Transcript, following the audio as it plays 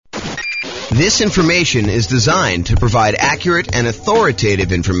This information is designed to provide accurate and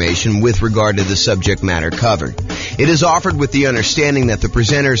authoritative information with regard to the subject matter covered. It is offered with the understanding that the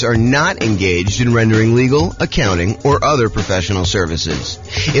presenters are not engaged in rendering legal, accounting, or other professional services.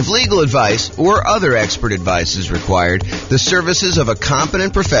 If legal advice or other expert advice is required, the services of a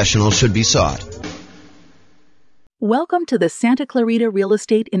competent professional should be sought. Welcome to the Santa Clarita Real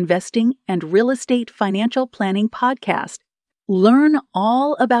Estate Investing and Real Estate Financial Planning Podcast. Learn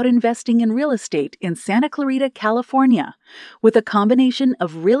all about investing in real estate in Santa Clarita, California, with a combination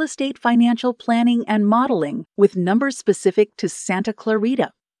of real estate financial planning and modeling with numbers specific to Santa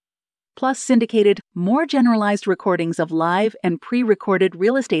Clarita, plus syndicated, more generalized recordings of live and pre-recorded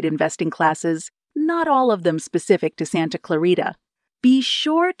real estate investing classes, not all of them specific to Santa Clarita. Be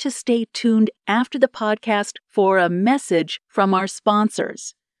sure to stay tuned after the podcast for a message from our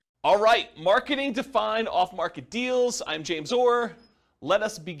sponsors. All right, marketing to find off-market deals. I'm James Orr. Let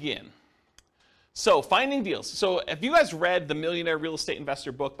us begin. So, finding deals. So, have you guys read the Millionaire Real Estate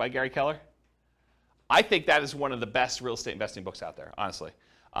Investor book by Gary Keller? I think that is one of the best real estate investing books out there, honestly.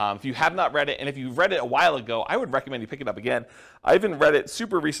 If you have not read it, and if you read it a while ago, I would recommend you pick it up again. I haven't read it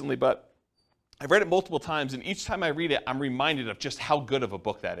super recently, but I've read it multiple times, and each time I read it, I'm reminded of just how good of a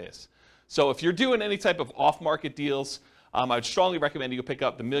book that is. So, if you're doing any type of off-market deals, I would strongly recommend you go pick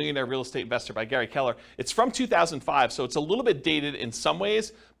up The Millionaire Real Estate Investor by Gary Keller. It's from 2005, so it's a little bit dated in some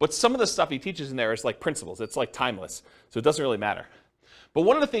ways, but some of the stuff he teaches in there is like principles. It's like timeless, so it doesn't really matter. But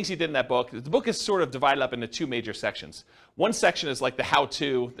one of the things he did in that book, the book is sort of divided up into two major sections. One section is like the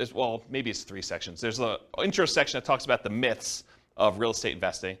how-to. Well, maybe it's three sections. There's an intro section that talks about the myths of real estate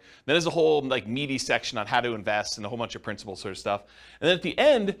investing. Then there's a whole like meaty section on how to invest and a whole bunch of principles sort of stuff. And then at the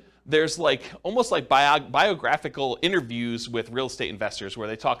end, there's like almost like biographical interviews with real estate investors where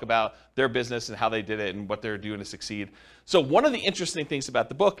they talk about their business and how they did it and what they're doing to succeed. So one of the interesting things about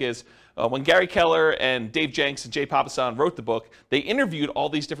the book is when Gary Keller and Dave Jenks and Jay Papasan wrote the book, they interviewed all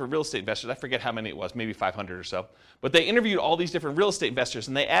these different real estate investors. I forget how many it was, maybe 500 or so. But they interviewed all these different real estate investors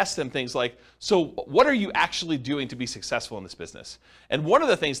and they asked them things like, so what are you actually doing to be successful in this business? And one of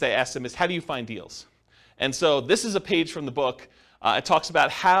the things they asked them is, how do you find deals? And so this is a page from the book. It talks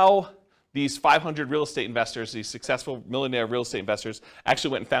about how these 500 real estate investors, these successful millionaire real estate investors,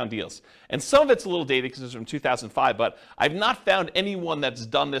 actually went and found deals. And some of it's a little dated because it's from 2005, but I've not found anyone that's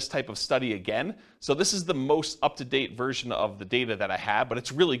done this type of study again. So this is the most up-to-date version of the data that I have, but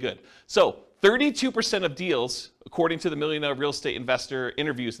it's really good. So 32% of deals, according to the Millionaire Real Estate Investor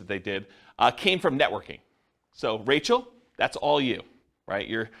interviews that they did, came from networking. So Rachel, that's all you. Right?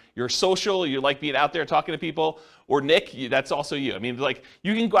 You're social, you like being out there talking to people, or Nick, that's also you. I mean, like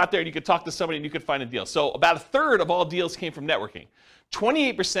you can go out there and you could talk to somebody and you could find a deal. So about a third of all deals came from networking.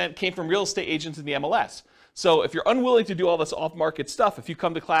 28% came from real estate agents in the MLS. So if you're unwilling to do all this off-market stuff, if you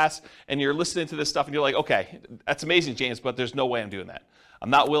come to class and you're listening to this stuff and you're like, okay, that's amazing, James, but there's no way I'm doing that.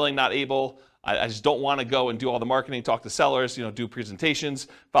 I'm not willing, not able. I just don't want to go and do all the marketing, talk to sellers, do presentations,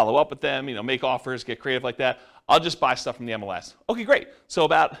 follow up with them, make offers, get creative like that. I'll just buy stuff from the MLS. Okay, great. So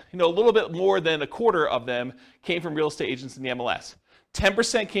about, a little bit more than a quarter of them came from real estate agents in the MLS.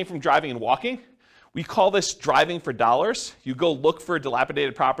 10% came from driving and walking. We call this driving for dollars. You go look for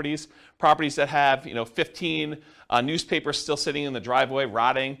dilapidated properties that have, 15 newspapers still sitting in the driveway,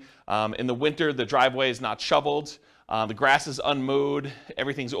 rotting. In the winter, the driveway is not shoveled. The grass is unmowed.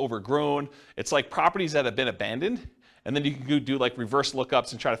 Everything's overgrown. It's like properties that have been abandoned. And then you can go do like reverse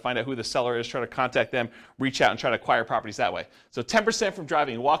lookups and try to find out who the seller is, try to contact them, reach out and try to acquire properties that way. So 10% from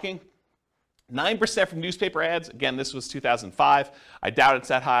driving and walking, 9% from newspaper ads. Again, this was 2005. I doubt it's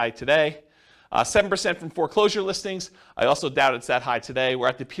that high today. 7% from foreclosure listings. I also doubt it's that high today. We're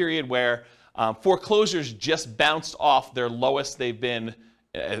at the period where foreclosures just bounced off their lowest they've been,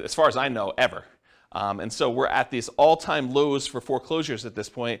 as far as I know, ever. And so we're at these all-time lows for foreclosures at this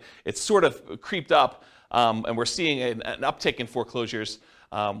point. It's sort of creeped up. And we're seeing an uptick in foreclosures,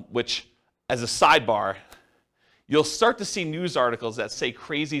 which, as a sidebar, you'll start to see news articles that say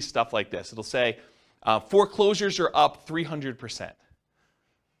crazy stuff like this. It'll say, foreclosures are up 300%.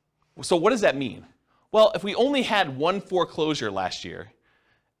 So what does that mean? Well, if we only had one foreclosure last year,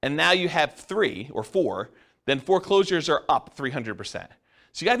 and now you have 3 or 4, then foreclosures are up 300%.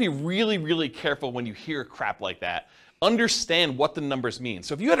 So you got to be really, really careful when you hear crap like that. Understand what the numbers mean.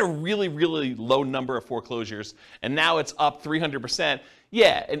 So if you had a really, really low number of foreclosures and now it's up 300%,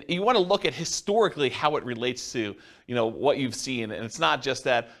 yeah, and you want to look at historically how it relates to, what you've seen. And it's not just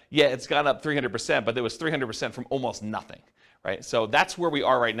that, yeah, it's gone up 300%, but there was 300% from almost nothing, right? So that's where we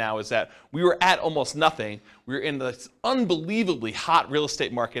are right now, is that we were at almost nothing. We were in this unbelievably hot real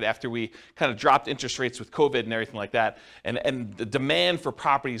estate market after we kind of dropped interest rates with COVID and everything like that. And the demand for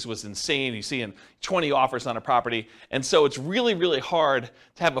properties was insane. You see 20 offers on a property. And so it's really, really hard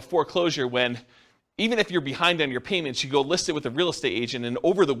to have a foreclosure when, even if you're behind on your payments, you go list it with a real estate agent, and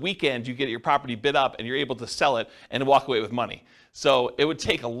over the weekend you get your property bid up and you're able to sell it and walk away with money. So it would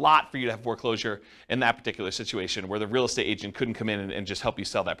take a lot for you to have foreclosure in that particular situation where the real estate agent couldn't come in and just help you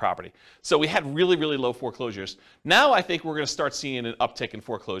sell that property. So we had really, really low foreclosures. Now I think we're going to start seeing an uptick in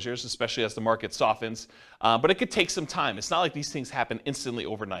foreclosures, especially as the market softens. But it could take some time. It's not like these things happen instantly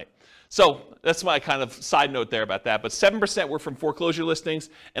overnight. So that's my kind of side note there about that. But 7% were from foreclosure listings,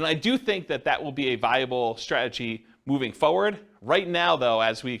 and I do think that that will be a viable strategy moving forward. Right now, though,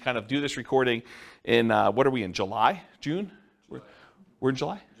 as we kind of do this recording in, what are we in, July? June? We're in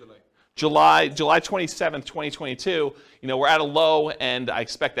July? July 27th, 2022, we're at a low, and I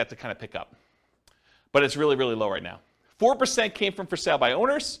expect that to kind of pick up. But it's really, really low right now. 4% came from for sale by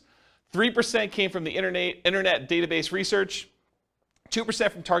owners, 3% came from the internet database research,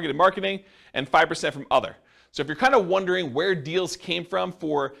 2% from targeted marketing, and 5% from other. So if you're kind of wondering where deals came from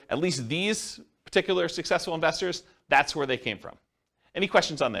for at least these particular successful investors, that's where they came from. Any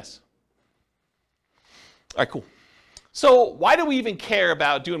questions on this? All right, cool. So why do we even care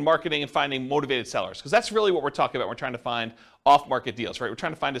about doing marketing and finding motivated sellers? Because that's really what we're talking about. We're trying to find off-market deals, right? We're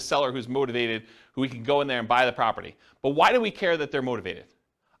trying to find a seller who's motivated, who we can go in there and buy the property. But why do we care that they're motivated?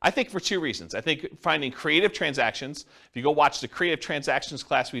 I think for two reasons. I think finding creative transactions. If you go watch the creative transactions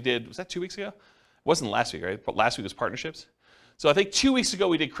class we did, was that 2 weeks ago? It wasn't last week, right? But last week was partnerships. So I think 2 weeks ago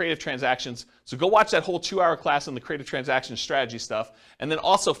we did creative transactions. So go watch that whole 2-hour class on the creative transaction strategy stuff. And then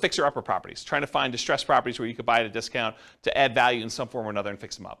also fixer-upper properties, trying to find distressed properties where you could buy at a discount to add value in some form or another and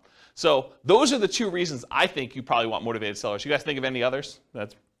fix them up. So those are the two reasons I think you probably want motivated sellers. You guys think of any others?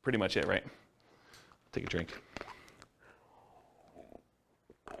 That's pretty much it, right? Take a drink.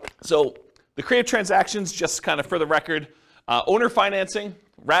 So the creative transactions, just kind of for the record, owner financing,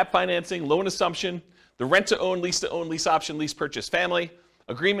 wrap financing, loan assumption, the rent-to-own, lease-to-own, lease option, lease purchase family,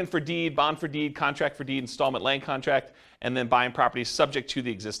 agreement for deed, bond for deed, contract for deed, installment land contract, and then buying properties subject to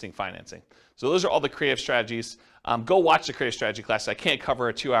the existing financing. So those are all the creative strategies. Go watch the creative strategy class. I can't cover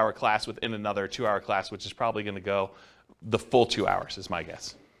a 2-hour class within another 2-hour class, which is probably going to go the full 2 hours, is my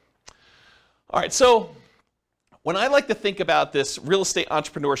guess. All right, so when I like to think about this real estate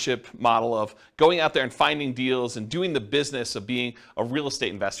entrepreneurship model of going out there and finding deals and doing the business of being a real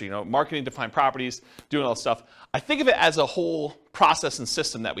estate investor, marketing to find properties, doing all this stuff, I think of it as a whole process and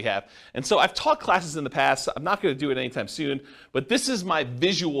system that we have. And so I've taught classes in the past. I'm not going to do it anytime soon, but this is my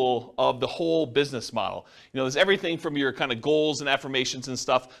visual of the whole business model. There's everything from your kind of goals and affirmations and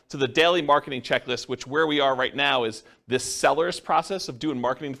stuff to the daily marketing checklist, which where we are right now is this seller's process of doing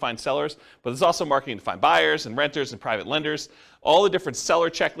marketing to find sellers, but there's also marketing to find buyers and renters and private lenders. All the different seller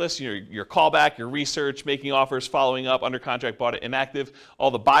checklists, your callback, your research, making offers, following up, under contract, bought it, inactive,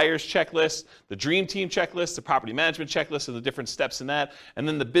 all the buyers checklists, the dream team checklist, the property management checklist, and the different steps in that, and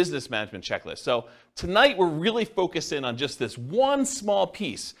then the business management checklist. So tonight we're really focused in on just this one small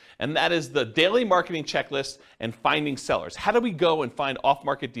piece, and that is the daily marketing checklist and finding sellers. How do we go and find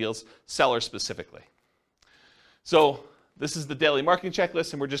off-market deals, sellers specifically? So this is the daily marketing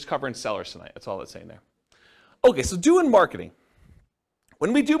checklist, and we're just covering sellers tonight. That's all it's saying there. Okay, so doing marketing.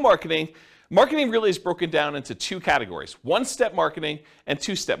 When we do marketing, marketing really is broken down into two categories: one-step marketing and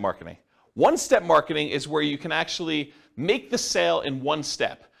two-step marketing. One-step marketing is where you can actually make the sale in one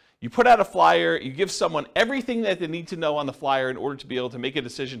step. You put out a flyer, you give someone everything that they need to know on the flyer in order to be able to make a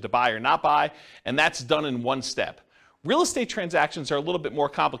decision to buy or not buy, and that's done in one step. Real estate transactions are a little bit more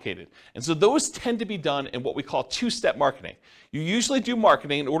complicated, and so those tend to be done in what we call two-step marketing. You usually do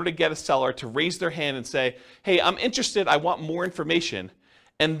marketing in order to get a seller to raise their hand and say, hey, I'm interested, I want more information.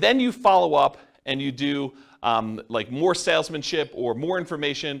 And then you follow up and you do like more salesmanship or more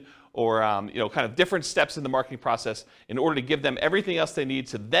information or kind of different steps in the marketing process in order to give them everything else they need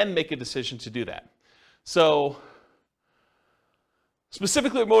to then make a decision to do that. So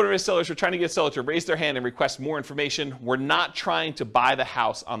specifically with motivated sellers, we're trying to get sellers to raise their hand and request more information. We're not trying to buy the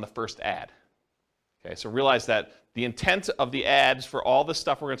house on the first ad. Okay, so realize that the intent of the ads for all the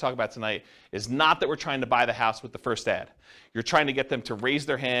stuff we're going to talk about tonight is not that we're trying to buy the house with the first ad. You're trying to get them to raise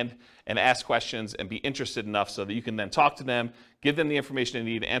their hand and ask questions and be interested enough so that you can then talk to them, give them the information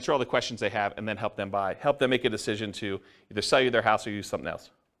they need, answer all the questions they have, and then help them buy, help them make a decision to either sell you their house or use something else.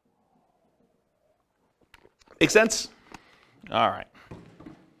 Make sense? All right.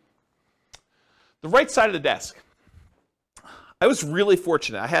 The right side of the desk. I was really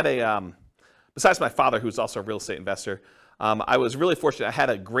fortunate. I had besides my father, who's also a real estate investor, I was really fortunate. I had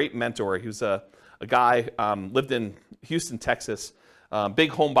a great mentor. He was a guy, lived in Houston, Texas,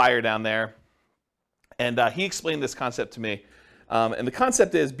 big home buyer down there. And he explained this concept to me. And the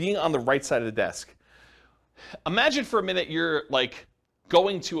concept is being on the right side of the desk. Imagine for a minute you're like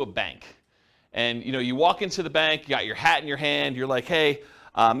going to a bank. And you walk into the bank, you got your hat in your hand, you're like, hey,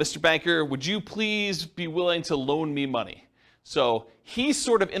 Mr. Banker, would you please be willing to loan me money? So he's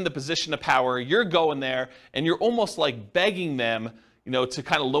sort of in the position of power, you're going there, and you're almost like begging them, to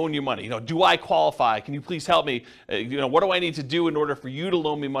kind of loan you money. Do I qualify? Can you please help me? What do I need to do in order for you to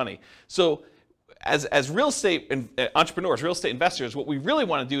loan me money? So as real estate entrepreneurs, real estate investors, what we really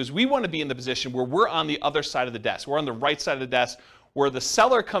want to do is we want to be in the position where we're on the other side of the desk. We're on the right side of the desk where the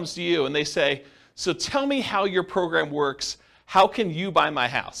seller comes to you and they say, so tell me how your program works. How can you buy my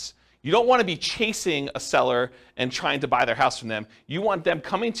house? You don't want to be chasing a seller and trying to buy their house from them. You want them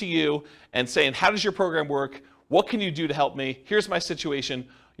coming to you and saying, how does your program work? What can you do to help me? Here's my situation.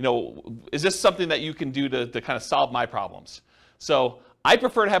 Is this something that you can do to kind of solve my problems? So I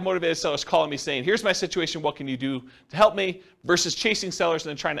prefer to have motivated sellers calling me saying, here's my situation, what can you do to help me? Versus chasing sellers and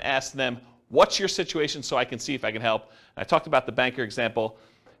then trying to ask them, what's your situation so I can see if I can help? And I talked about the banker example.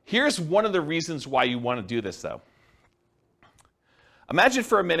 Here's one of the reasons why you want to do this though. Imagine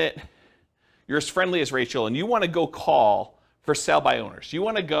for a minute, you're as friendly as Rachel and you want to go call for sale by owners. You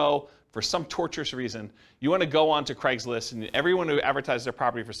want to go, for some torturous reason, you want to go onto Craigslist and everyone who advertises their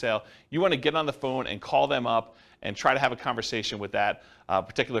property for sale, you want to get on the phone and call them up and try to have a conversation with that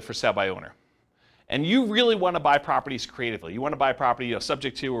particular for sale by owner. And you really want to buy properties creatively. You want to buy property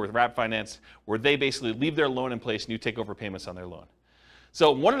subject to or with wrap finance where they basically leave their loan in place and you take over payments on their loan.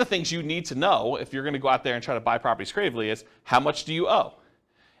 So one of the things you need to know if you're going to go out there and try to buy properties creatively is how much do you owe?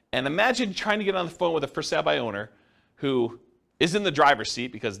 And imagine trying to get on the phone with a for sale by owner who is in the driver's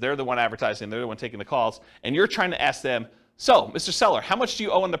seat because they're the one advertising, they're the one taking the calls, and you're trying to ask them, so, Mr. Seller, how much do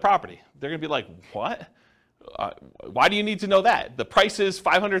you owe on the property? They're going to be like, what? Why do you need to know that? The price is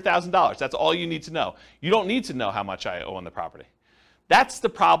 $500,000. That's all you need to know. You don't need to know how much I owe on the property. That's the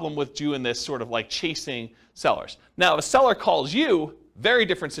problem with doing this sort of like chasing sellers. Now, if a seller calls you, very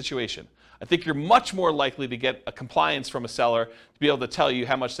different situation. I think you're much more likely to get a compliance from a seller to be able to tell you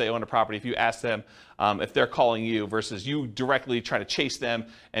how much they own a property if you ask them if they're calling you versus you directly try to chase them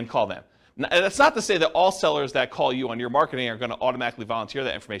and call them. Now, that's not to say that all sellers that call you on your marketing are going to automatically volunteer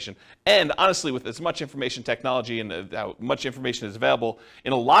that information. And honestly, with as much information technology and how much information is available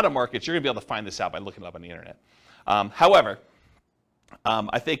in a lot of markets, you're going to be able to find this out by looking it up on the internet. However,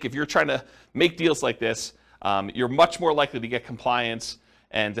 I think if you're trying to make deals like this, you're much more likely to get compliance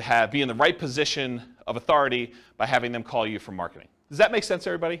and to be in the right position of authority by having them call you for marketing. Does that make sense,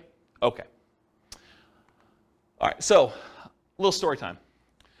 everybody? Okay. All right, so a little story time.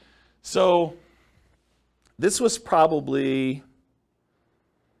 So this was probably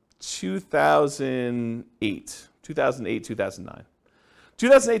 2008, 2009.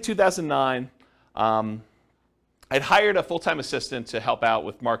 2009, I'd hired a full-time assistant to help out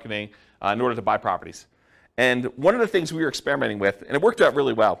with marketing in order to buy properties. And one of the things we were experimenting with, and it worked out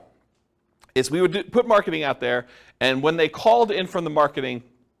really well, is we would put marketing out there, and when they called in from the marketing,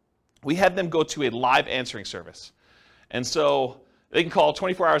 we had them go to a live answering service. And so they can call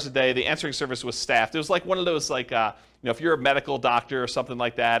 24 hours a day. The answering service was staffed. It was like one of those, like, if you're a medical doctor or something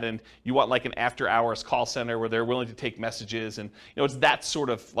like that, and you want like an after-hours call center where they're willing to take messages, and it's that sort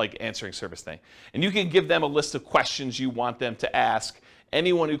of like answering service thing. And you can give them a list of questions you want them to ask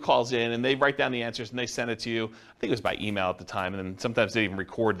anyone who calls in, and they write down the answers and they send it to you. I think it was by email at the time, and then sometimes they even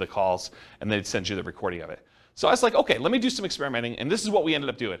record the calls and they'd send you the recording of it. So I was like, okay, let me do some experimenting, and this is what we ended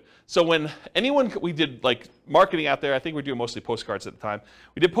up doing. So when we did like marketing out there, I think we were doing mostly postcards at the time.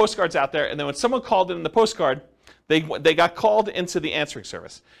 We did postcards out there, and then when someone called in the postcard, they got called into the answering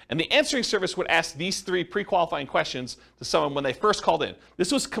service. And the answering service would ask these 3 pre-qualifying questions to someone when they first called in.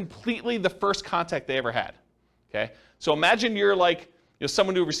 This was completely the first contact they ever had. Okay? So imagine you're like,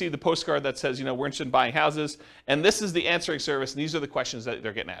 someone who received the postcard that says, we're interested in buying houses, and this is the answering service, and these are the questions that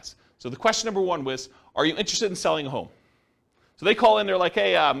they're getting asked. So the question number 1 was, are you interested in selling a home? So they call in, they're like,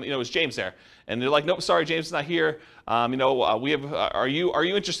 hey, is James there? And they're like, nope, sorry, James is not here. Are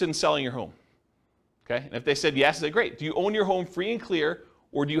you interested in selling your home? Okay, and if they said yes, they great. Do you own your home free and clear,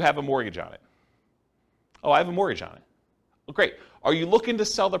 or do you have a mortgage on it? Oh, I have a mortgage on it. Well, great. Are you looking to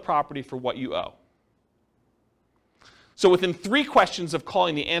sell the property for what you owe? So within 3 questions of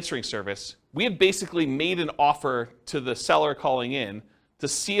calling the answering service, we had basically made an offer to the seller calling in to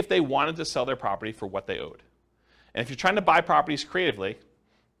see if they wanted to sell their property for what they owed. And if you're trying to buy properties creatively,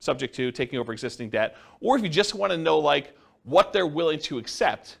 subject to taking over existing debt, or if you just want to know like what they're willing to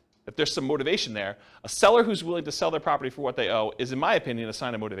accept, if there's some motivation there, a seller who's willing to sell their property for what they owe is, in my opinion, a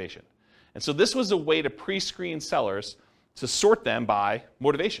sign of motivation. And so this was a way to pre-screen sellers to sort them by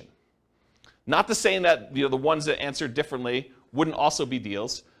motivation. Not to say that the ones that answered differently wouldn't also be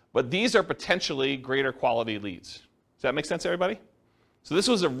deals, but these are potentially greater quality leads. Does that make sense, everybody? So this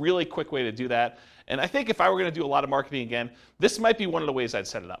was a really quick way to do that. And I think if I were going to do a lot of marketing again, this might be one of the ways I'd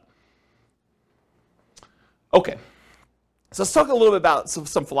set it up. Okay. So let's talk a little bit about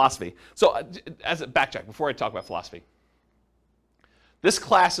some philosophy. So as a backtrack, before I talk about philosophy, this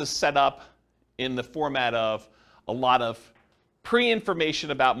class is set up in the format of a lot of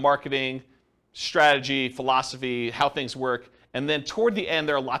pre-information about marketing, strategy, philosophy, how things work. And then toward the end,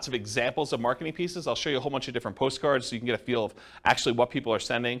 there are lots of examples of marketing pieces. I'll show you a whole bunch of different postcards so you can get a feel of actually what people are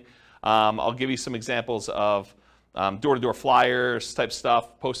sending. I'll give you some examples of door-to-door flyers type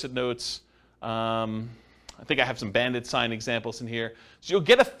stuff, post-it notes. I think I have some bandit sign examples in here. So you'll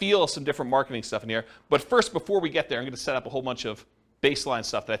get a feel of some different marketing stuff in here. But first, before we get there, I'm going to set up a whole bunch of baseline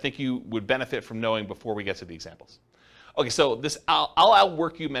stuff that I think you would benefit from knowing before we get to the examples. Okay, so this I'll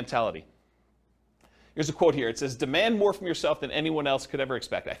outwork you mentality. Here's a quote here. It says, demand more from yourself than anyone else could ever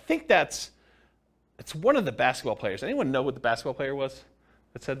expect. I think it's one of the basketball players. Anyone know what the basketball player was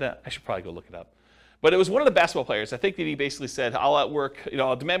that said that? I should probably go look it up. But it was one of the basketball players. I think that he basically said, I'll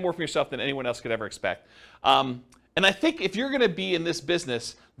demand more from yourself than anyone else could ever expect. And I think if you're going to be in this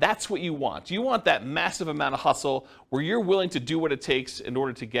business, that's what you want. You want that massive amount of hustle where you're willing to do what it takes in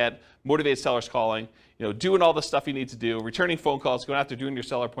order to get motivated sellers calling, doing all the stuff you need to do, returning phone calls, going out there doing your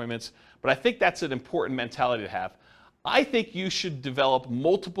seller appointments. But I think that's an important mentality to have. I think you should develop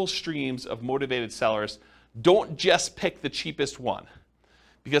multiple streams of motivated sellers. Don't just pick the cheapest one.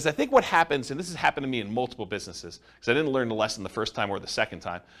 Because I think what happens, and this has happened to me in multiple businesses, because I didn't learn the lesson the first time or the second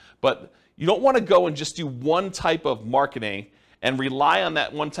time, but you don't want to go and just do one type of marketing and rely on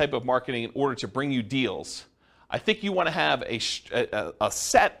that one type of marketing in order to bring you deals. I think you want to have a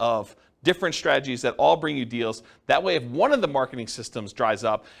set of different strategies that all bring you deals. That way, if one of the marketing systems dries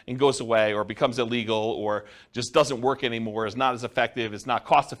up and goes away or becomes illegal or just doesn't work anymore, is not as effective, is not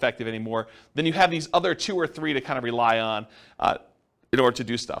cost effective anymore, then you have these other 2 or 3 to kind of rely on in order to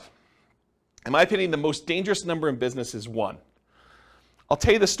do stuff. In my opinion, the most dangerous number in business is 1. I'll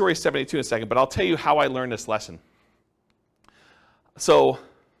tell you the story of 72 in a second, but I'll tell you how I learned this lesson. So,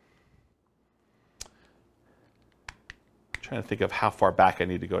 I'm trying to think of how far back I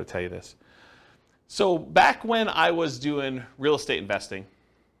need to go to tell you this. So back when I was doing real estate investing,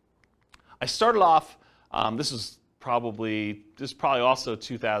 I started off, this is probably also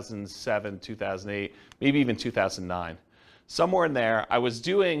 2007, 2008, maybe even 2009. Somewhere in there, I was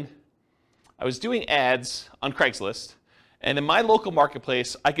doing ads on Craigslist, and in my local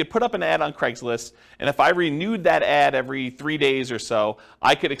marketplace, I could put up an ad on Craigslist, and if I renewed that ad every 3 days or so,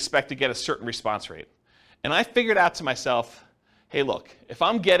 I could expect to get a certain response rate. And I figured out to myself, hey, look, if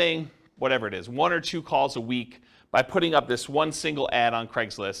I'm getting, whatever it is, 1 or 2 calls a week by putting up this one single ad on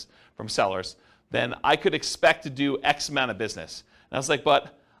Craigslist from sellers, then I could expect to do X amount of business. And I was like,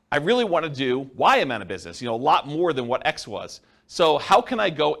 but I really want to do Y amount of business, a lot more than what X was. So how can I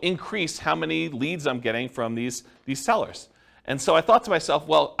go increase how many leads I'm getting from these sellers? And so I thought to myself,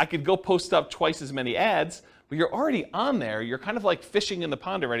 well, I could go post up twice as many ads, but you're already on there. You're kind of like fishing in the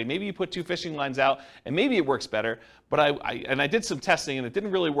pond already. Maybe you put 2 fishing lines out, and maybe it works better. But I did some testing, and it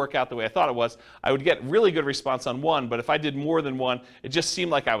didn't really work out the way I thought it was. I would get really good response on one, but if I did more than one, it just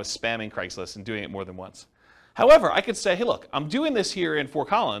seemed like I was spamming Craigslist and doing it more than once. However, I could say, hey, look, I'm doing this here in Fort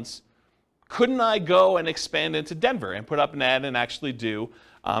Collins. Couldn't I go and expand into Denver and put up an ad and actually do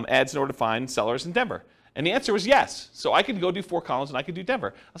ads in order to find sellers in Denver? And the answer was yes. So I could go do Fort Collins and I could do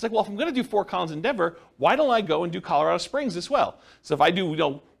Denver. I was like, well, if I'm going to do Fort Collins and Denver, why don't I go and do Colorado Springs as well? So if I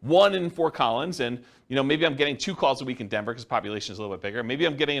do, 1 in Fort Collins and, maybe I'm getting 2 calls a week in Denver because the population is a little bit bigger. Maybe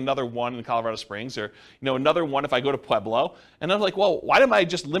I'm getting another 1 in Colorado Springs or, another 1 if I go to Pueblo. And I'm like, well, why am I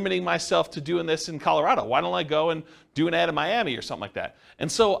just limiting myself to doing this in Colorado? Why don't I go and do an ad in Miami or something like that?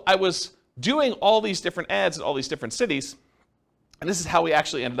 And so I was doing all these different ads in all these different cities. And this is how we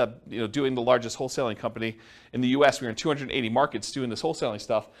actually ended up doing the largest wholesaling company in the US. We were in 280 markets doing this wholesaling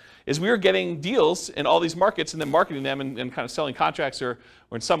stuff, is we were getting deals in all these markets and then marketing them and kind of selling contracts or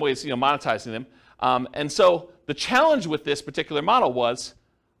in some ways monetizing them. And so the challenge with this particular model was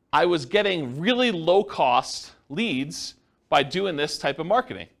I was getting really low cost leads by doing this type of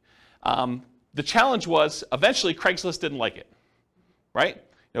marketing. The challenge was eventually Craigslist didn't like it, right?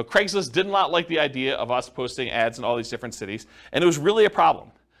 Craigslist did not like the idea of us posting ads in all these different cities, and it was really a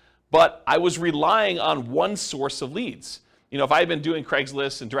problem. But I was relying on one source of leads. if I had been doing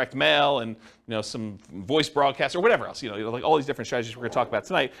Craigslist and direct mail and some voice broadcast or whatever else, like all these different strategies we're going to talk about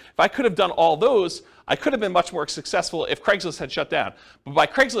tonight, if I could have done all those, I could have been much more successful if Craigslist had shut down. But by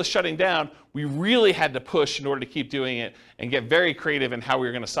Craigslist shutting down, we really had to push in order to keep doing it and get very creative in how we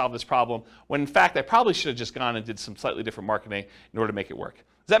were going to solve this problem, when in fact I probably should have just gone and did some slightly different marketing in order to make it work.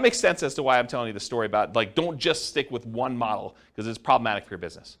 Does that make sense as to why I'm telling you the story about, don't just stick with one model because it's problematic for your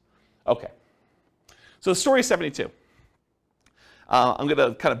business? Okay. So the story is 72. I'm going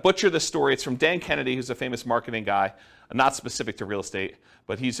to kind of butcher this story. It's from Dan Kennedy, who's a famous marketing guy, not specific to real estate,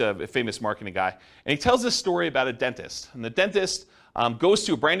 but he's a famous marketing guy. And he tells this story about a dentist. And the dentist goes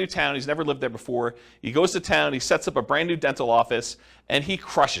to a brand new town. He's never lived there before. He goes to town. He sets up a brand new dental office, and he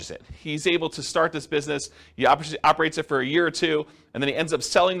crushes it. He's able to start this business. He operates it for a year or two, and then he ends up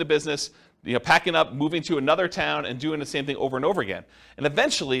selling the business, packing up, moving to another town, and doing the same thing over and over again. And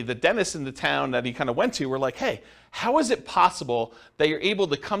eventually, the dentists in the town that he kind of went to were like, hey, how is it possible that you're able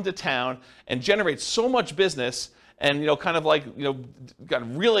to come to town and generate so much business and,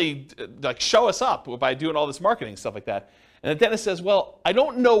 really show us up by doing all this marketing, stuff like that? And the dentist says, well, I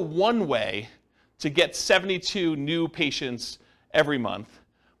don't know one way to get 72 new patients every month,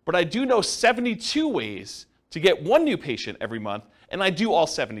 but I do know 72 ways to get one new patient every month, and I do all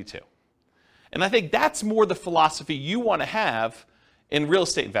 72. And I think that's more the philosophy you want to have in real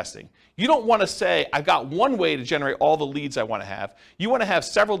estate investing. You don't want to say, I've got one way to generate all the leads I want to have. You want to have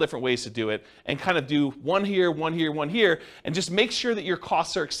several different ways to do it and kind of do one here, one here, one here, and just make sure that your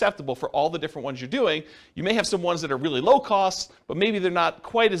costs are acceptable for all the different ones you're doing. You may have some ones that are really low cost, but maybe they're not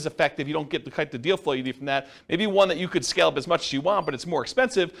quite as effective. You don't get the deal flow you need from that. Maybe one that you could scale up as much as you want, but it's more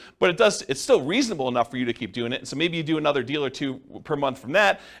expensive, but it's still reasonable enough for you to keep doing it. And so maybe you do another deal or two per month from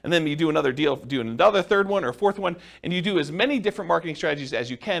that, and then you do another deal, do another third one or fourth one, and you do as many different marketing strategies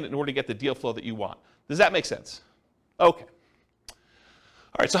as you can in order to get the deal flow that you want. Does that make sense? Okay.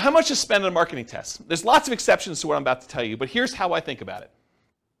 All right, so how much to spend on a marketing test? There's lots of exceptions to what I'm about to tell you, but here's how I think about it.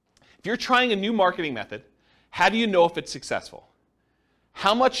 If you're trying a new marketing method, how do you know if it's successful?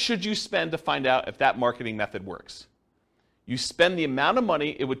 How much should you spend to find out if that marketing method works? You spend the amount of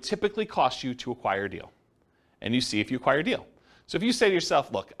money it would typically cost you to acquire a deal, and you see if you acquire a deal. So if you say to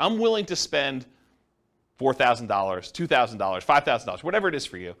yourself, look, I'm willing to spend $4,000, $2,000, $5,000, whatever it is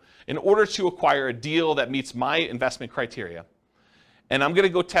for you, in order to acquire a deal that meets my investment criteria, and I'm going to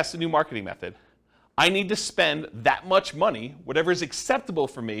go test a new marketing method, I need to spend that much money, whatever is acceptable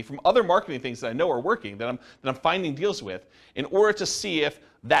for me from other marketing things that I know are working, that I'm finding deals with, in order to see if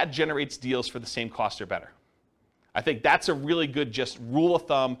that generates deals for the same cost or better. I think that's a really good just rule of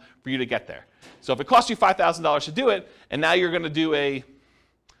thumb for you to get there. So if it costs you $5,000 to do it, and now you're going to do a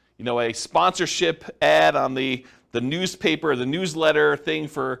sponsorship ad on the newspaper, the newsletter thing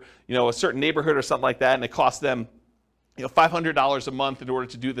for, a certain neighborhood or something like that, and it costs them, $500 a month in order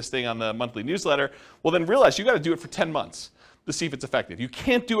to do this thing on the monthly newsletter, well, then realize you got to do it for 10 months to see if it's effective. You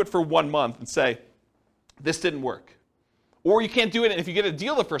can't do it for 1 month and say, this didn't work. Or you can't do it, and if you get a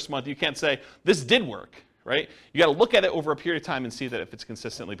deal the first month, you can't say, this did work, right? You got to look at it over a period of time and see that if it's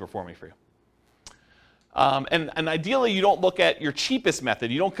consistently performing for you. And ideally, you don't look at your cheapest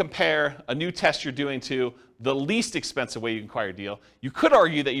method. You don't compare a new test you're doing to the least expensive way you can acquire a deal. You could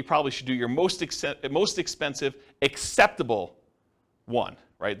argue that you probably should do your most expensive, acceptable one,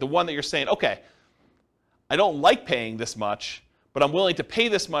 right? The one that you're saying, okay, I don't like paying this much, but I'm willing to pay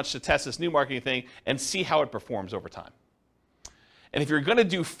this much to test this new marketing thing and see how it performs over time. And if you're going to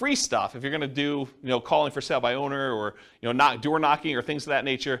do free stuff, if you're going to do, calling for sale by owner or, door knocking or things of that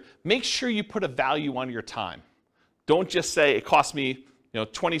nature, make sure you put a value on your time. Don't just say it cost me,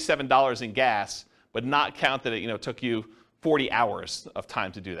 $27 in gas, but not count that it, took you 40 hours of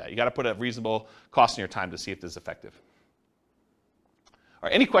time to do that. You got to put a reasonable cost in your time to see if this is effective. All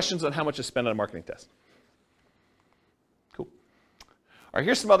right, any questions on how much to spend on a marketing test? Cool. All right,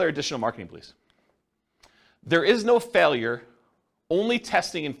 here's some other additional marketing beliefs. There is no failure, only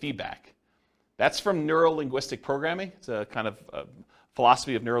testing and feedback. That's from neuro-linguistic programming. It's a kind of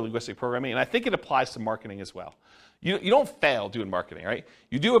philosophy of neuro-linguistic programming, and I think it applies to marketing as well. You don't fail doing marketing, right?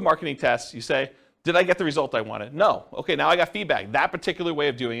 You do a marketing test, you say, did I get the result I wanted? No. Okay, now I got feedback. That particular way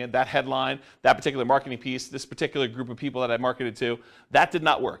of doing it, that headline, that particular marketing piece, this particular group of people that I marketed to, that did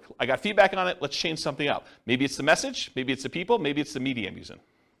not work. I got feedback on it, let's change something up. Maybe it's the message, maybe it's the people, maybe it's the media I'm using.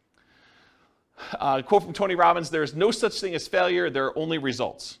 Quote from Tony Robbins, there is no such thing as failure, there are only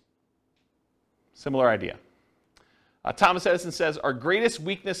results. Similar idea. Thomas Edison says, our greatest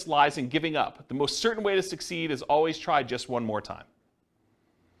weakness lies in giving up. The most certain way to succeed is always try just one more time.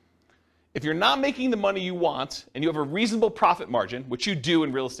 If you're not making the money you want and you have a reasonable profit margin, which you do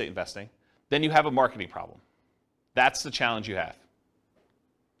in real estate investing, then you have a marketing problem. That's the challenge you have.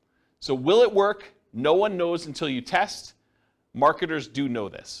 So will it work? No one knows until you test. Marketers do know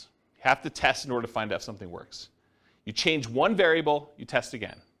this. You have to test in order to find out if something works. You change one variable, you test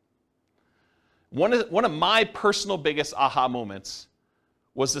again. One of my personal biggest aha moments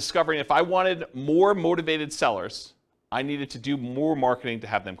was discovering if I wanted more motivated sellers, I needed to do more marketing to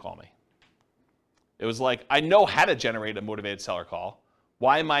have them call me. It was like, I know how to generate a motivated seller call.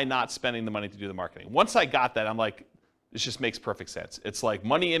 Why am I not spending the money to do the marketing? Once I got that, I'm like, this just makes perfect sense. It's like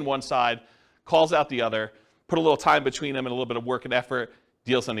money in one side, calls out the other, put a little time between them and a little bit of work and effort,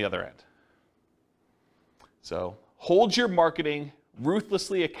 deals on the other end. So hold your marketing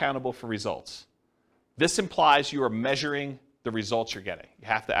ruthlessly accountable for results. This implies you are measuring the results you're getting. You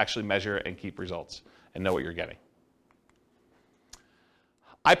have to actually measure and keep results and know what you're getting.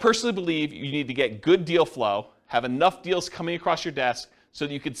 I personally believe you need to get good deal flow, have enough deals coming across your desk so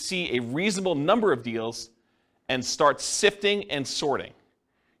that you can see a reasonable number of deals and start sifting and sorting.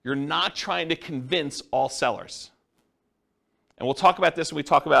 You're not trying to convince all sellers. And we'll talk about this when we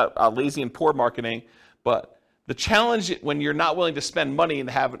talk about lazy and poor marketing, but the challenge when you're not willing to spend money and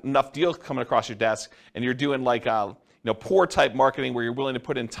have enough deals coming across your desk and you're doing like poor type marketing where you're willing to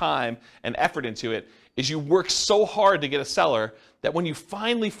put in time and effort into it is you work so hard to get a seller that when you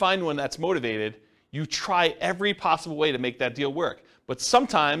finally find one that's motivated, you try every possible way to make that deal work. But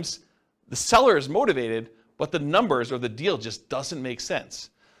sometimes the seller is motivated, but the numbers or the deal just doesn't make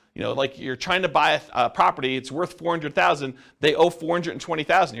sense. You know, like you're trying to buy a property, it's worth $400,000, they owe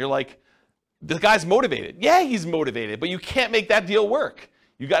 $420,000. You're like, the guy's motivated. Yeah, he's motivated, but you can't make that deal work.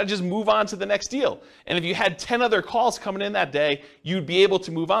 You got to just move on to the next deal. And if you had 10 other calls coming in that day, you'd be able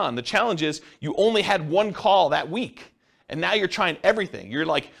to move on. The challenge is you only had one call that week, and now you're trying everything. You're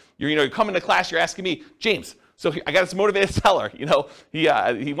like, you're coming to class, you're asking me, James, so I got this motivated seller. You know,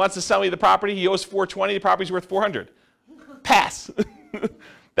 he wants to sell me the property. He owes $420. The property's worth $400. Pass.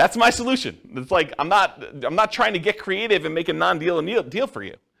 That's my solution. It's like I'm not trying to get creative and make a non-deal deal for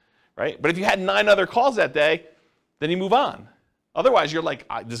you, right? But if you had 9 other calls that day, then you move on. Otherwise, you're like,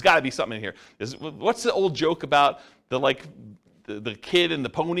 there's got to be something in here. What's the old joke about the kid and the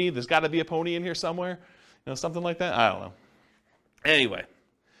pony? There's got to be a pony in here somewhere, something like that. I don't know. Anyway,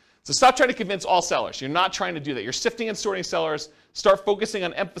 so stop trying to convince all sellers. You're not trying to do that. You're sifting and sorting sellers. Start focusing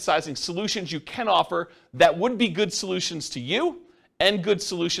on emphasizing solutions you can offer that would be good solutions to you and good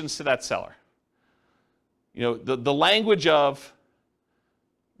solutions to that seller. The language of,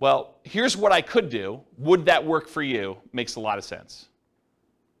 well, here's what I could do. Would that work for you? Makes a lot of sense.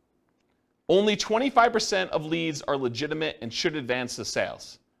 Only 25% of leads are legitimate and should advance to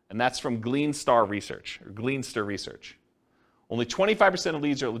sales. And that's from Gleanstar Research. Only 25% of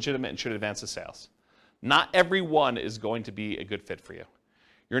leads are legitimate and should advance to sales. Not every one is going to be a good fit for you.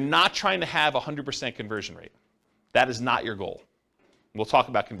 You're not trying to have 100% conversion rate. That is not your goal. We'll talk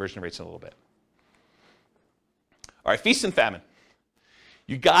about conversion rates in a little bit. All right, feast and famine.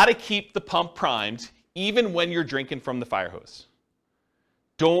 You got to keep the pump primed even when you're drinking from the fire hose.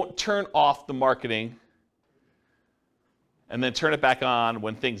 Don't turn off the marketing and then turn it back on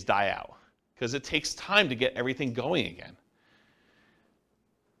when things die out, because it takes time to get everything going again.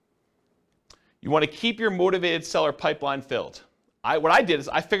 You want to keep your motivated seller pipeline filled. What I did is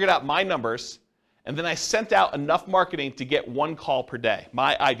I figured out my numbers, and then I sent out enough marketing to get 1 call per day,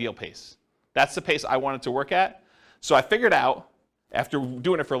 my ideal pace. That's the pace I wanted to work at. So I figured out, after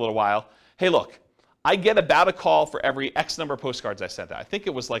doing it for a little while, hey, look, I get about a call for every X number of postcards I sent out. I think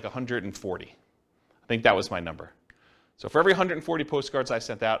it was like 140. I think that was my number. So for every 140 postcards I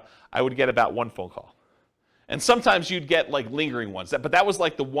sent out, I would get about 1 phone call. And sometimes you'd get like lingering ones, but that was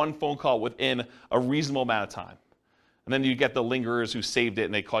like the 1 phone call within a reasonable amount of time. And then you get the lingerers who saved it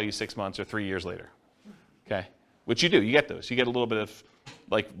and they call you 6 months or 3 years later. Okay? Which you do, you get those. You get a little bit of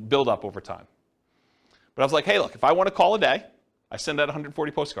like build up over time. But I was like, hey, look, if I want to call a day, I send out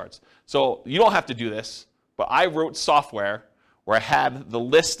 140 postcards. So you don't have to do this, but I wrote software where I had the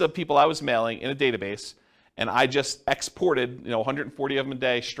list of people I was mailing in a database, and I just exported 140 of them a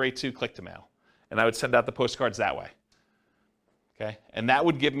day straight to Click-to-Mail. And I would send out the postcards that way. Okay? And that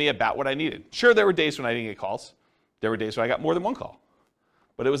would give me about what I needed. Sure, there were days when I didn't get calls. There were days when I got more than 1 call.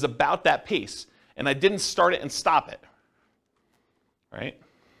 But it was about that pace. And I didn't start it and stop it. Right?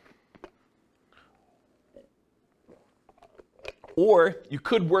 Or you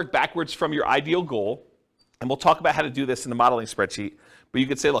could work backwards from your ideal goal. And we'll talk about how to do this in the modeling spreadsheet. But you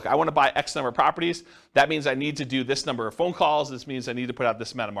could say, look, I want to buy X number of properties. That means I need to do this number of phone calls. This means I need to put out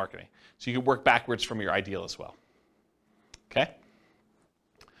this amount of marketing. So you can work backwards from your ideal as well. Okay?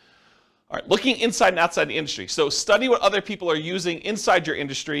 All right, looking inside and outside the industry. So study what other people are using inside your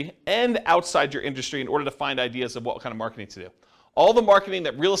industry and outside your industry in order to find ideas of what kind of marketing to do. All the marketing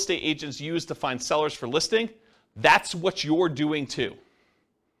that real estate agents use to find sellers for listing, that's what you're doing too.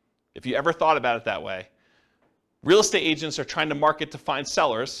 If you ever thought about it that way, real estate agents are trying to market to find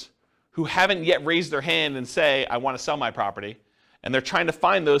sellers who haven't yet raised their hand and say, I want to sell my property. And they're trying to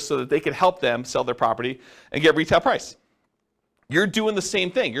find those so that they can help them sell their property and get retail price. You're doing the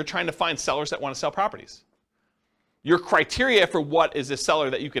same thing. You're trying to find sellers that want to sell properties. Your criteria for what is a seller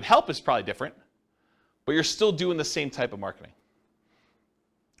that you could help is probably different, but you're still doing the same type of marketing.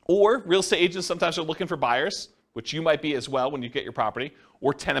 Or real estate agents sometimes are looking for buyers, which you might be as well when you get your property,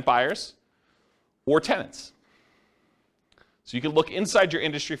 or tenant buyers, or tenants. So you can look inside your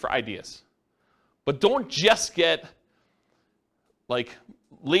industry for ideas. But don't just get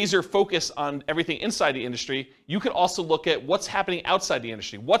laser focus on everything inside the industry. You can also look at what's happening outside the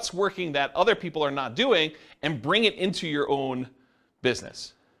industry, what's working that other people are not doing, and bring it into your own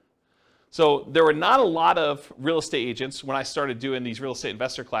business. So there were not a lot of real estate agents when I started doing these real estate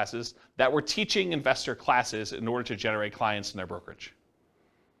investor classes that were teaching investor classes in order to generate clients in their brokerage.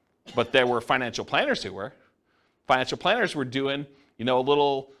 But there were financial planners who were. Financial planners were doing, a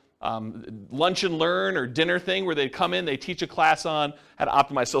little lunch and learn or dinner thing where they'd come in, they teach a class on how to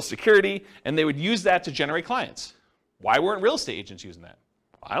optimize Social Security, and they would use that to generate clients. Why weren't real estate agents using that?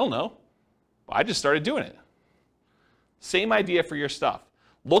 I don't know. I just started doing it. Same idea for your stuff.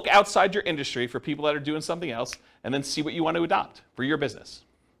 Look outside your industry for people that are doing something else, and then see what you want to adopt for your business.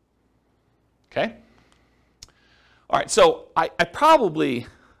 Okay? All right, so I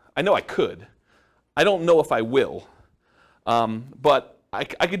know I could. I don't know if I will, but I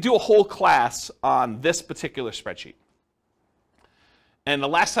could do a whole class on this particular spreadsheet. And the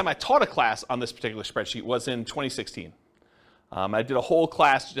last time I taught a class on this particular spreadsheet was in 2016. I did a whole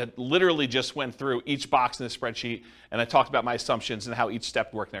class that literally just went through each box in the spreadsheet, and I talked about my assumptions and how each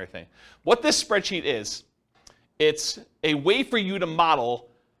step worked and everything. What this spreadsheet is, it's a way for you to model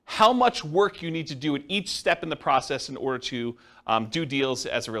how much work you need to do at each step in the process in order to do deals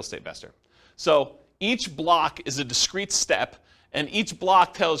as a real estate investor. So each block is a discrete step, and each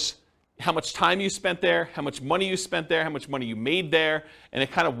block tells how much time you spent there, how much money you spent there, how much money you made there, and it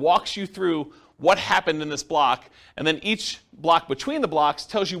kind of walks you through what happened in this block, and then each block between the blocks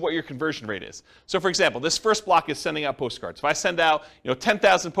tells you what your conversion rate is. So for example, this first block is sending out postcards. If I send out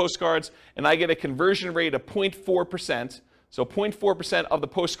 10,000 postcards and I get a conversion rate of 0.4%, so 0.4% of the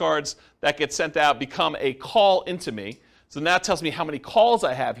postcards that get sent out become a call into me. So now it tells me how many calls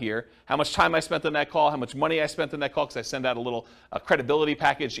I have here, how much time I spent on that call, how much money I spent on that call, because I send out a little credibility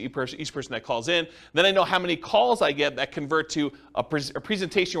package to each person that calls in. Then I know how many calls I get that convert to a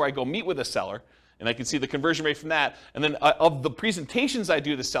presentation where I go meet with a seller, and I can see the conversion rate from that. And then of the presentations I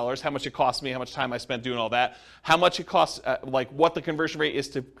do to sellers, how much it costs me, how much time I spent doing all that, how much it costs, what the conversion rate is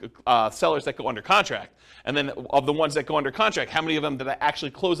to sellers that go under contract. And then of the ones that go under contract, how many of them did I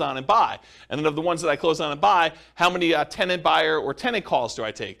actually close on and buy? And then of the ones that I close on and buy, how many tenant buyer or tenant calls do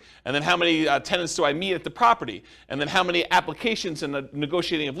I take? And then how many tenants do I meet at the property? And then how many applications and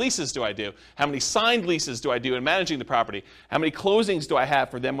negotiating of leases do I do? How many signed leases do I do in managing the property? How many closings do I have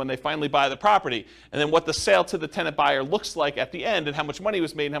for them when they finally buy the property? And then what the sale to the tenant buyer looks like at the end, and how much money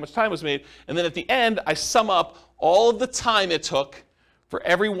was made and how much time was made. And then at the end, I sum up all of the time it took for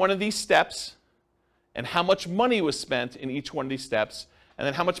every one of these steps, and how much money was spent in each one of these steps, and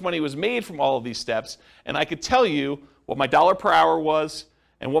then how much money was made from all of these steps. And I could tell you what my dollar per hour was,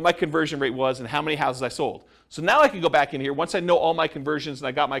 and what my conversion rate was, and how many houses I sold. So now I can go back in here, once I know all my conversions and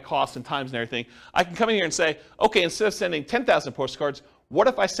I got my costs and times and everything, I can come in here and say, okay, instead of sending 10,000 postcards, what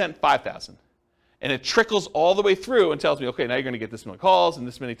if I sent 5,000? And it trickles all the way through and tells me, okay, now you're going to get this many calls and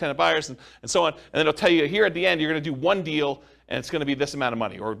this many tenant buyers and so on. And then it'll tell you here at the end, you're going to do one deal and it's going to be this amount of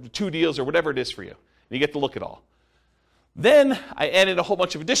money, or 2 deals, or whatever it is for you. And you get to look at all. Then I added a whole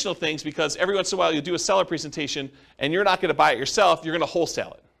bunch of additional things, because every once in a while you'll do a seller presentation and you're not going to buy it yourself, you're going to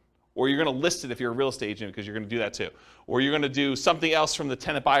wholesale it. Or you're going to list it if you're a real estate agent, because you're going to do that too. Or you're going to do something else from the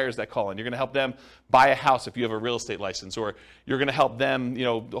tenant buyers that call in. You're going to help them buy a house if you have a real estate license. Or you're going to help them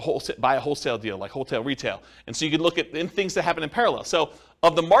buy a wholesale deal, like wholesale retail. And so you can look at things that happen in parallel. So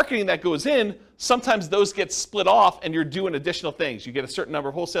of the marketing that goes in, sometimes those get split off and you're doing additional things. You get a certain number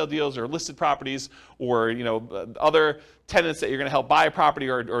of wholesale deals or listed properties, or other tenants that you're going to help buy a property,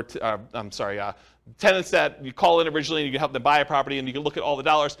 tenants that you call in originally and you can help them buy a property, and you can look at all the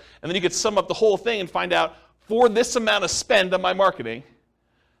dollars, and then you could sum up the whole thing and find out, for this amount of spend on my marketing,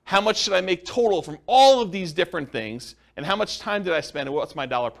 how much should I make total from all of these different things, and how much time did I spend, and what's my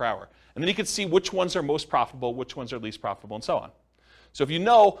dollar per hour? And then you can see which ones are most profitable, which ones are least profitable, and so on. So if you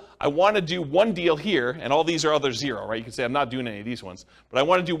know, I want to do one deal here, and all these are other 0, right? You can say, I'm not doing any of these ones, but I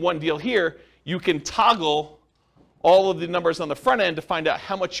want to do one deal here. You can toggle all of the numbers on the front end to find out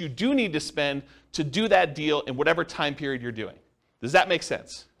how much you do need to spend to do that deal in whatever time period you're doing. Does that make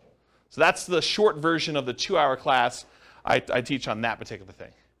sense? So that's the short version of the 2-hour class I teach on that particular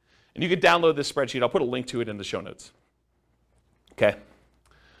thing. And you can download this spreadsheet. I'll put a link to it in the show notes. Okay.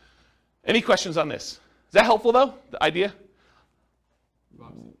 Any questions on this? Is that helpful, though, the idea?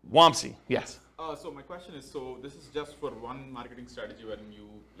 Wamsi, yes. So my question is, so this is just for one marketing strategy when you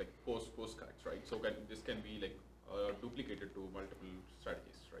post postcards, right? So this can be duplicated to multiple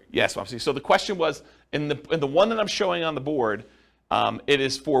strategies, right? Yes, Wamsi. So the question was, in the one that I'm showing on the board, it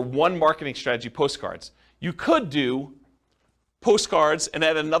is for one marketing strategy, postcards. You could do postcards and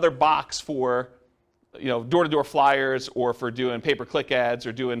add another box for door-to-door flyers or for doing pay-per-click ads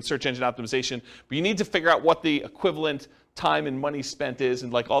or doing search engine optimization. But you need to figure out what the equivalent time and money spent is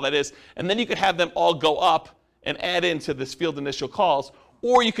and all that is. And then you could have them all go up and add into this field initial calls.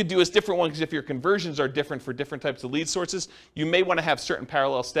 Or you could do a different one, because if your conversions are different for different types of lead sources, you may want to have certain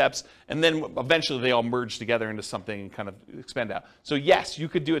parallel steps, and then eventually they all merge together into something and kind of expand out. So yes, you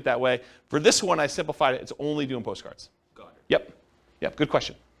could do it that way. For this one, I simplified it. It's only doing postcards. Got it. Yep, good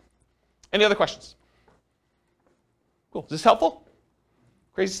question. Any other questions? Cool. Is this helpful?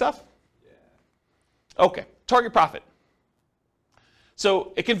 Crazy stuff? Yeah. Okay, target profit.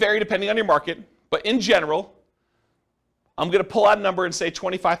 So it can vary depending on your market, but in general, I'm going to pull out a number and say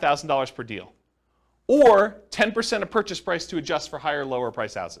 $25,000 per deal, or 10% of purchase price to adjust for higher or lower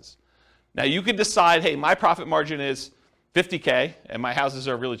price houses. Now you could decide, hey, my profit margin is $50K and my houses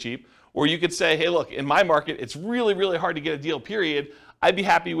are really cheap. Or you could say, hey, look, in my market, it's really, really hard to get a deal, period. I'd be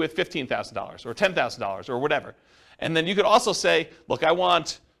happy with $15,000 or $10,000 or whatever. And then you could also say, look, I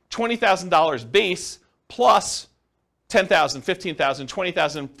want $20,000 base plus $10,000, $15,000,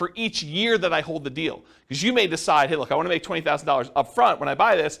 $20,000 for each year that I hold the deal. Because you may decide, hey, look, I want to make $20,000 up front when I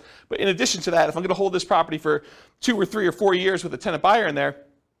buy this, but in addition to that, if I'm going to hold this property for 2 or 3 or 4 years with a tenant buyer in there,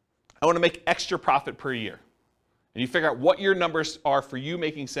 I want to make extra profit per year. And you figure out what your numbers are for you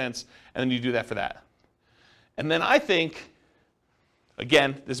making sense, and then you do that for that. And then I think,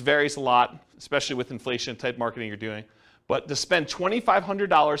 again, this varies a lot, especially with inflation type marketing you're doing, but to spend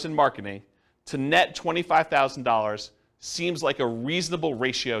 $2,500 in marketing to net $25,000 seems like a reasonable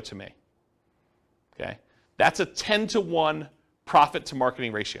ratio to me. Okay? That's a 10-to-1 profit to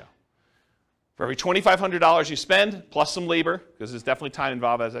marketing ratio. For every $2,500 you spend, plus some labor, because there's definitely time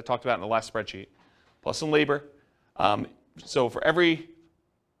involved, as I talked about in the last spreadsheet, plus some labor. So for every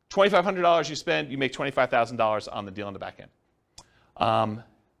 $2,500 you spend, you make $25,000 on the deal on the back end.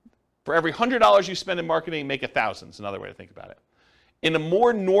 For every $100 you spend in marketing, make $1,000 is another way to think about it. In a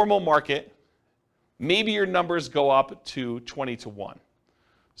more normal market, maybe your numbers go up to 20-to-1.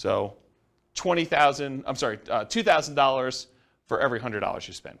 So $2,000 for every $100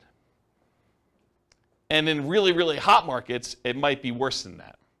 you spend. And in really, really hot markets, it might be worse than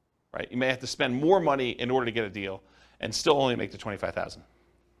that, right? You may have to spend more money in order to get a deal and still only make the $25,000.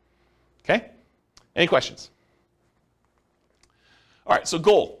 Okay? Any questions? All right, so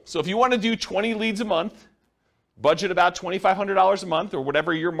goal. So if you want to do 20 leads a month, budget about $2,500 a month or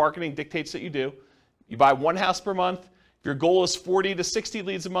whatever your marketing dictates that you do. You buy one house per month. If your goal is 40 to 60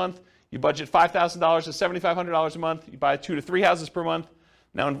 leads a month, you budget $5,000 to $7,500 a month. You buy 2 to 3 houses per month.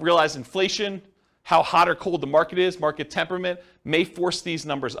 Now realize inflation, how hot or cold the market is, market temperament, may force these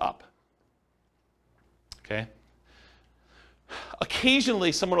numbers up. Okay?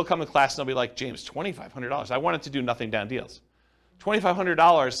 Occasionally, someone will come to class and they'll be like, James, $2,500. I wanted to do nothing down deals.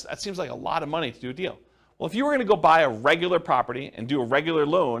 $2,500, that seems like a lot of money to do a deal. Well, if you were going to go buy a regular property and do a regular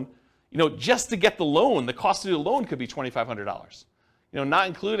loan, just to get the loan, the cost to do a loan could be $2,500. Not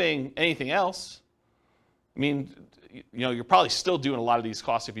including anything else. I mean, you're probably still doing a lot of these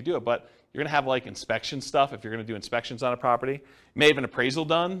costs if you do it, but you're going to have inspection stuff if you're going to do inspections on a property. You may have an appraisal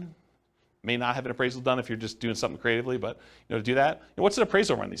done. May not have an appraisal done if you're just doing something creatively, but to do that, what's an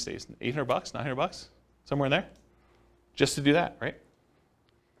appraisal run these days? $800, $900, somewhere in there, just to do that, right?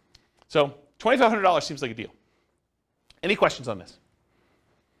 So $2,500 seems like a deal. Any questions on this?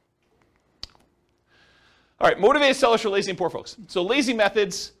 All right, motivated sellers for lazy and poor folks. So lazy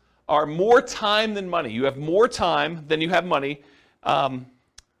methods are more time than money. You have more time than you have money. I'm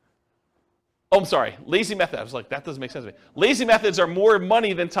sorry, lazy method. I was like, that doesn't make sense to me. Lazy methods are more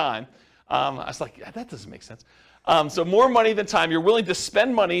money than time. I was like, yeah, that doesn't make sense. So more money than time. You're willing to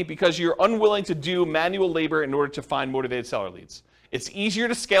spend money because you're unwilling to do manual labor in order to find motivated seller leads. It's easier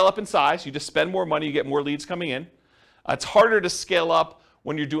to scale up in size. You just spend more money, you get more leads coming in. It's harder to scale up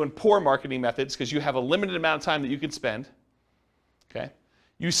when you're doing poor marketing methods because you have a limited amount of time that you can spend. Okay?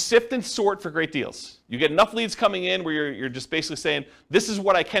 You sift and sort for great deals. You get enough leads coming in where you're just basically saying, this is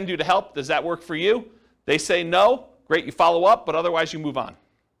what I can do to help. Does that work for you? They say no. Great, you follow up, but otherwise you move on.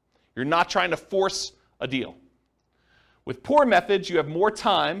 You're not trying to force a deal. With poor methods, you have more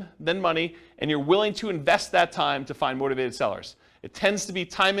time than money, and you're willing to invest that time to find motivated sellers. It tends to be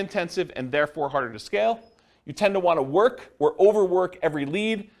time intensive and therefore harder to scale. You tend to want to work or overwork every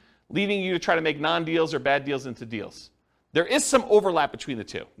lead, leading you to try to make non-deals or bad deals into deals. There is some overlap between the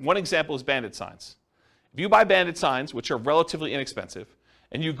two. One example is bandit signs. If you buy bandit signs, which are relatively inexpensive,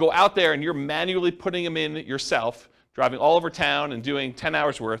 and you go out there and you're manually putting them in yourself, driving all over town and doing 10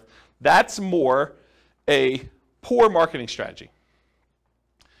 hours worth, that's more a poor marketing strategy.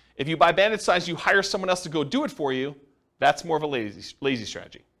 If you buy bandit signs, you hire someone else to go do it for you, that's more of a lazy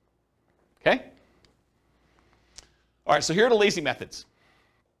strategy. Okay? All right, so here are the lazy methods.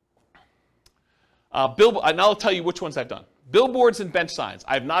 And I'll tell you which ones I've done. Billboards and bench signs.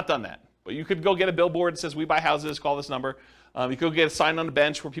 I have not done that. But you could go get a billboard that says, we buy houses, call this number. You could go get a sign on the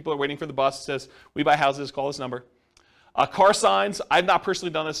bench where people are waiting for the bus that says, we buy houses, call this number. Car signs, I've not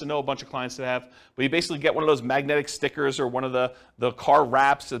personally done this. I know a bunch of clients that have. But you basically get one of those magnetic stickers or one of the car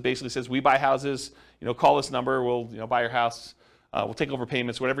wraps that basically says, we buy houses, call this number, we'll buy your house. We'll take over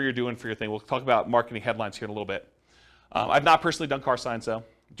payments, whatever you're doing for your thing. We'll talk about marketing headlines here in a little bit. I've not personally done car signs, though.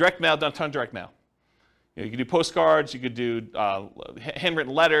 Direct mail, done a ton of direct mail. You can do postcards, you could do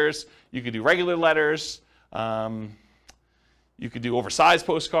handwritten letters, you could do regular letters, you could do oversized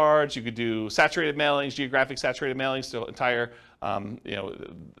postcards, you could do saturated mailings, geographic saturated mailings to entire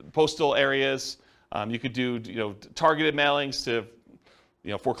postal areas. You could do targeted mailings to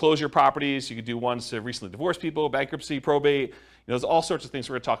foreclosure properties. You could do ones to recently divorced people, bankruptcy, probate. There's all sorts of things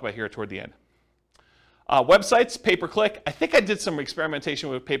we're going to talk about here toward the end. Websites, pay-per-click. I think I did some experimentation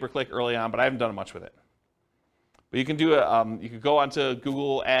with pay-per-click early on, but I haven't done much with it. But you can do you could go onto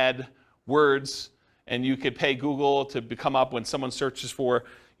Google AdWords, and you could pay Google to come up when someone searches for,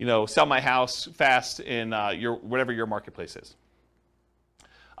 sell my house fast in whatever your marketplace is.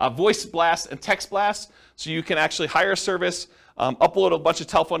 Voice blast and text blast, so you can actually hire a service, upload a bunch of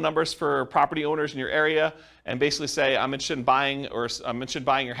telephone numbers for property owners in your area, and basically say, I'm interested in buying, or I'm interested in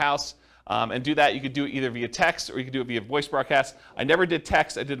buying your house. And do that. You could do it either via text or you could do it via voice broadcast. I never did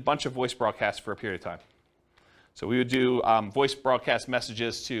text. I did a bunch of voice broadcasts for a period of time. So we would do voice broadcast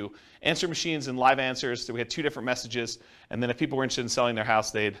messages to answer machines and live answers. So we had 2 different messages. And then if people were interested in selling their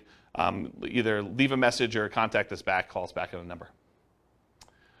house, they'd either leave a message or contact us back, call us back at a number.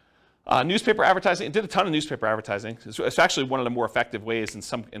 Newspaper advertising. I did a ton of newspaper advertising. It's actually one of the more effective ways in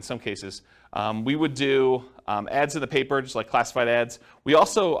some cases. We would do ads in the paper, just like classified ads. We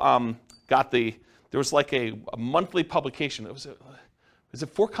also there was like a monthly publication. Is it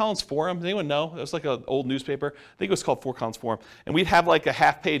Fort Collins Forum? Does anyone know? It was like an old newspaper. I think it was called Fort Collins Forum. And we'd have like a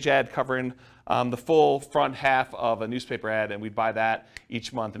half-page ad covering the full front half of a newspaper ad, and we'd buy that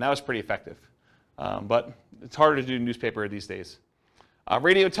each month. And that was pretty effective. But it's harder to do newspaper these days.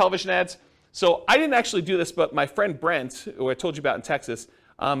 Radio and television ads. So I didn't actually do this, but my friend Brent, who I told you about in Texas,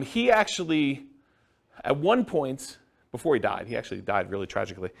 he actually, at one point, before he actually died really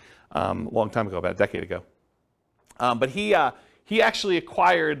tragically, a long time ago, about a decade ago. But he actually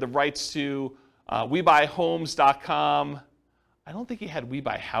acquired the rights to WeBuyHomes.com. I don't think he had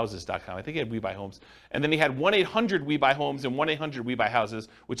WeBuyHouses.com. I think he had WeBuyHomes. And then he had 1-800-WeBuyHomes and 1-800-WeBuyHouses,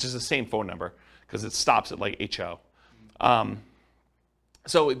 which is the same phone number because it stops at like HO.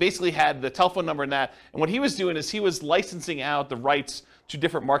 So it basically had the telephone number and that. And what he was doing is he was licensing out the rights to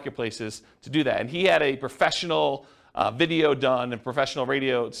different marketplaces to do that. And he had a professional video done and professional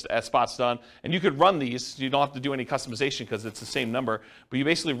radio spots done. And you could run these. You don't have to do any customization because it's the same number. But you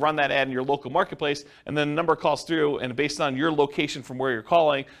basically run that ad in your local marketplace, and then the number calls through. And based on your location from where you're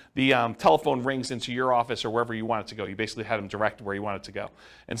calling, the telephone rings into your office or wherever you want it to go. You basically had them direct where you want it to go.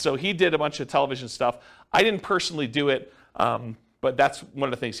 And so he did a bunch of television stuff. I didn't personally do it. But that's one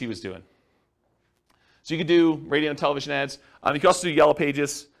of the things he was doing. So you could do radio and television ads. You can also do Yellow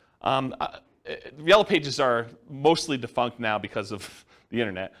Pages. Yellow Pages are mostly defunct now because of the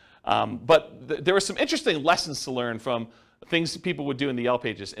internet. But there were some interesting lessons to learn from things that people would do in the Yellow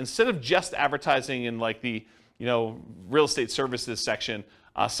Pages. Instead of just advertising in like the real estate services section,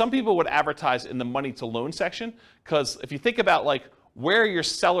 some people would advertise in the money to loan section. Because if you think about like where your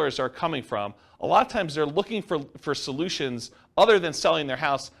sellers are coming from, a lot of times they're looking for solutions other than selling their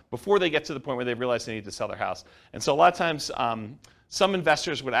house before they get to the point where they realize they need to sell their house. And so a lot of times some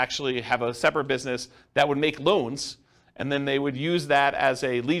investors would actually have a separate business that would make loans, and then they would use that as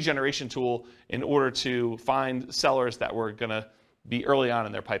a lead generation tool in order to find sellers that were going to be early on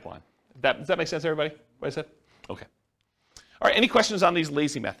in their pipeline. Does that make sense, everybody, what I said? Okay. All right, any questions on these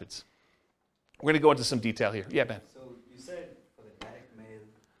lazy methods? We're going to go into some detail here. Yeah, Ben. So you said for the direct mail,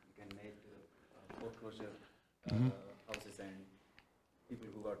 you can mail to foreclosure houses and people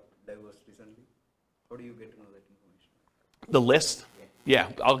who got divorced recently. How do you get to know that information? The list? Yeah,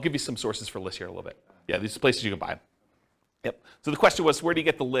 I'll give you some sources for lists here a little bit. Yeah, these are places you can buy them. Yep. So the question was, where do you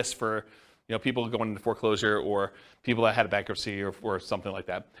get the list for people going into foreclosure or people that had a bankruptcy or something like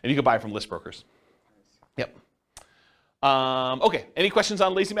that? And you can buy it from list brokers. Yep. Okay, any questions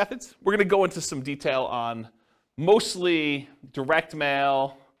on lazy methods? We're going to go into some detail on mostly direct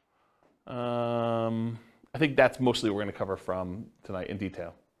mail. I think that's mostly what we're going to cover from tonight in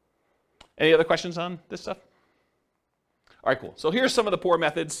detail. Any other questions on this stuff? All right, cool. So here's some of the poor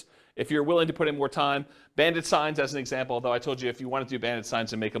methods. If you're willing to put in more time, bandit signs as an example, although I told you if you want to do bandit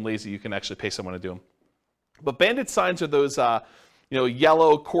signs and make them lazy, you can actually pay someone to do them. But bandit signs are those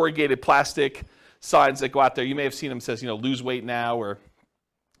yellow corrugated plastic signs that go out there. You may have seen them, says, lose weight now, or,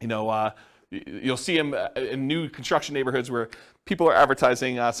 you'll see them in new construction neighborhoods where people are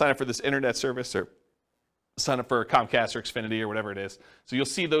advertising, sign up for this internet service or sign up for Comcast or Xfinity or whatever it is. So you'll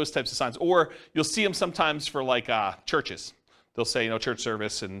see those types of signs. Or you'll see them sometimes for churches. They'll say, church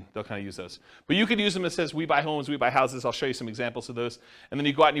service, and they'll kind of use those. But you could use them that says, we buy homes, we buy houses. I'll show you some examples of those. And then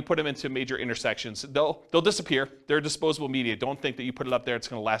you go out and you put them into major intersections. They'll disappear. They're disposable media. Don't think that you put it up there, it's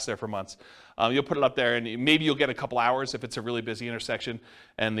going to last there for months. You'll put it up there, and maybe you'll get a couple hours if it's a really busy intersection,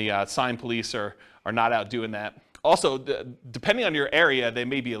 and the sign police are not out doing that. Also, depending on your area, they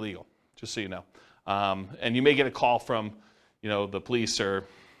may be illegal, just so you know. And you may get a call from, the police or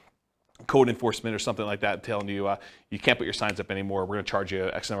code enforcement or something like that telling you you can't put your signs up anymore. We're going to charge you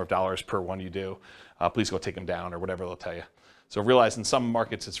X number of dollars per one you do. Please go take them down or whatever they'll tell you. So realize in some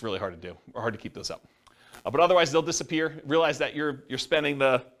markets it's really hard to do or hard to keep those up. But otherwise they'll disappear. Realize that you're spending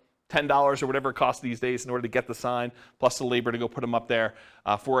the $10 or whatever it costs these days in order to get the sign plus the labor to go put them up there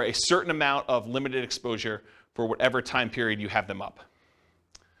for a certain amount of limited exposure for whatever time period you have them up.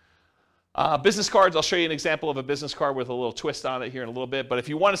 Business cards, I'll show you an example of a business card with a little twist on it here in a little bit. But if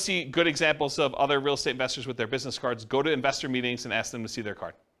you want to see good examples of other real estate investors with their business cards, go to investor meetings and ask them to see their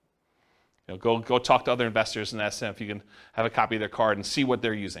card. Go talk to other investors and ask them if you can have a copy of their card and see what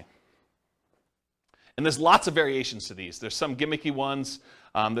they're using. And there's lots of variations to these. There's some gimmicky ones.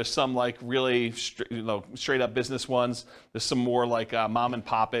 There's some really straight up business ones. There's some more mom and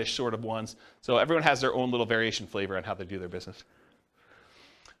pop-ish sort of ones. So everyone has their own little variation flavor on how they do their business.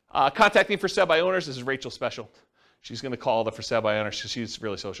 Contacting for sale by owners, this is Rachel's special. She's going to call the for sale by owners. She's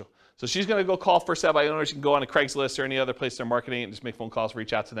really social. So she's going to go call for sale by owners. You can go on a Craigslist or any other place they're marketing and just make phone calls,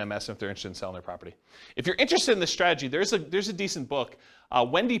 reach out to them, ask them if they're interested in selling their property. If you're interested in this strategy, there's a decent book.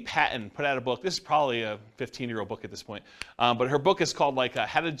 Wendy Patton put out a book. This is probably a 15-year-old book at this point. But her book is called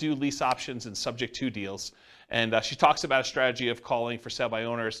How to Do Lease Options and Subject to Deals. And she talks about a strategy of calling for sale by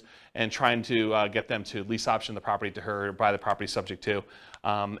owners and trying to get them to lease option the property to her or buy the property subject to.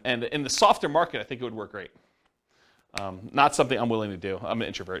 And in the softer market, I think it would work great. Not something I'm willing to do. I'm an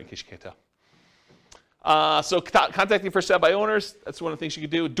introvert, in case you can't tell. So contacting for sale by owners, that's one of the things you can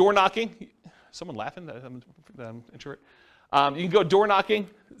do. Door knocking. Someone laughing that I'm an introvert? You can go door knocking.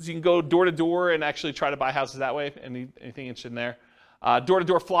 So you can go door to door and actually try to buy houses that way. Anything interested in there? Door to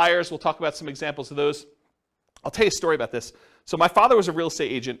door flyers. We'll talk about some examples of those. I'll tell you a story about this. So my father was a real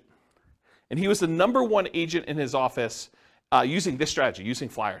estate agent, and he was the #1 agent in his office using this strategy, using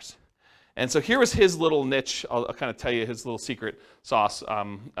flyers. And so here was his little niche. I'll kind of tell you his little secret sauce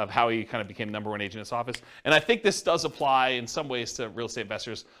of how he kind of became #1 agent in his office. And I think this does apply in some ways to real estate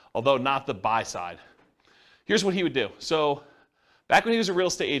investors, although not the buy side. Here's what he would do. So back when he was a real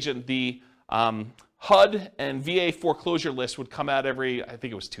estate agent, the HUD and VA foreclosure list would come out every, I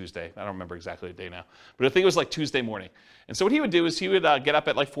think it was Tuesday. I don't remember exactly the day now. But I think it was Tuesday morning. And so what he would do is he would get up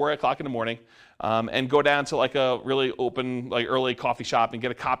at 4 o'clock in the morning and go down to a really open, early coffee shop and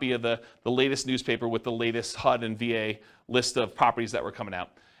get a copy of the latest newspaper with the latest HUD and VA list of properties that were coming out.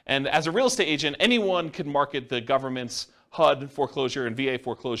 And as a real estate agent, anyone could market the government's HUD foreclosure and VA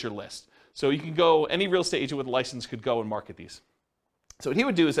foreclosure list. So you can go, any real estate agent with a license could go and market these. So what he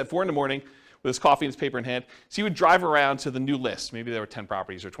would do is at 4 in the morning, with his coffee and his paper in hand, so he would drive around to the new list. Maybe there were 10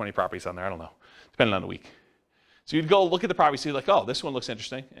 properties or 20 properties on there, I don't know, depending on the week. So you'd go look at the properties, see oh, this one looks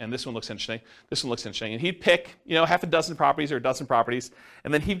interesting, and this one looks interesting, this one looks interesting. And he'd pick, half a dozen properties or a dozen properties,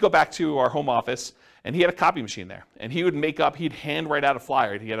 and then he'd go back to our home office, and he had a copy machine there. And he would he'd hand write out a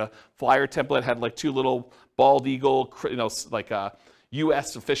flyer. He had a flyer template, had 2 little bald eagle,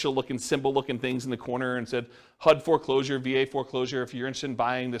 U.S. official looking symbol looking things in the corner and said HUD foreclosure, VA foreclosure, if you're interested in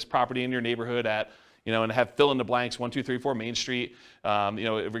buying this property in your neighborhood at and have fill in the blanks, 1, 2, 3, 4 Main Street.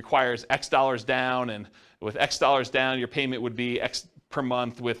 It requires X dollars down, and with X dollars down, your payment would be X per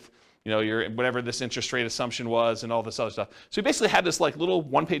month with, your whatever this interest rate assumption was and all this other stuff. So he basically had this like little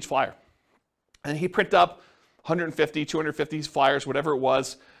one-page flyer. And he printed up 150, 250 flyers, whatever it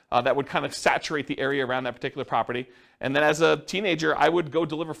was, that would kind of saturate the area around that particular property. And then as a teenager, I would go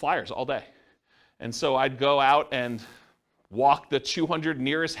deliver flyers all day. And so I'd go out and walk the 200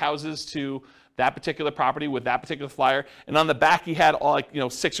 nearest houses to that particular property with that particular flyer. And on the back, he had all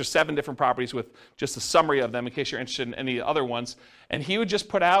 6 or 7 different properties with just a summary of them in case you're interested in any other ones. And he would just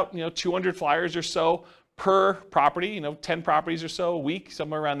put out 200 flyers or so per property, 10 properties or so a week,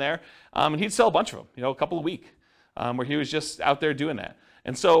 somewhere around there. And he'd sell a bunch of them, a couple a week, where he was just out there doing that.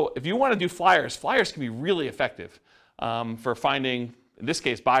 And so if you want to do flyers can be really effective for finding, in this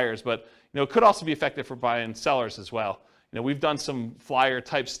case, buyers, but it could also be effective for buying sellers as well. We've done some flyer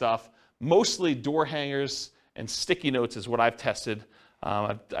type stuff, mostly door hangers and sticky notes is what I've tested.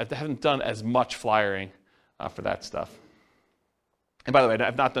 I haven't done as much flyering for that stuff. And by the way,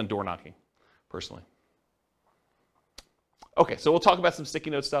 I've not done door knocking personally. Okay, so we'll talk about some sticky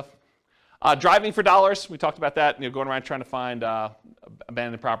note stuff. Driving for dollars, we talked about that, going around trying to find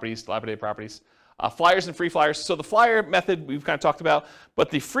abandoned properties, dilapidated properties. Flyers and free flyers. So the flyer method we've kind of talked about, but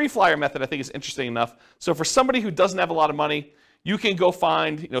the free flyer method I think is interesting enough. So for somebody who doesn't have a lot of money, you can go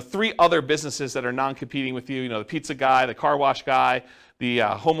find 3 other businesses that are non-competing with you, the pizza guy, the car wash guy, the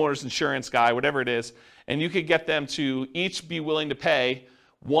homeowner's insurance guy, whatever it is, and you could get them to each be willing to pay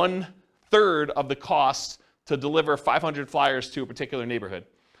 1/3 of the cost to deliver 500 flyers to a particular neighborhood.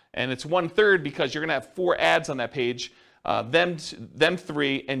 And it's 1/3 because you're going to have 4 ads on that page, them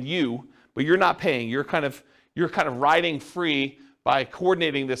 3 and you, but you're not paying. You're kind of riding free by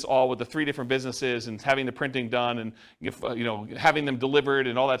coordinating this all with the 3 different businesses and having the printing done and having them delivered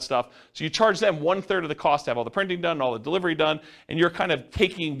and all that stuff. So you charge them 1/3 of the cost to have all the printing done, all the delivery done, and you're kind of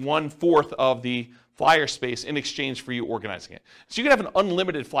taking 1/4 of the flyer space in exchange for you organizing it. So you can have an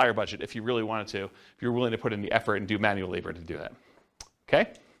unlimited flyer budget if you really wanted to, if you're willing to put in the effort and do manual labor to do that.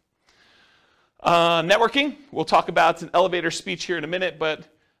 Okay? Networking, we'll talk about an elevator speech here in a minute, but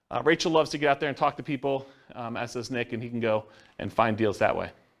Rachel loves to get out there and talk to people, as does Nick, and he can go and find deals that way.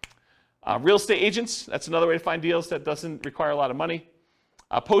 Real estate agents, that's another way to find deals that doesn't require a lot of money.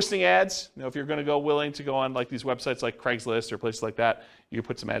 Posting ads, if you're going to go willing to go on like these websites like Craigslist or places like that, you can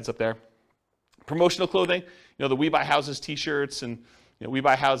put some ads up there. Promotional clothing, the We Buy Houses t-shirts and We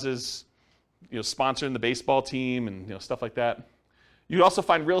Buy Houses, sponsoring the baseball team and stuff like that. You can also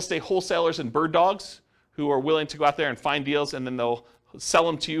find real estate wholesalers and bird dogs who are willing to go out there and find deals, and then they'll sell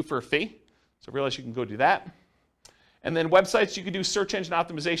them to you for a fee. So realize you can go do that. And then websites, you can do search engine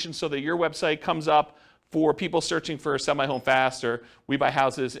optimization so that your website comes up for people searching for Sell My Home Fast or We Buy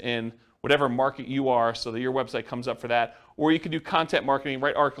Houses in whatever market you are, so that your website comes up for that. Or you can do content marketing,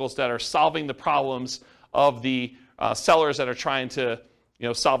 write articles that are solving the problems of the sellers that are trying to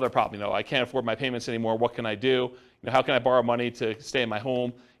solve their problem. I can't afford my payments anymore. What can I do? How can I borrow money to stay in my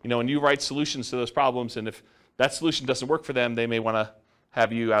home? And you write solutions to those problems. And if that solution doesn't work for them, they may want to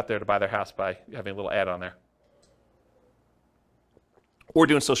have you out there to buy their house by having a little ad on there. Or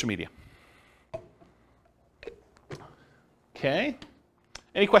doing social media. Okay.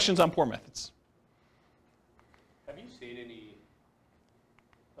 Any questions on poor methods? Have you seen any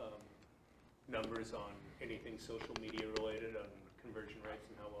numbers on anything social media related on conversion rates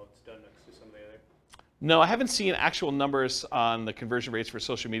and how well it's done next to some of the other? No, I haven't seen actual numbers on the conversion rates for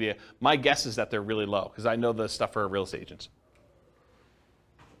social media. My guess is that they're really low because I know the stuff for real estate agents.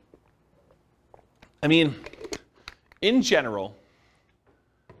 I mean, in general,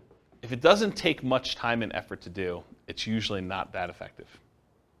 if it doesn't take much time and effort to do, it's usually not that effective,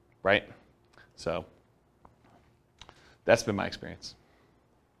 right? So that's been my experience.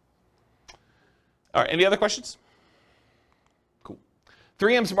 All right, any other questions? Cool.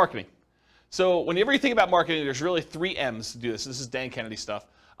 3 M's marketing. So whenever you think about marketing, there's really 3 M's to do this. This is Dan Kennedy stuff.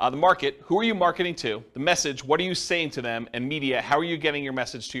 The market, who are you marketing to? The message, what are you saying to them? And media, how are you getting your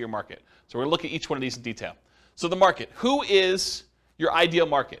message to your market? So we're going to look at each one of these in detail. So the market, who is your ideal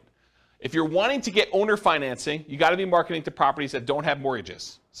market? If you're wanting to get owner financing, you got to be marketing to properties that don't have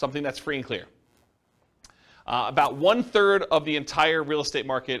mortgages, something that's free and clear. About 1/3 of the entire real estate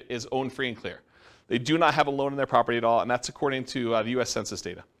market is owned free and clear. They do not have a loan in their property at all, and that's according to the U.S. Census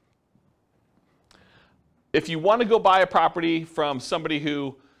data. If you want to go buy a property from somebody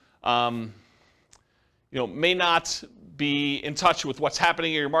who may not be in touch with what's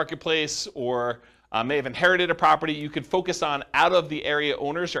happening in your marketplace or may have inherited a property, you can focus on out-of-the-area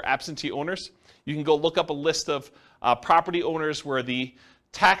owners or absentee owners. You can go look up a list of property owners where the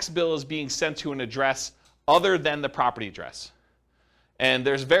tax bill is being sent to an address other than the property address. And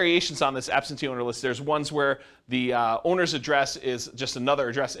there's variations on this absentee owner list. There's ones where the owner's address is just another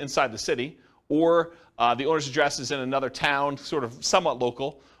address inside the city, or the owner's address is in another town, sort of somewhat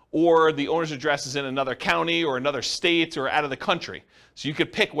local, or the owner's address is in another county or another state or out of the country. So you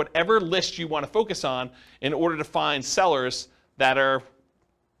could pick whatever list you want to focus on in order to find sellers that are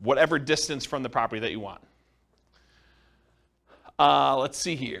whatever distance from the property that you want. Let's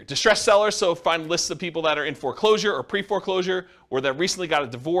see here. Distressed sellers, so find lists of people that are in foreclosure or pre-foreclosure, or that recently got a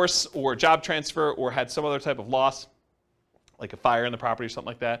divorce or job transfer or had some other type of loss, like a fire in the property or something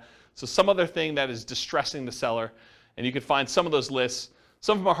like that. So some other thing that is distressing the seller, and you can find some of those lists.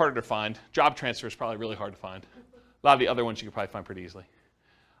 Some of them are harder to find. Job transfer is probably really hard to find. A lot of the other ones you can probably find pretty easily.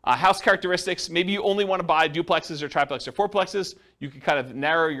 House characteristics, maybe you only want to buy duplexes or triplexes or fourplexes. You can kind of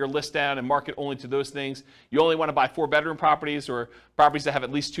narrow your list down and market only to those things. You only want to buy 4-bedroom properties, or properties that have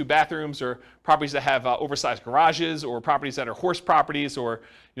at least 2 bathrooms, or properties that have oversized garages, or properties that are horse properties, or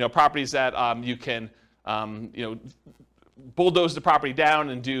properties that you can bulldoze the property down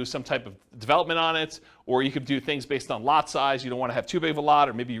and do some type of development on it, or you could do things based on lot size. You don't want to have too big of a lot,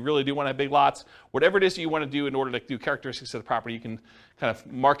 or maybe you really do want to have big lots. Whatever it is that you want to do in order to do characteristics of the property, you can kind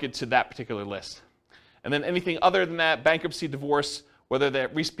of market to that particular list. And then anything other than that, bankruptcy, divorce, whether they're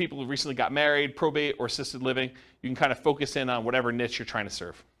people who recently got married, probate, or assisted living, you can kind of focus in on whatever niche you're trying to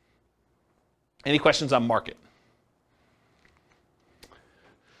serve. Any questions on market?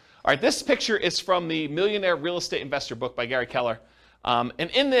 All right, this picture is from the Millionaire Real Estate Investor book by Gary Keller. And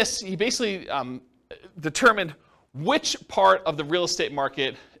in this, he basically determined which part of the real estate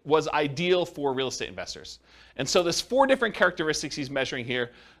market was ideal for real estate investors. And so there's 4 different characteristics he's measuring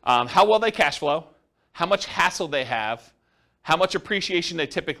here. How well they cash flow, how much hassle they have, how much appreciation they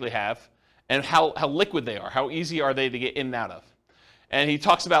typically have, and how liquid they are, how easy are they to get in and out of. And he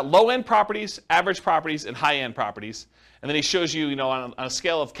talks about low-end properties, average properties, and high-end properties. And then he shows you, on a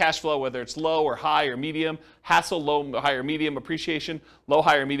scale of cash flow, whether it's low or high or medium, hassle, low, high, or medium, appreciation, low,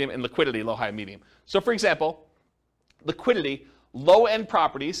 high, or medium, and liquidity, low, high, or medium. So for example, liquidity, low-end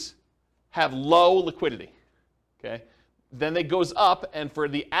properties have low liquidity. Okay? Then it goes up, and for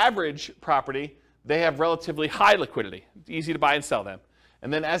the average property, they have relatively high liquidity. It's easy to buy and sell them.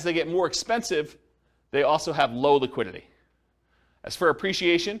 And then as they get more expensive, they also have low liquidity. As for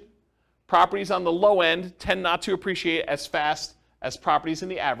appreciation, properties on the low end tend not to appreciate as fast as properties in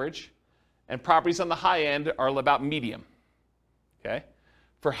the average, and properties on the high end are about medium. Okay?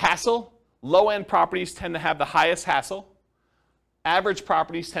 For hassle, low-end properties tend to have the highest hassle, average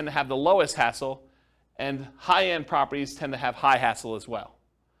properties tend to have the lowest hassle, and high-end properties tend to have high hassle as well.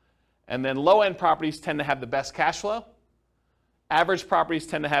 And then low-end properties tend to have the best cash flow, average properties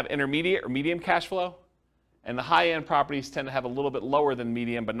tend to have intermediate or medium cash flow, and the high-end properties tend to have a little bit lower than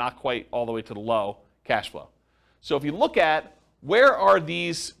medium, but not quite all the way to the low cash flow. So if you look at where are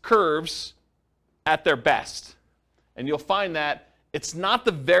these curves at their best, and you'll find that it's not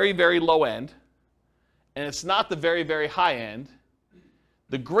the very, very low end, and it's not the very, very high end.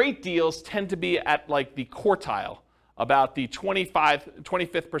 The great deals tend to be at like the quartile, about the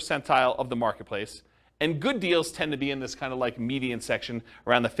 25th percentile of the marketplace, and good deals tend to be in this kind of like median section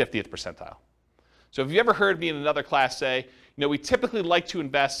around the 50th percentile. So have you ever heard me in another class say, we typically like to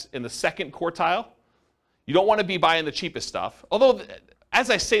invest in the second quartile. You don't want to be buying the cheapest stuff. Although, as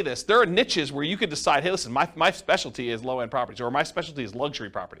I say this, there are niches where you could decide, hey, listen, my specialty is low-end properties, or my specialty is luxury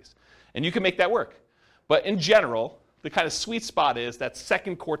properties. And you can make that work. But in general, the kind of sweet spot is that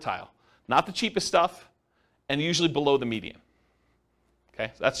second quartile. Not the cheapest stuff, and usually below the median.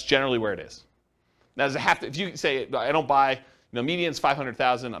 Okay, so that's generally where it is. Now, does it have to, if you say, I don't buy, median's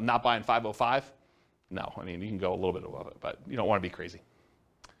 500,000, I'm not buying 505. No, I mean, you can go a little bit above it, but you don't want to be crazy.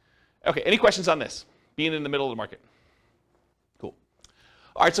 Okay, any questions on this? Being in the middle of the market. Cool.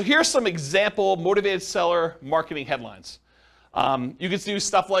 All right, so here's some example motivated seller marketing headlines. You can do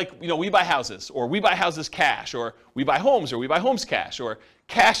stuff like, we buy houses, or we buy houses cash, or we buy homes, or we buy homes cash, or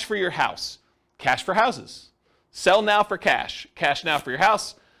cash for your house, cash for houses. Sell now for cash, cash now for your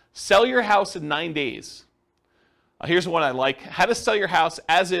house. Sell your house in 9 days. Here's one I like. How to sell your house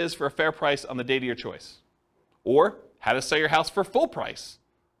as is for a fair price on the date of your choice. Or how to sell your house for full price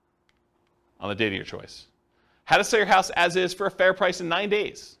on the date of your choice. How to sell your house as is for a fair price in 9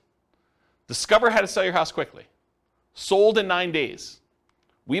 days. Discover how to sell your house quickly. Sold in 9 days.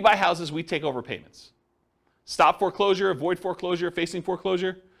 We buy houses, we take over payments. Stop foreclosure, avoid foreclosure, facing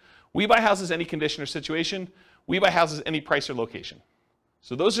foreclosure. We buy houses any condition or situation. We buy houses any price or location.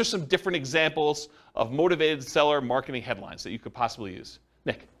 So those are some different examples of motivated seller marketing headlines that you could possibly use.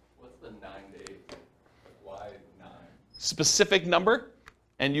 Nick? What's the 9 day? Why 9? Specific number?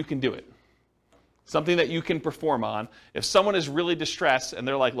 and you can do it. Something that you can perform on. If someone is really distressed and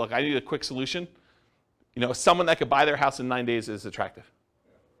they're like, look, I need a quick solution, someone that could buy their house in 9 days is attractive.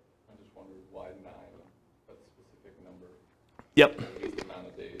 I just wondered why 9, that specific number. Yep. At least the amount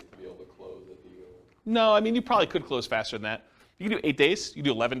of days to be able to close a deal. No, I mean, you probably could close faster than that. You can do 8 days. You can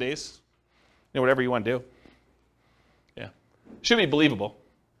do 11 days. Whatever you want to do. Yeah. Should be believable.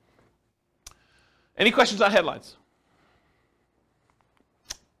 Any questions on headlines?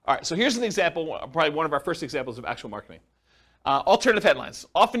 All right, so here's an example, probably one of our first examples of actual marketing. Alternative headlines,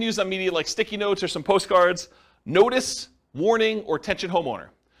 often used on media like sticky notes or some postcards. Notice, warning, or attention homeowner.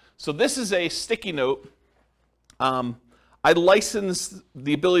 So this is a sticky note. I licensed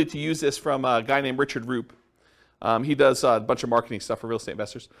the ability to use this from a guy named Richard Roop. He does a bunch of marketing stuff for real estate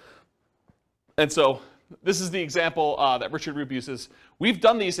investors. And so this is the example that Richard Roop uses. We've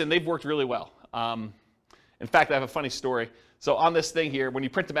done these and they've worked really well. In fact, I have a funny story. So on this thing here, when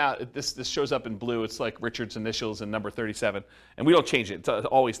you print them out, this shows up in blue. It's like Richard's initials and number 37. And we don't change it. It's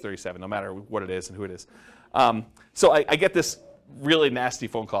always 37, no matter what it is and who it is. So I get this really nasty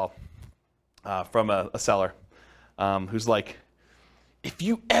phone call from a seller who's like, if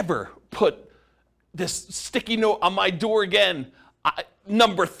you ever put this sticky note on my door again,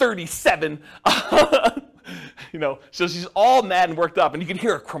 number 37. So she's all mad and worked up, and you can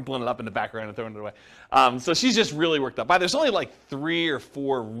hear her crumpling it up in the background and throwing it away. So she's just really worked up. There's only like 3 or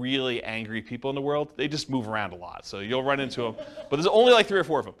 4 really angry people in the world. They just move around a lot, so you'll run into them. But there's only like 3 or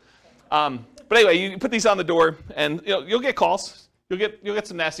 4 of them. But anyway, you put these on the door, and you'll get calls. You'll get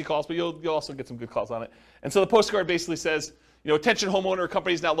some nasty calls, but you'll also get some good calls on it. And so the postcard basically says, attention homeowner,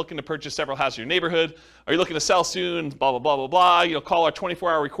 companies now looking to purchase several houses in your neighborhood. Are you looking to sell soon? Blah, blah, blah, blah, blah. Call our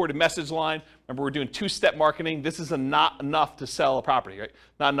 24-hour recorded message line. Remember, we're doing 2-step marketing. This is not enough to sell a property, right?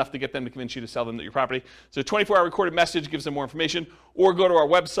 Not enough to get them to convince you to sell them your property. So 24-hour recorded message gives them more information. Or go to our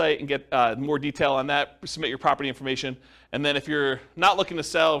website and get more detail on that. Submit your property information. And then if you're not looking to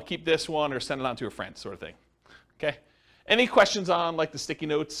sell, keep this one or send it on to a friend, sort of thing. Okay? Any questions on like the sticky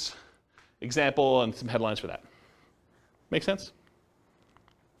notes example and some headlines for that? Make sense?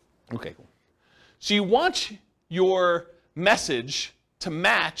 Okay, cool. So you want your message to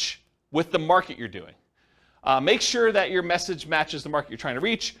match with the market you're doing. Make sure that your message matches the market you're trying to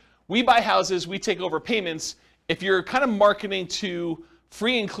reach. We buy houses, we take over payments. If you're kind of marketing to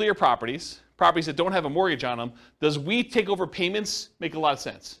free and clear properties that don't have a mortgage on them, does we take over payments make a lot of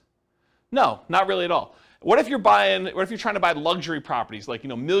sense? No, not really at all. What if you're trying to buy luxury properties like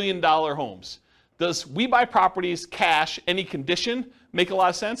 $1 million homes? Does we buy properties cash, any condition, make a lot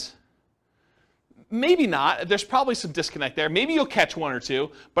of sense? Maybe not. There's probably some disconnect there. Maybe you'll catch 1 or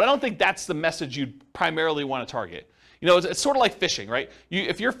 2, but I don't think that's the message you'd primarily want to target. It's sort of like fishing, right?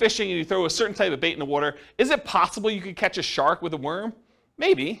 If you're fishing and you throw a certain type of bait in the water, is it possible you could catch a shark with a worm?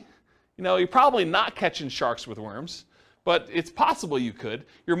 Maybe. You're probably not catching sharks with worms, but it's possible you could.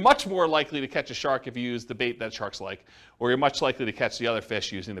 You're much more likely to catch a shark if you use the bait that sharks like, or you're much likely to catch the other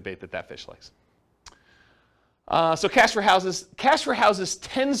fish using the bait that fish likes. So cash for houses. Cash for houses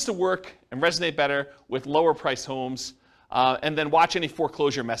tends to work and resonate better with lower priced homes. And then watch any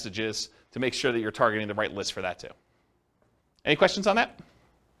foreclosure messages to make sure that you're targeting the right list for that too. Any questions on that?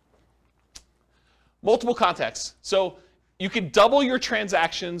 Multiple contacts. So you can double your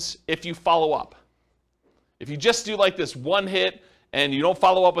transactions if you follow up. If you just do like this one hit and you don't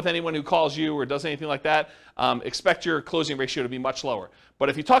follow up with anyone who calls you or does anything like that, expect your closing ratio to be much lower. But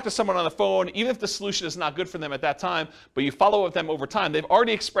if you talk to someone on the phone, even if the solution is not good for them at that time, but you follow up with them over time, they've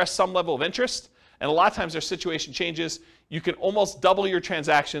already expressed some level of interest, and a lot of times their situation changes. You can almost double your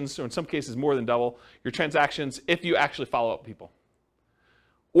transactions, or in some cases more than double your transactions if you actually follow up with people.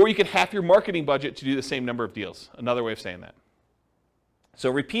 Or you can half your marketing budget to do the same number of deals. Another way of saying that. So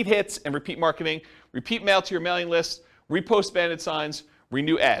repeat hits and repeat marketing, repeat mail to your mailing list, repost banded signs,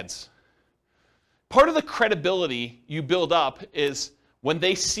 renew ads. Part of the credibility you build up is when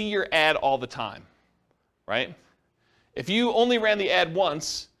they see your ad all the time, right? If you only ran the ad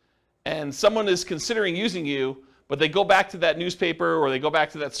once and someone is considering using you, but they go back to that newspaper or they go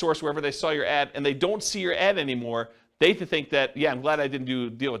back to that source wherever they saw your ad and they don't see your ad anymore, they think that, yeah, I'm glad I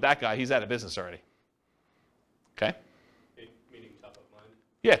didn't deal with that guy. He's out of business already. Okay? Meaning top of mind?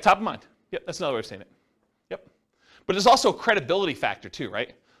 Yeah, top of mind. Yep, that's another way of saying it. Yep. But there's also a credibility factor too,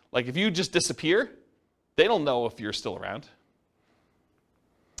 right? Like if you just disappear, they don't know if you're still around.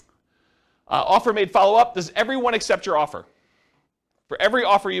 Offer made follow-up. Does everyone accept your offer? For every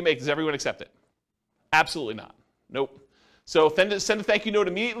offer you make, does everyone accept it? Absolutely not. Nope. So send a thank you note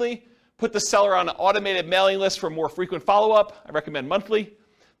immediately. Put the seller on an automated mailing list for more frequent follow-up. I recommend monthly.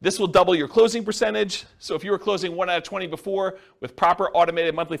 This will double your closing percentage. So if you were closing 1 out of 20 before, with proper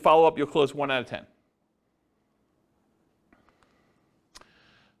automated monthly follow-up, you'll close 1 out of 10.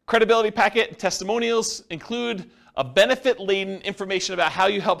 Credibility packet and testimonials include a benefit-laden information about how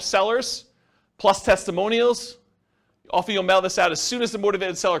you help sellers, plus testimonials. Often you'll mail this out as soon as the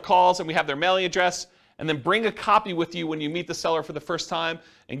motivated seller calls and we have their mailing address, and then bring a copy with you when you meet the seller for the first time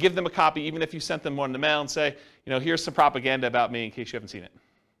and give them a copy even if you sent them one in the mail and say, here's some propaganda about me in case you haven't seen it.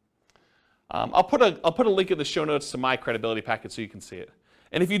 I'll put a link in the show notes to my credibility packet so you can see it.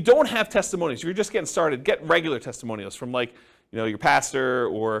 And if you don't have testimonials, if you're just getting started, get regular testimonials from your pastor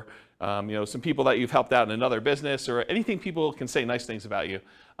or some people that you've helped out in another business or anything people can say nice things about you.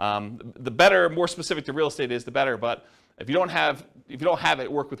 The better, more specific to real estate is, the better. But if you don't have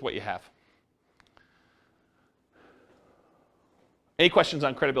it, work with what you have. Any questions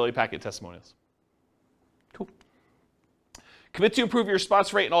on credibility packet testimonials? Cool. Commit to improve your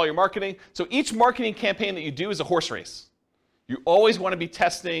response rate in all your marketing. So each marketing campaign that you do is a horse race. You always want to be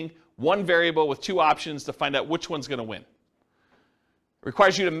testing one variable with 2 options to find out which one's going to win. It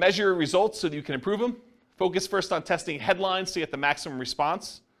requires you to measure results so that you can improve them. Focus first on testing headlines to get the maximum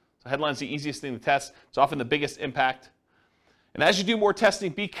response. So headlines are the easiest thing to test. It's often the biggest impact. And as you do more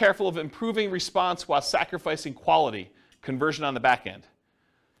testing, be careful of improving response while sacrificing quality, conversion on the back end.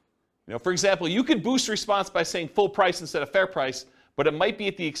 For example, you could boost response by saying full price instead of fair price, but it might be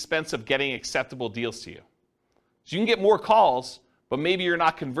at the expense of getting acceptable deals to you. So you can get more calls, but maybe you're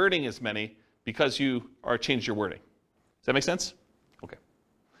not converting as many because you changed your wording. Does that make sense? Okay.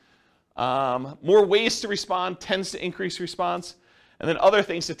 More ways to respond tends to increase response. And then other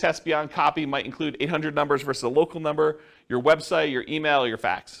things to test beyond copy might include 800 numbers versus a local number, your website, your email, or your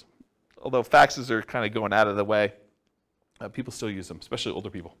fax. Although faxes are kind of going out of the way, people still use them, especially older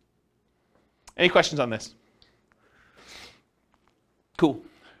people. Any questions on this? Cool.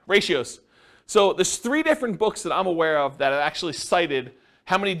 Ratios. So there's 3 different books that I'm aware of that have actually cited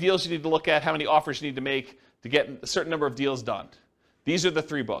how many deals you need to look at, how many offers you need to make to get a certain number of deals done. These are the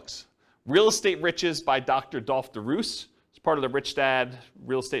 3 books. Real Estate Riches by Dr. Dolph DeRoos. It's part of the Rich Dad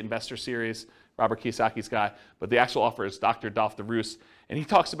Real Estate Investor series, Robert Kiyosaki's guy. But the actual author is Dr. Dolph DeRoos. And he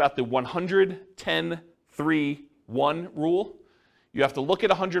talks about the 100-10-3-1 rule. You have to look at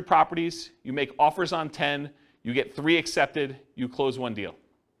 100 properties, you make offers on 10, you get 3 accepted, you close 1 deal.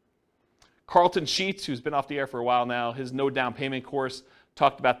 Carlton Sheets, who's been off the air for a while now, his no down payment course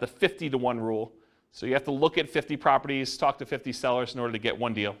talked about the 50-1 rule. So you have to look at 50 properties, talk to 50 sellers in order to get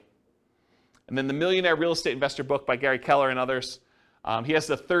 1 deal. And then the Millionaire Real Estate Investor book by Gary Keller and others, he has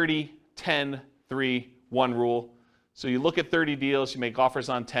the 30-10-3-1 rule. So you look at 30 deals, you make offers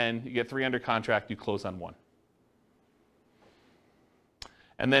on 10, you get 3 under contract, you close on 1.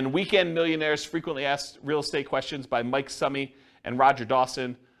 And then Weekend Millionaires, Frequently Asked Real Estate Questions by Mike Summey and Roger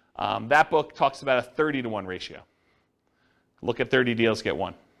Dawson. That book talks about a 30-1 ratio. Look at 30 deals, get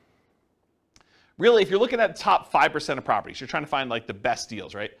 1. Really, if you're looking at the top 5% of properties, you're trying to find the best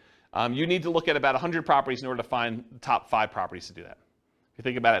deals, right? You need to look at about 100 properties in order to find the top 5 properties to do that. If you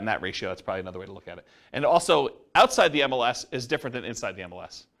think about it in that ratio, that's probably another way to look at it. And also, outside the MLS is different than inside the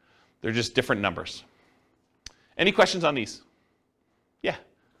MLS. They're just different numbers. Any questions on these? Yeah.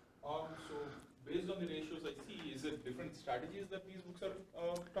 So based on the ratios I see, is it different strategies that these books are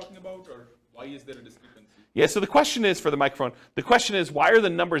talking about, or why is there a discrepancy? Yeah, so the question is, for the microphone, the question is, why are the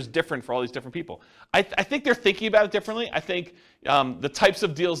numbers different for all these different people? I think they're thinking about it differently. I think the types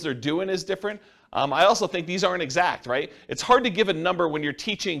of deals they're doing is different. I also think these aren't exact, right? It's hard to give a number when you're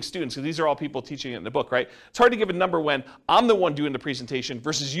teaching students, because these are all people teaching it in the book, right? It's hard to give a number when I'm the one doing the presentation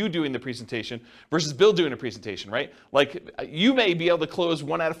versus you doing the presentation versus Bill doing the presentation, right? You may be able to close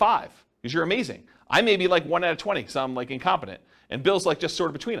 1 out of 5 because you're amazing. I may be 1 out of 20 because I'm incompetent. And Bill's just sort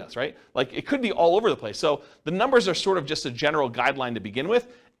of between us, right? It could be all over the place. So the numbers are sort of just a general guideline to begin with.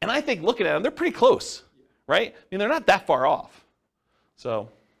 And I think looking at them, they're pretty close, right? I mean, they're not that far off. So.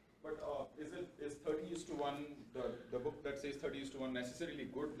 But is 30:1, the book that says 30:1 necessarily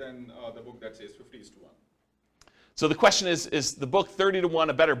good than the book that says 50:1? So the question is the book 30:1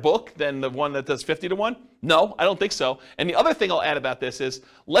 a better book than the one that does 50:1? No, I don't think so. And the other thing I'll add about this is,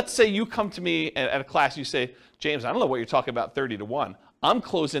 let's say you come to me at a class, you say, James, I don't know what you're talking about 30:1. I'm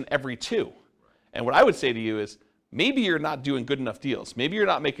closing every 2. And what I would say to you is, maybe you're not doing good enough deals. Maybe you're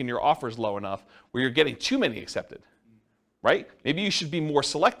not making your offers low enough where you're getting too many accepted, right? Maybe you should be more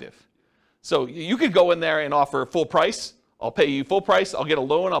selective. So you could go in there and offer full price. I'll pay you full price. I'll get a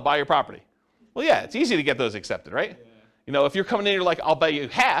loan. I'll buy your property. Well, yeah, it's easy to get those accepted, right? Yeah. If you're coming in, you're like, I'll buy you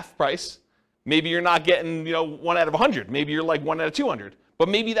half price. Maybe you're not getting, 1 out of 100. Maybe you're 1 out of 200. But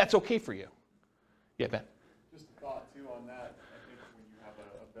maybe that's okay for you. Yeah, Ben. Just a thought too on that. I think when you have a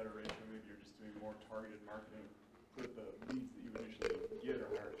targeted marketing so that the leads that you initially get are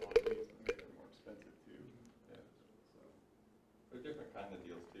higher quality leads and they're more expensive too. Yeah. So they're different kind of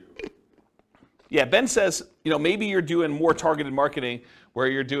deals too. Yeah, Ben says, maybe you're doing more targeted marketing where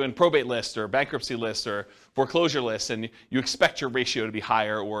you're doing probate lists or bankruptcy lists or foreclosure lists, and you expect your ratio to be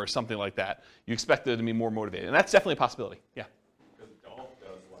higher or something like that. You expect it to be more motivated, and that's definitely a possibility. Yeah. Because Dolph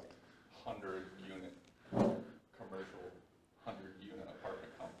does like 100-unit commercial, 100-unit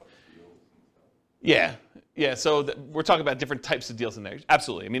apartment complex deals and stuff. Yeah. So we're talking about different types of deals in there.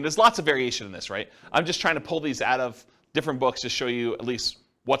 Absolutely. I mean, there's lots of variation in this, right? I'm just trying to pull these out of different books to show you at least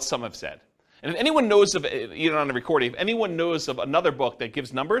what some have said. And if anyone knows of, even on the recording, if anyone knows of another book that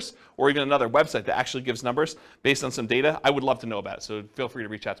gives numbers, or even another website that actually gives numbers based on some data, I would love to know about it. So feel free to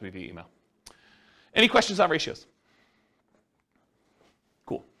reach out to me via email. Any questions on ratios?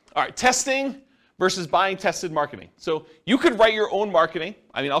 Cool. All right, testing versus buying tested marketing. So you could write your own marketing.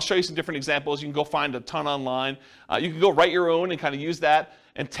 I mean, I'll show you some different examples. You can go find a ton online. You can go write your own and kind of use that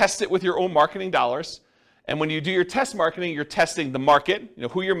and test it with your own marketing dollars. And when you do your test marketing, you're testing the market,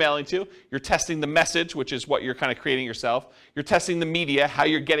 who you're mailing to. You're testing the message, which is what you're kind of creating yourself. You're testing the media, how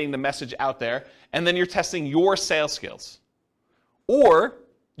you're getting the message out there. And then you're testing your sales skills. Or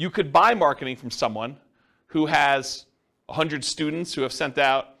you could buy marketing from someone who has 100 students who have sent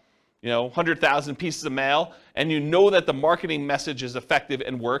out 100,000 pieces of mail, and you know that the marketing message is effective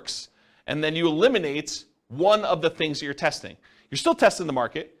and works, and then you eliminate one of the things that you're testing. You're still testing the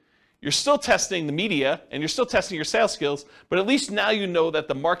market. You're still testing the media, and you're still testing your sales skills, but at least now you know that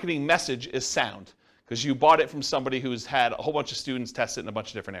the marketing message is sound because you bought it from somebody who's had a whole bunch of students test it in a bunch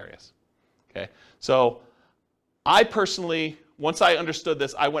of different areas. Okay, so I personally, once I understood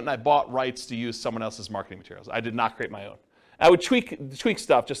this, I went and I bought rights to use someone else's marketing materials. I did not create my own. I would tweak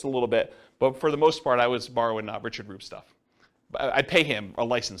stuff just a little bit, but for the most part, I was borrowing Richard Roop stuff. I'd pay him a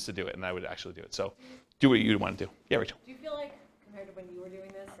license to do it, and I would actually do it. So do what you want to do. Yeah, Rachel. Do you feel like, compared to when you were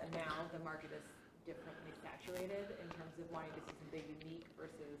doing this and now, the market is differently saturated in terms of wanting to see something unique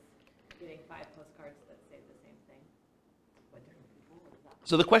versus getting 5 postcards that say the same thing? What different people?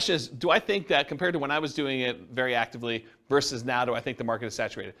 So the question is, do I think that compared to when I was doing it very actively versus now, do I think the market is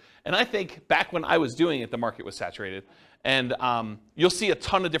saturated? And I think back when I was doing it, the market was saturated. And you'll see a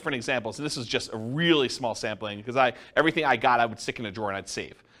ton of different examples. And this is just a really small sampling because everything I got, I would stick in a drawer and I'd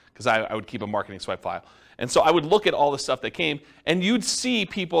save because I would keep a marketing swipe file. And so I would look at all the stuff that came, and you'd see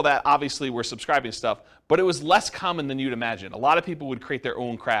people that obviously were subscribing to stuff, but it was less common than you'd imagine. A lot of people would create their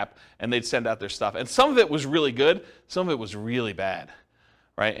own crap, and they'd send out their stuff. And some of it was really good, some of it was really bad,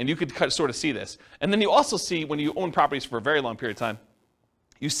 right? And you could sort of see this. And then you also see, when you own properties for a very long period of time,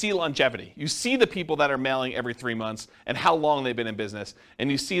 you see longevity. You see the people that are mailing every 3 months and how long they've been in business. And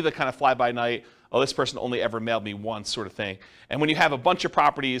you see the kind of fly-by-night, oh, this person only ever mailed me once sort of thing. And when you have a bunch of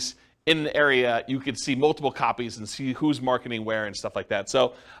properties in an area, you could see multiple copies and see who's marketing where and stuff like that.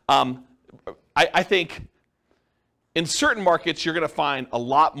 So I think in certain markets, you're going to find a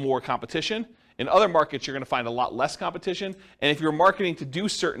lot more competition. In other markets, you're going to find a lot less competition. And if you're marketing to do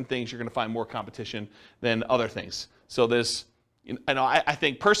certain things, you're going to find more competition than other things. So there's, I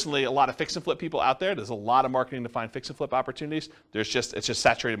think personally, a lot of fix and flip people out there. There's a lot of marketing to find fix and flip opportunities. It's just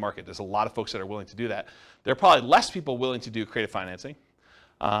saturated market. There's a lot of folks that are willing to do that. There are probably less people willing to do creative financing.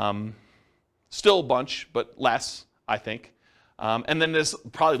 Still a bunch, but less, I think. And then there's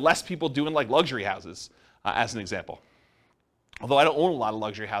probably less people doing like luxury houses, as an example. Although I don't own a lot of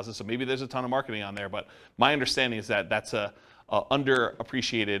luxury houses, so maybe there's a ton of marketing on there, but my understanding is that that's a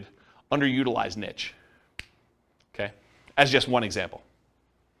underappreciated, underutilized niche. Okay? As just one example.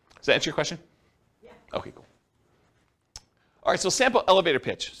 Does that answer your question? Yeah. Okay, cool. All right, so sample elevator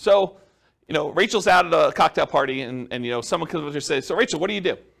pitch. So, Rachel's out at a cocktail party and someone comes up to her and says, so Rachel, what do you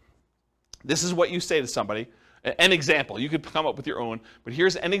do? This is what you say to somebody. An example. You could come up with your own, but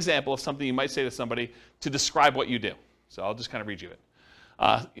here's an example of something you might say to somebody to describe what you do. So I'll just kind of read you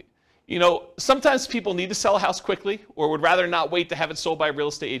it. Sometimes people need to sell a house quickly or would rather not wait to have it sold by a real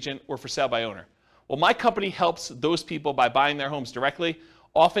estate agent or for sale by owner. Well, my company helps those people by buying their homes directly,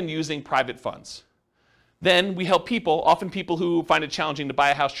 often using private funds. Then we help people, often people who find it challenging to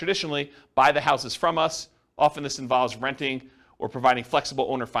buy a house traditionally, buy the houses from us. Often this involves renting or providing flexible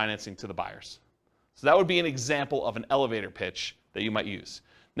owner financing to the buyers. So that would be an example of an elevator pitch that you might use.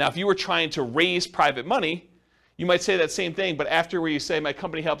 Now, if you were trying to raise private money, you might say that same thing, but after where you say my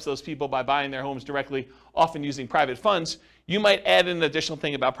company helps those people by buying their homes directly, often using private funds, you might add in an additional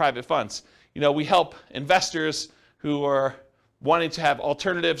thing about private funds. We help investors who are wanting to have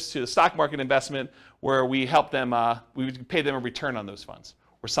alternatives to the stock market investment where we help them, we would pay them a return on those funds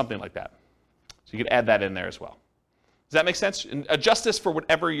or something like that. So you could add that in there as well. Does that make sense? And adjust this for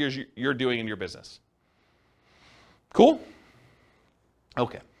whatever you're doing in your business. Cool?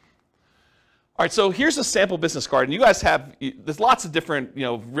 Okay. All right, so here's a sample business card, and you guys there's lots of different,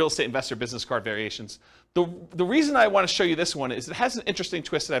 real estate investor business card variations. The reason I want to show you this one is it has an interesting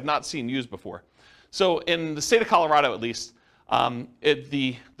twist that I've not seen used before. So in the state of Colorado, at least,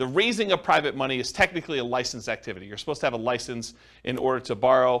 the raising of private money is technically a licensed activity. You're supposed to have a license in order to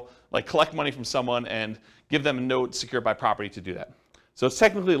borrow, like collect money from someone and give them a note secured by property to do that. So it's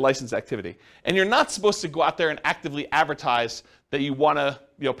technically a licensed activity. And you're not supposed to go out there and actively advertise that you want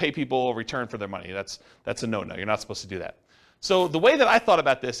to pay people a return for their money. That's a no-no. You're not supposed to do that. So the way that I thought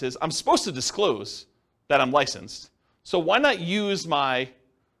about this is I'm supposed to disclose that I'm licensed. So why not use my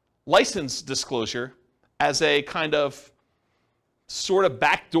license disclosure as a kind of sort of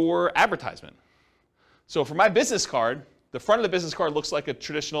backdoor advertisement? So for my business card, the front of the business card looks like a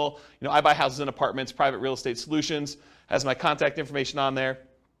traditional, I buy houses and apartments, private real estate solutions, has my contact information on there,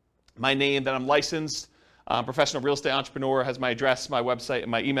 my name, that I'm licensed, professional real estate entrepreneur, has my address, my website,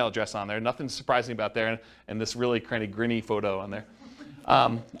 and my email address on there. Nothing surprising about there, and this really kind of grinny photo on there,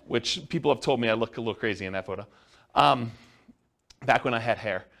 which people have told me I look a little crazy in that photo, back when I had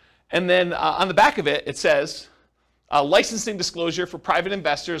hair. And then on the back of it, it says, licensing disclosure for private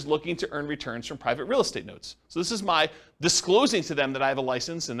investors looking to earn returns from private real estate notes. So this is my disclosing to them that I have a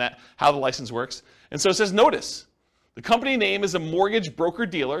license and that how the license works. And so it says, notice, the company name is a mortgage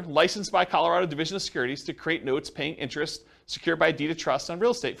broker-dealer licensed by Colorado Division of Securities to create notes paying interest secured by deed of trust on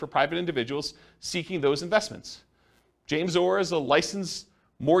real estate for private individuals seeking those investments. James Orr is a licensed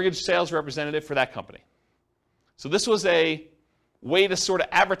mortgage sales representative for that company. So this was a way to sort of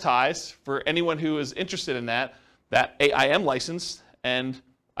advertise for anyone who is interested in that I am licensed and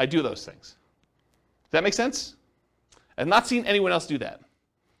I do those things. Does that make sense? I've not seen anyone else do that.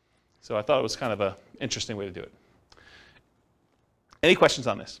 So I thought it was kind of an interesting way to do it. Any questions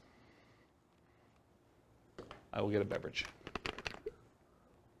on this? I will get a beverage.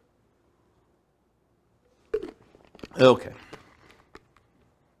 Okay.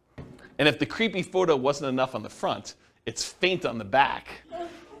 And if the creepy photo wasn't enough on the front, it's faint on the back.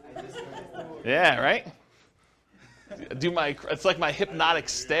 Yeah, right? It's like my hypnotic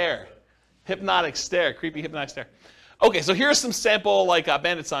stare. Hypnotic stare, creepy hypnotic stare. Okay, so here are some sample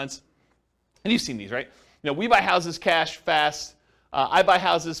bandit signs. And you've seen these, right? We buy houses cash, fast. I buy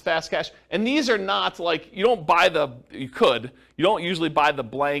houses fast, cash. And these are not you don't buy you don't usually buy the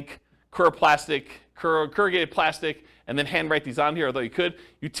blank corrugated plastic and then handwrite these on here, although you could.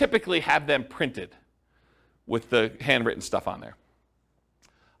 You typically have them printed with the handwritten stuff on there.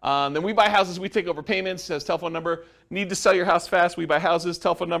 Then we buy houses, we take over payments, says telephone number. Need to sell your house fast, we buy houses,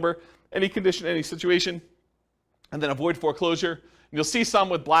 telephone number, any condition, any situation. And then avoid foreclosure. And you'll see some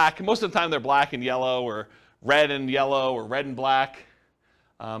with black. Most of the time they're black and yellow or red and yellow or red and black,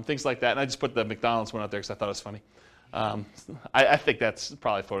 things like that. And I just put the McDonald's one out there because I thought it was funny. I think that's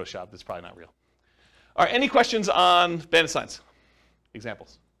probably Photoshop. That's probably not real. All right, any questions on bandit signs?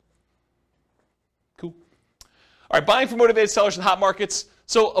 Examples? Cool. All right, buying for motivated sellers in hot markets.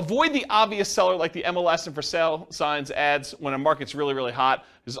 So avoid the obvious seller like the MLS and for sale signs ads when a market's really, really hot,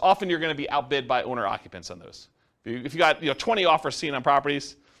 because often you're going to be outbid by owner occupants on those. If you got 20 offers seen on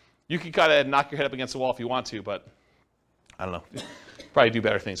properties, you can kind of knock your head up against the wall if you want to, but I don't know. Probably do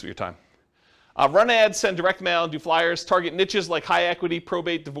better things with your time. Run ads, send direct mail, do flyers, target niches like high equity,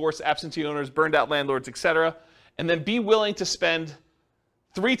 probate, divorce, absentee owners, burned out landlords, etc. And then be willing to spend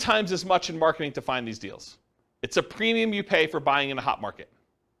 3 times as much in marketing to find these deals. It's a premium you pay for buying in a hot market.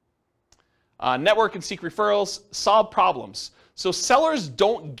 Network and seek referrals, solve problems. So sellers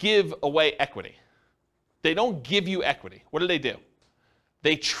don't give away equity. They don't give you equity. What do?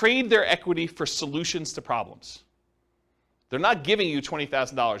 They trade their equity for solutions to problems. They're not giving you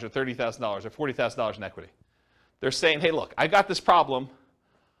 $20,000 or $30,000 or $40,000 in equity. They're saying, hey, look, I got this problem.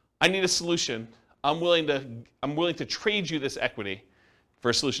 I need a solution. I'm willing to trade you this equity for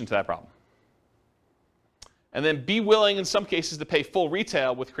a solution to that problem. And then be willing, in some cases, to pay full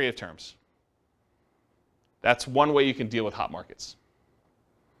retail with creative terms. That's one way you can deal with hot markets.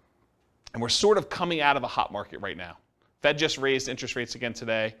 And we're sort of coming out of a hot market right now. Fed just raised interest rates again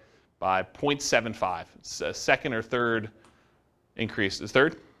today by 0.75. It's a second or third increase.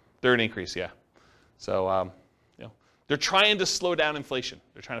 Third increase, yeah. So, they're trying to slow down inflation.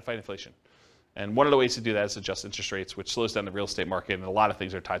 They're trying to fight inflation. And one of the ways to do that is adjust interest rates, which slows down the real estate market, and a lot of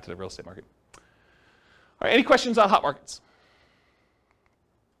things are tied to the real estate market. All right, any questions on hot markets?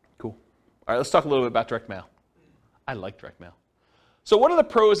 Cool. All right, let's talk a little bit about direct mail. I like direct mail. So what are the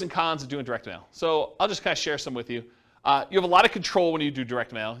pros and cons of doing direct mail? So I'll just kind of share some with you. You have a lot of control when you do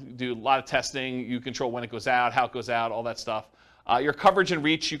direct mail. You do a lot of testing. You control when it goes out, how it goes out, all that stuff. Your coverage and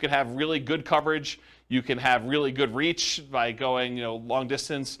reach, you can have really good coverage. You can have really good reach by going, long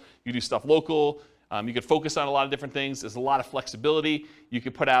distance. You do stuff local. You can focus on a lot of different things. There's a lot of flexibility. You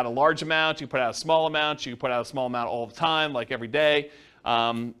can put out a large amount. You can put out a small amount. You can put out a small amount all the time, like every day.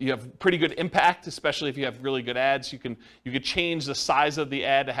 You have pretty good impact, especially if you have really good ads. You could change the size of the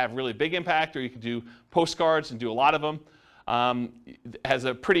ad to have really big impact, or you could do postcards and do a lot of them. It has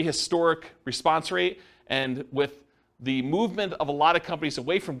a pretty historic response rate, and with the movement of a lot of companies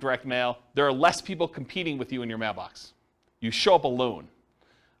away from direct mail, there are less people competing with you in your mailbox. You show up alone.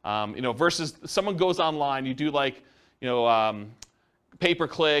 Versus someone goes online, you do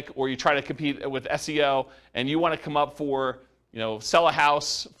pay-per-click, or you try to compete with SEO, and you want to come up for, sell a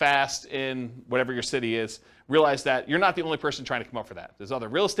house fast in whatever your city is. Realize that you're not the only person trying to come up for that. There's other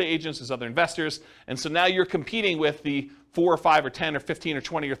real estate agents, there's other investors, and so now you're competing with the 4 or 5 or 10 or 15 or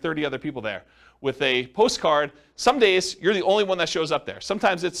 20 or 30 other people there. With a postcard, some days you're the only one that shows up there.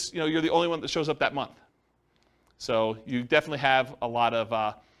 Sometimes it's, you're the only one that shows up that month. So you definitely have a lot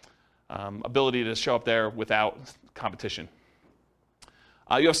of ability to show up there without competition.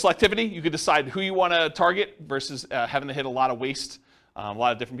 You have selectivity. You can decide who you want to target versus having to hit a lot of waste, a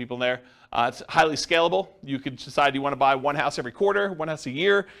lot of different people in there. It's highly scalable. You could decide you want to buy one house every quarter, one house a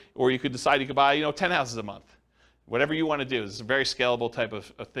year, or you could decide you could buy 10 houses a month. Whatever you want to do. It's a very scalable type of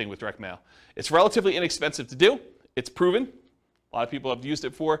thing with direct mail. It's relatively inexpensive to do. It's proven. A lot of people have used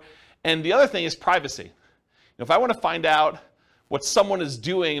it for. And the other thing is privacy. If I want to find out what someone is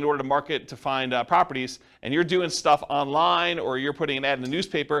doing in order to market to find properties, and you're doing stuff online or you're putting an ad in the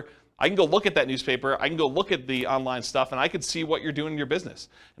newspaper, I can go look at that newspaper, I can go look at the online stuff, and I can see what you're doing in your business.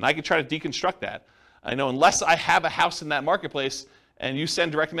 And I can try to deconstruct that. I know unless I have a house in that marketplace and you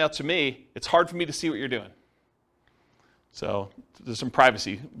send direct mail to me, it's hard for me to see what you're doing. So there's some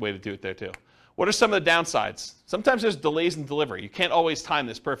privacy way to do it there too. What are some of the downsides? Sometimes there's delays in delivery. You can't always time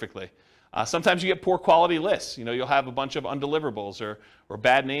this perfectly. Sometimes you get poor quality lists. You'll have a bunch of undeliverables or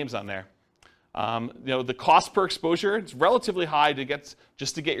bad names on there. The cost per exposure, it's relatively high to get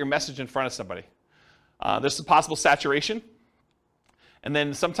your message in front of somebody. There's some possible saturation. And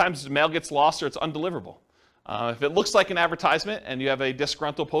then sometimes the mail gets lost or it's undeliverable. If it looks like an advertisement and you have a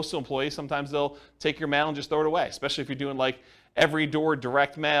disgruntled postal employee, sometimes they'll take your mail and just throw it away, especially if you're doing like every door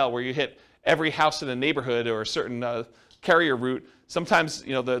direct mail where you hit every house in a neighborhood or a certain carrier route. Sometimes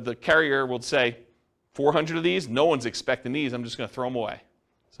the carrier will say, 400 of these, no one's expecting these, I'm just going to throw them away.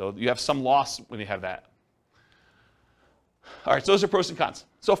 So you have some loss when you have that. All right, so those are pros and cons.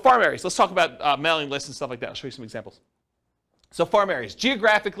 So farm areas, let's talk about mailing lists and stuff like that. I'll show you some examples. So farm areas,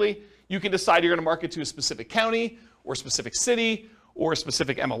 geographically, you can decide you're going to market to a specific county or a specific city or a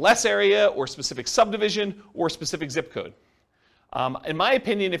specific MLS area or a specific subdivision or a specific zip code. In my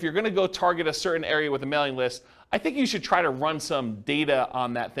opinion, if you're going to go target a certain area with a mailing list, I think you should try to run some data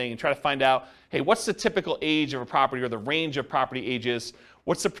on that thing and try to find out, hey, what's the typical age of a property or the range of property ages?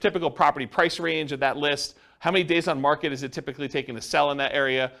 What's the typical property price range of that list? How many days on market is it typically taking to sell in that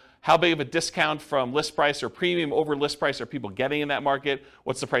area? How big of a discount from list price or premium over list price are people getting in that market?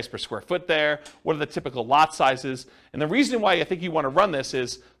 What's the price per square foot there? What are the typical lot sizes? And the reason why I think you want to run this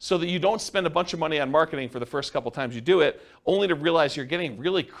is so that you don't spend a bunch of money on marketing for the first couple times you do it, only to realize you're getting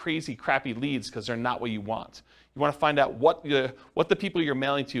really crazy, crappy leads because they're not what you want. You want to find out what the people you're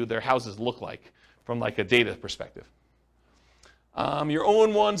mailing to, their houses look like from like a data perspective. Your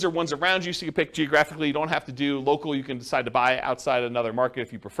own ones or ones around you, so you can pick geographically. You don't have to do local. You can decide to buy outside another market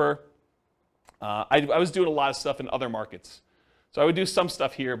if you prefer. I was doing a lot of stuff in other markets. So I would do some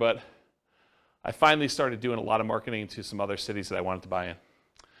stuff here, but I finally started doing a lot of marketing to some other cities that I wanted to buy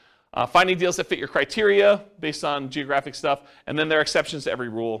in. Finding deals that fit your criteria based on geographic stuff, and then there are exceptions to every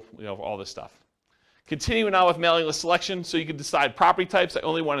rule, all this stuff. Continuing on with mailing list selection, so you can decide property types. I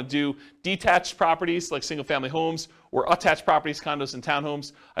only want to do detached properties like single-family homes or attached properties, condos and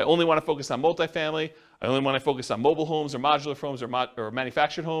townhomes. I only want to focus on multifamily. I only want to focus on mobile homes or modular homes or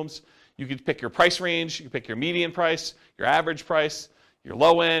manufactured homes. You can pick your price range. You can pick your median price, your average price, your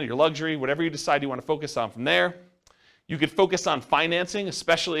low end, your luxury, whatever you decide you want to focus on from there. You could focus on financing,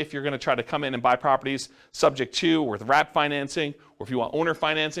 especially if you're going to try to come in and buy properties subject to or with wrap financing, or if you want owner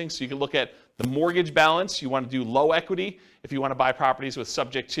financing. So you can look at the mortgage balance. You want to do low equity if you want to buy properties with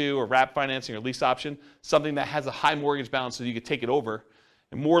subject to or wrap financing or lease option, something that has a high mortgage balance so you could take it over,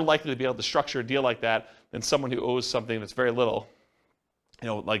 and more likely to be able to structure a deal like that than someone who owes something that's very little,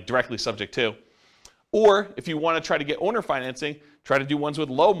 like directly subject to. Or if you want to try to get owner financing, try to do ones with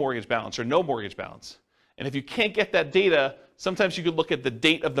low mortgage balance or no mortgage balance. And if you can't get that data, sometimes you could look at the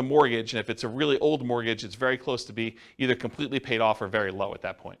date of the mortgage, and if it's a really old mortgage, it's very close to be either completely paid off or very low at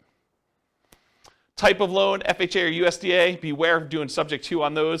that point. Type of loan, FHA or USDA, beware of doing subject to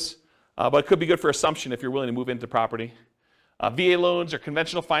on those, but it could be good for assumption if you're willing to move into property. VA loans or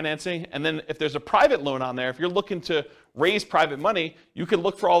conventional financing, and then if there's a private loan on there, if you're looking to raise private money, you can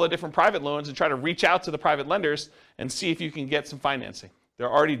look for all the different private loans and try to reach out to the private lenders and see if you can get some financing. They've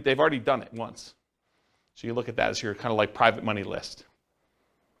already done it once. So you look at that as your kind of like private money list.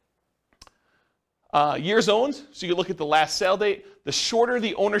 Years owned, so you look at the last sale date. The shorter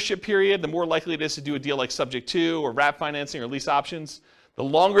the ownership period, the more likely it is to do a deal like subject to or wrap financing or lease options. The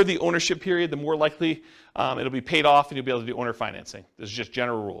longer the ownership period, the more likely it'll be paid off and you'll be able to do owner financing. There's just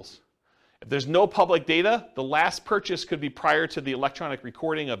general rules. If there's no public data, the last purchase could be prior to the electronic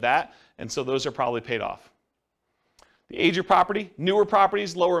recording of that, and so those are probably paid off. The age of property, newer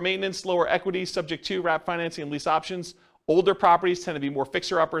properties, lower maintenance, lower equity, subject to wrap financing and lease options. Older properties tend to be more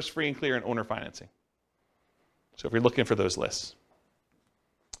fixer-uppers, free and clear, and owner financing. So if you're looking for those lists.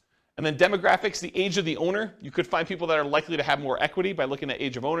 And then demographics, the age of the owner. You could find people that are likely to have more equity by looking at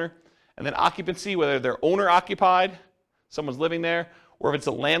age of owner. And then occupancy, whether they're owner occupied, someone's living there, or if it's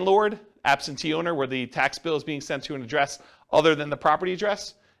a landlord, absentee owner, where the tax bill is being sent to an address other than the property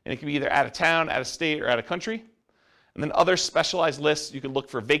address. And it can be either out of town, out of state, or out of country. And then other specialized lists, you can look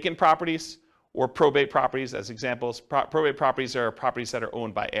for vacant properties or probate properties as examples. Probate properties are properties that are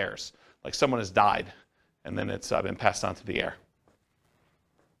owned by heirs, like someone has died and then it's been passed on to the heir.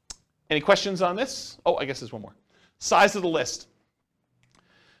 Any questions on this? Oh, I guess there's one more. Size of the list.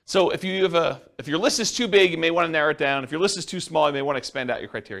 So if your list is too big, you may want to narrow it down. If your list is too small, you may want to expand out your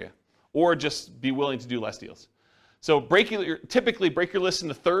criteria or just be willing to do less deals. So typically break your list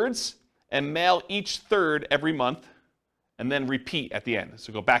into thirds and mail each third every month and then repeat at the end.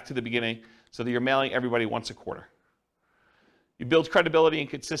 So go back to the beginning so that you're mailing everybody once a quarter. You build credibility and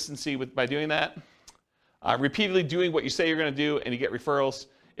consistency by doing that. Repeatedly doing what you say you're going to do, and you get referrals.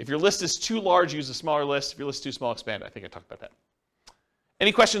 If your list is too large, use a smaller list. If your list is too small, expand it. I think I talked about that.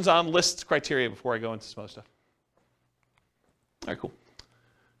 Any questions on list criteria before I go into some other stuff? All right, cool.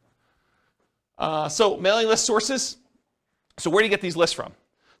 So mailing list sources. So where do you get these lists from?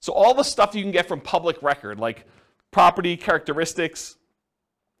 So all the stuff you can get from public record, like property characteristics,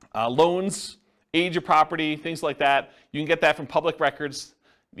 loans, age of property, things like that. You can get that from public records,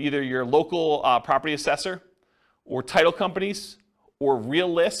 either your local property assessor or title companies or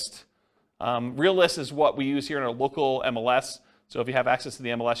RealList. RealList is what we use here in our local MLS. So if you have access to the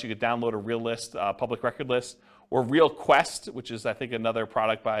MLS, you could download a RealList public record list, or RealQuest, which is, I think, another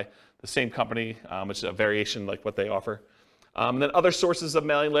product by the same company, which is a variation like what they offer. And then other sources of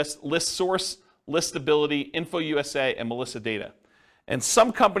mailing lists: ListSource, Listability, InfoUSA, and Melissa Data. And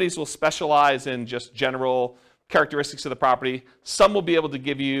some companies will specialize in just general characteristics of the property. Some will be able to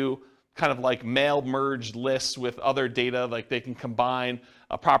give you kind of like mail merged lists with other data, like they can combine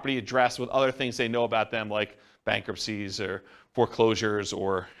a property address with other things they know about them, like bankruptcies or foreclosures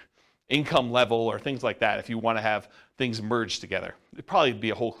or income level or things like that, if you want to have things merged together. It'd probably be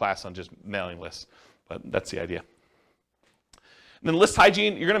a whole class on just mailing lists, but that's the idea. And then list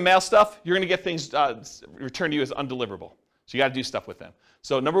hygiene, you're going to mail stuff, you're going to get things returned to you as undeliverable. So you got to do stuff with them.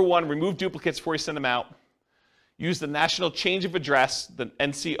 So number one, remove duplicates before you send them out. Use the National Change of Address, the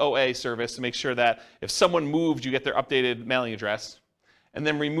NCOA service, to make sure that if someone moved, you get their updated mailing address. And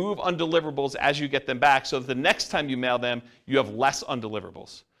then remove undeliverables as you get them back so that the next time you mail them, you have less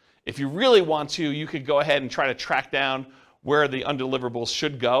undeliverables. If you really want to, you could go ahead and try to track down where the undeliverables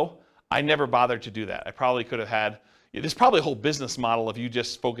should go. I never bothered to do that. I probably could have had, there's probably a whole business model of you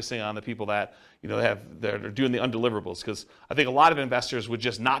just focusing on the people that that are doing the undeliverables, because I think a lot of investors would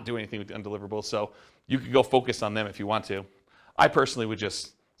just not do anything with the undeliverables, so you could go focus on them if you want to. I personally would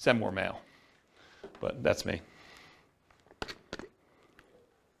just send more mail, but that's me.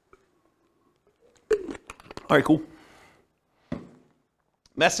 All right, cool.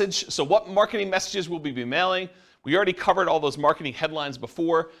 Message. So what marketing messages will we be mailing? We already covered all those marketing headlines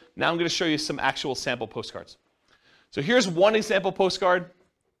before. Now I'm going to show you some actual sample postcards. So here's one example postcard.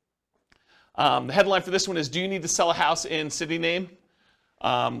 The headline for this one is, do you need to sell a house in city name?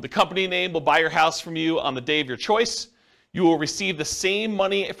 The company name will buy your house from you on the day of your choice. You will receive the same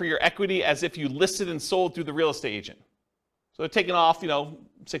money for your equity as if you listed and sold through the real estate agent. So they're taking off,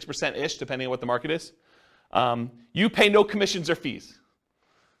 6%-ish, depending on what the market is. You pay no commissions or fees.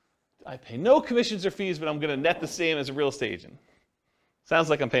 I pay no commissions or fees, but I'm going to net the same as a real estate agent. Sounds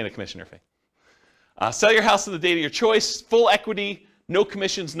like I'm paying a commission or fee. Sell your house on the date of your choice, full equity, no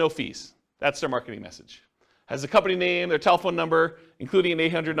commissions, no fees. That's their marketing message. Has the company name, their telephone number, including an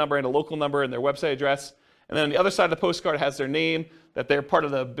 800 number and a local number and their website address. And then on the other side of the postcard has their name, that they're part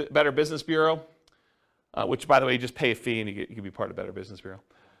of the Better Business Bureau, which, by the way, you just pay a fee and you can be part of Better Business Bureau.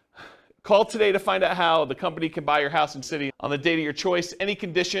 Call today to find out how the company can buy your house in city on the date of your choice. Any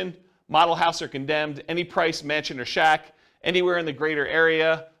condition, model house or condemned, any price, mansion or shack, anywhere in the greater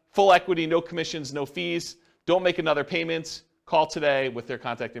area, full equity, no commissions, no fees. Don't make another payment. Call today with their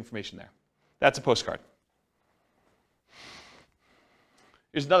contact information there. That's a postcard.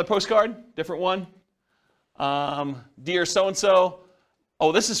 Here's another postcard, different one. Dear so-and-so.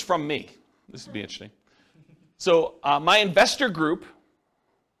 Oh, this is from me. This would be interesting. So my investor group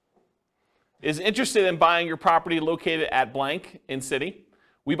is interested in buying your property located at blank in city.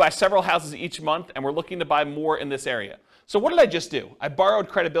 We buy several houses each month, and we're looking to buy more in this area. So what did I just do? I borrowed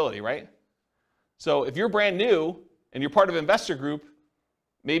credibility, right? So if you're brand new and you're part of an investor group,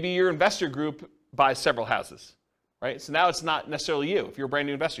 maybe your investor group buys several houses, right? So now it's not necessarily you. If you're a brand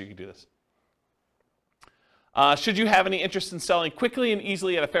new investor, you can do this. Should you have any interest in selling quickly and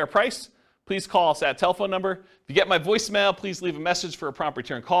easily at a fair price, please call us at telephone number. If you get my voicemail, please leave a message for a prompt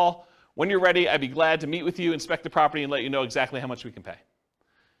return call. When you're ready, I'd be glad to meet with you, inspect the property, and let you know exactly how much we can pay.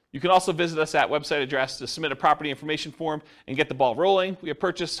 You can also visit us at website address to submit a property information form and get the ball rolling. We have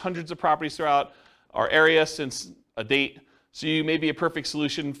purchased hundreds of properties throughout our area since a date, so you may be a perfect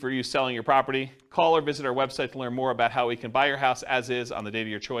solution for you selling your property. Call or visit our website to learn more about how we can buy your house as is on the date of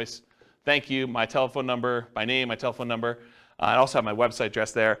your choice. Thank you. My telephone number, my name, my telephone number. I also have my website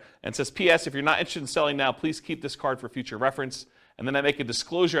address there. And it says, P.S. If you're not interested in selling now, please keep this card for future reference. And then I make a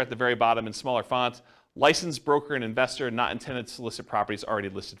disclosure at the very bottom in smaller font. Licensed broker and investor not intended to solicit properties already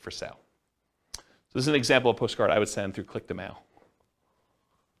listed for sale. So this is an example of a postcard I would send through Click to Mail.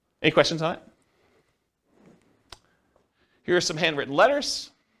 Any questions on it? Here are some handwritten letters.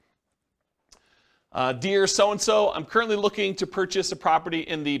 Dear so-and-so, I'm currently looking to purchase a property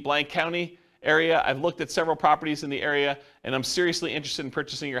in the blank county area. I've looked at several properties in the area, and I'm seriously interested in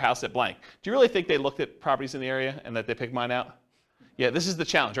purchasing your house at blank. Do you really think they looked at properties in the area and that they picked mine out? Yeah, this is the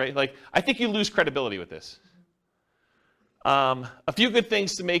challenge, right? Like, I think you lose credibility with this. A few good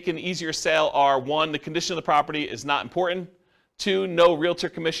things to make an easier sale are, 1, the condition of the property is not important. 2, no realtor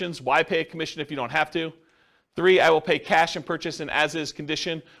commissions. Why pay a commission if you don't have to? 3, I will pay cash and purchase in as-is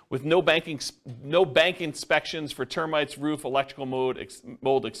condition with no bank inspections for termites, roof, electrical mold,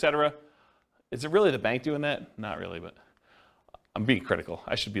 etc. Is it really the bank doing that? Not really, but I'm being critical.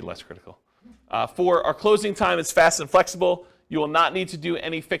 I should be less critical. 4, our closing time is fast and flexible. You will not need to do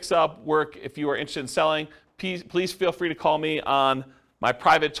any fix-up work if you are interested in selling. Please feel free to call me on my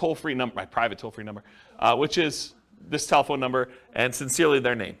private toll-free number, which is this telephone number, and sincerely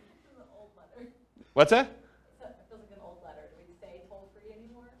their name. What's that? It feels like an old letter. Do we say toll-free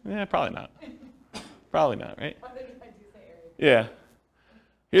anymore? Yeah, probably not. Probably not, right? I think I do say area. Yeah.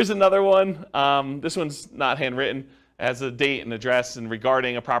 Here's another one. This one's not handwritten. It has a date and address and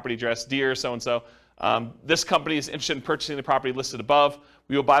regarding a property address. Dear so-and-so, this company is interested in purchasing the property listed above.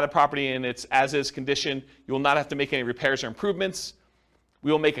 We will buy the property in its as-is condition. You will not have to make any repairs or improvements.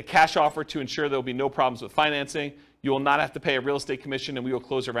 We will make a cash offer to ensure there will be no problems with financing. You will not have to pay a real estate commission, and we will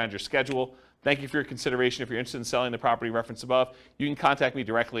close around your schedule. Thank you for your consideration. If you're interested in selling the property referenced above, you can contact me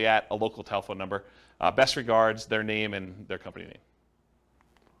directly at a local telephone number. Best regards, their name and their company name.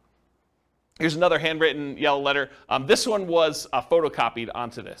 Here's another handwritten yellow letter. This one was photocopied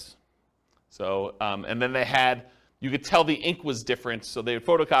onto this. So, and then they had, you could tell the ink was different, so they would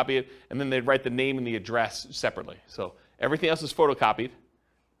photocopy it, and then they'd write the name and the address separately. So everything else was photocopied,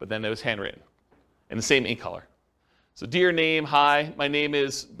 but then it was handwritten in the same ink color. So dear name, hi, my name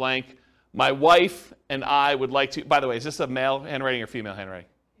is blank. My wife and I would like to, by the way, is this a male handwriting or female handwriting?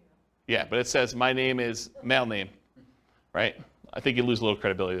 Yeah, but it says my name is male name, right? I think you lose a little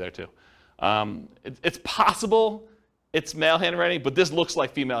credibility there too. It's possible it's male handwriting, but this looks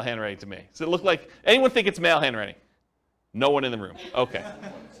like female handwriting to me. Does it look like, anyone think it's male handwriting? No one in the room. Okay.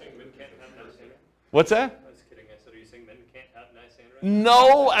 What's that? I was kidding. I said, are you saying men can't have nice handwriting?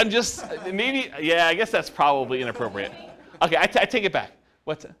 No, I'm just, maybe, yeah, I guess that's probably inappropriate. Okay, I take it back.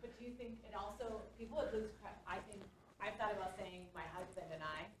 What's that? But do you think it also, people would lose, I think, I've thought about saying my husband and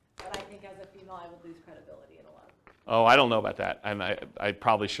I, but I think as a female I would lose credibility in a lot. Oh, I don't know about that, and I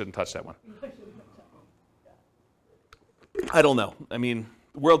probably shouldn't touch that one. I don't know. I mean,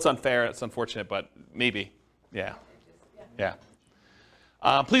 the world's unfair. It's unfortunate, but maybe. Yeah. Yeah.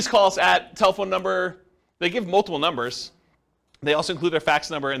 Please call us at telephone number. They give multiple numbers. They also include their fax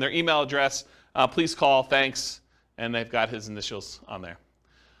number and their email address. Please call. Thanks. And they've got his initials on there.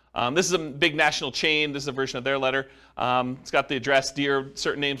 This is a big national chain. This is a version of their letter. It's got the address, dear,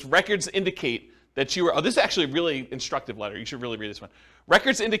 certain names. Records indicate that you are, oh, this is actually a really instructive letter. You should really read this one.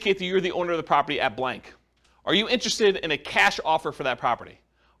 Records indicate that you're the owner of the property at blank. Are you interested in a cash offer for that property?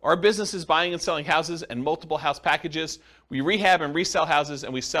 Our business is buying and selling houses and multiple house packages. We rehab and resell houses,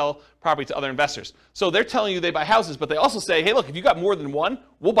 and we sell property to other investors. So they're telling you they buy houses, but they also say, hey, look, if you got more than one,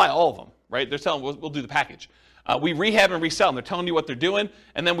 we'll buy all of them, right? They're telling we'll do the package. We rehab and resell them. They're telling you what they're doing,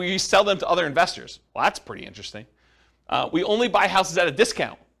 and then we sell them to other investors. Well, that's pretty interesting. We only buy houses at a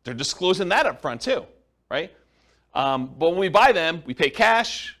discount. They're disclosing that up front too, right? But when we buy them, we pay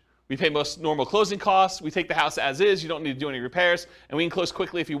cash. We pay most normal closing costs. We take the house as is. You don't need to do any repairs. And we can close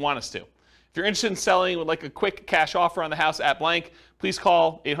quickly if you want us to. If you're interested in selling with like a quick cash offer on the house at blank, please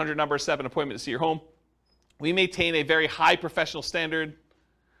call 800 number 7 appointment to see your home. We maintain a very high professional standard.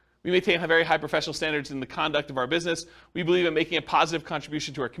 We maintain very high professional standards in the conduct of our business. We believe in making a positive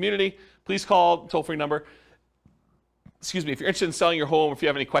contribution to our community. Please call toll-free number. Excuse me, if you're interested in selling your home, if you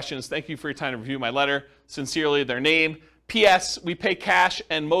have any questions, thank you for your time to review my letter. Sincerely, their name. P.S. We pay cash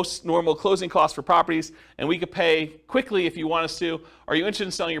and most normal closing costs for properties, and we could pay quickly if you want us to. Are you interested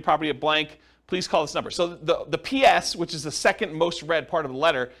in selling your property at blank? Please call this number. So the P.S., which is the second most read part of the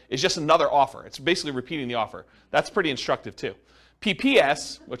letter, is just another offer. It's basically repeating the offer. That's pretty instructive too.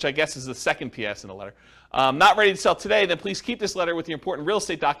 P.P.S., which I guess is the second P.S. in the letter, not ready to sell today, then please keep this letter with your important real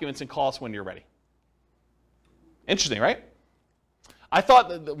estate documents and call us when you're ready. Interesting, right? I thought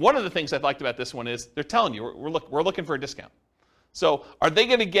that one of the things I liked about this one is they're telling you we're looking for a discount. So are they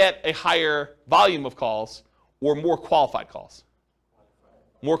going to get a higher volume of calls or more qualified calls?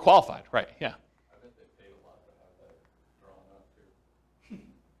 More qualified, right? Yeah. I bet they paid a lot to have that drawn up too.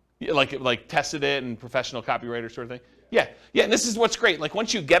 Yeah, like tested it and professional copywriter sort of thing. Yeah. And this is what's great. Like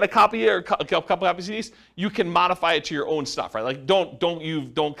once you get a copy or a couple copies of these, you can modify it to your own stuff, right? Like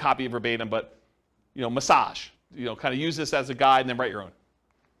don't copy it verbatim, but massage. Kind of use this as a guide and then write your own.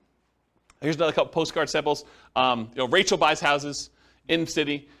 Here's another couple postcard samples. Rachel buys houses in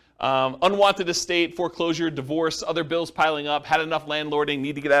city. Unwanted estate, foreclosure, divorce, other bills piling up, had enough landlording,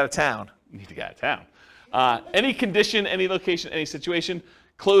 need to get out of town. Any condition, any location, any situation,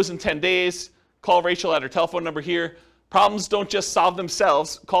 close in 10 days. Call Rachel at her telephone number here. Problems don't just solve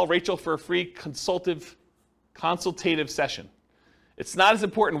themselves. Call Rachel for a free consultative session. It's not as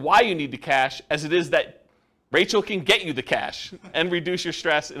important why you need the cash as it is that Rachel can get you the cash and reduce your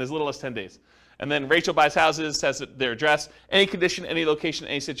stress in as little as 10 days. And then Rachel buys houses, has their address, any condition, any location,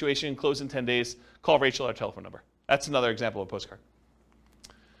 any situation, close in 10 days. Call Rachel at our telephone number. That's another example of a postcard.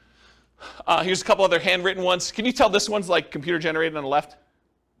 Here's a couple other handwritten ones. Can you tell this one's like computer generated on the left?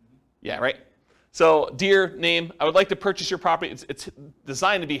 Yeah, right? So, dear name, I would like to purchase your property. It's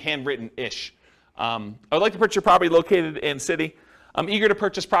designed to be handwritten-ish. I would like to purchase your property located in city. I'm eager to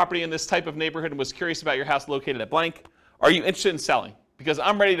purchase property in this type of neighborhood and was curious about your house located at blank. Are you interested in selling? Because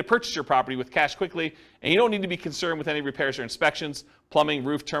I'm ready to purchase your property with cash quickly, and you don't need to be concerned with any repairs or inspections, plumbing,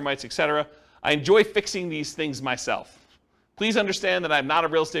 roof, termites, etc. I enjoy fixing these things myself. Please understand that I'm not a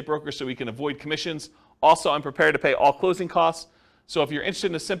real estate broker, so we can avoid commissions. Also, I'm prepared to pay all closing costs. So if you're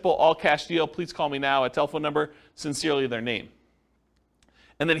interested in a simple all-cash deal, please call me now at telephone number, sincerely their name.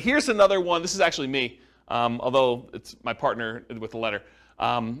 And then here's another one. This is actually me. Although it's my partner with the letter.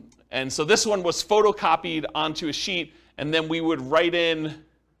 And so this one was photocopied onto a sheet, and then we would write in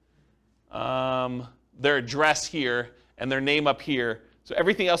their address here and their name up here. So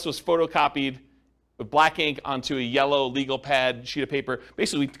everything else was photocopied with black ink onto a yellow legal pad sheet of paper.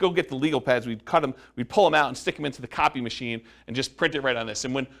 Basically, we'd go get the legal pads, we'd cut them, we'd pull them out and stick them into the copy machine and just print it right on this.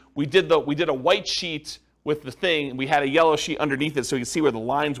 And when we did a white sheet with the thing, we had a yellow sheet underneath it so you could see where the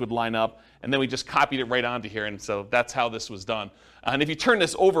lines would line up, and then we just copied it right onto here, and so that's how this was done. And if you turn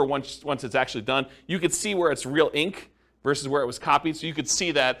this over once it's actually done, you could see where it's real ink versus where it was copied, so you could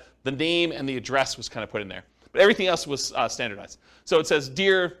see that the name and the address was kind of put in there. But everything else was standardized. So it says,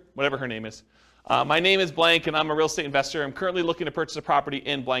 dear, whatever her name is, my name is blank, and I'm a real estate investor. I'm currently looking to purchase a property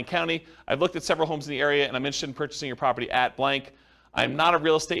in blank county. I've looked at several homes in the area, and I'm interested in purchasing your property at blank. I'm not a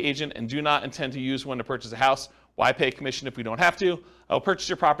real estate agent and do not intend to use one to purchase a house. Why pay a commission if we don't have to? I will purchase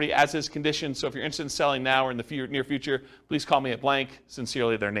your property as is conditioned, so if you're interested in selling now or in the near future, please call me at blank,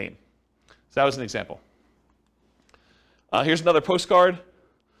 sincerely their name. So that was an example. Here's another postcard.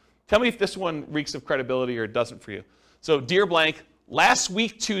 Tell me if this one reeks of credibility or doesn't for you. So, dear blank, last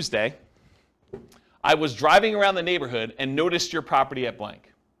week Tuesday, I was driving around the neighborhood and noticed your property at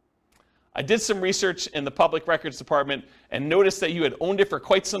blank. I did some research in the public records department and noticed that you had owned it for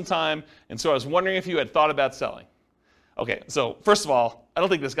quite some time, and so I was wondering if you had thought about selling. Okay, so first of all, I don't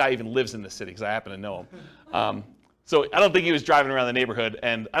think this guy even lives in this city because I happen to know him. So I don't think he was driving around the neighborhood,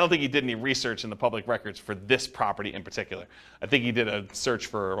 and I don't think he did any research in the public records for this property in particular. I think he did a search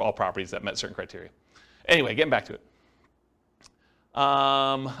for all properties that met certain criteria. Anyway, getting back to it.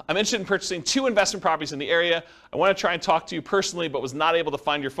 I'm interested in purchasing 2 investment properties in the area. I want to try and talk to you personally, but was not able to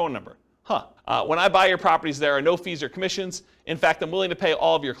find your phone number. When I buy your properties, there are no fees or commissions. In fact, I'm willing to pay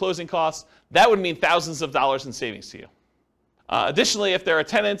all of your closing costs. That would mean thousands of dollars in savings to you. Additionally, if there are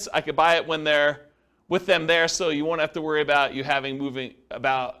tenants, I could buy it when they're with them there, so you won't have to worry about you having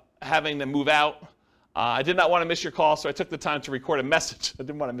them move out. I did not want to miss your call, so I took the time to record a message. I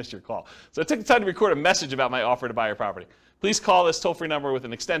didn't want to miss your call. So I took the time to record a message about my offer to buy your property. Please call this toll-free number with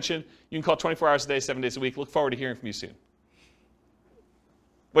an extension. You can call 24 hours a day, 7 days a week. Look forward to hearing from you soon.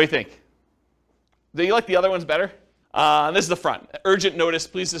 What do you think? Do you like the other ones better? And this is the front. Urgent notice.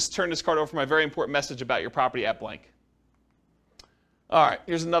 Please just turn this card over for my very important message about your property at blank. All right,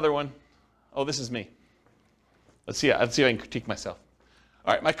 here's another one. Oh, this is me. Let's see if I can critique myself.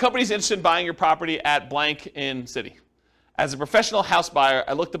 All right, my company's interested in buying your property at blank in city. As a professional house buyer,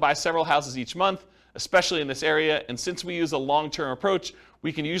 I look to buy several houses each month, especially in this area, and since we use a long-term approach,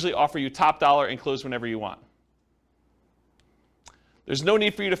 we can usually offer you top dollar and close whenever you want. There's no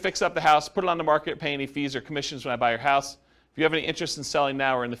need for you to fix up the house, put it on the market, pay any fees or commissions when I buy your house. If you have any interest in selling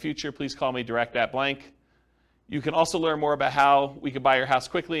now or in the future, please call me direct at blank. You can also learn more about how we can buy your house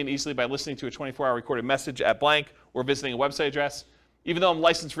quickly and easily by listening to a 24-hour recorded message at blank or visiting a website address. Even though I'm a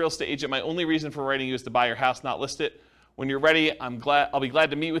licensed real estate agent, my only reason for writing you is to buy your house, not list it. When you're ready, I'll be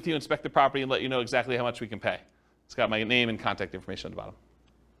glad to meet with you, inspect the property, and let you know exactly how much we can pay. It's got my name and contact information on the bottom.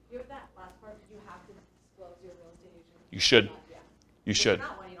 With that last part, did you have to disclose your real estate agent? You should. Yeah. You should. If you're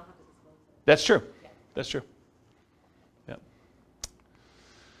not one, you don't have to disclose it. That's true. Yeah. That's true. Yeah.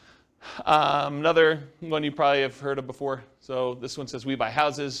 Another one you probably have heard of before. So this one says, we buy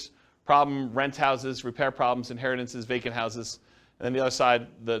houses, problem, rent houses, repair problems, inheritances, vacant houses. And then the other side,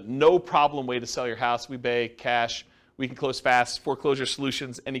 the no problem way to sell your house. We pay cash. We can close fast. Foreclosure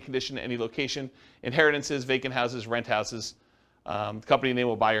solutions, any condition, any location. Inheritances, vacant houses, rent houses. The company name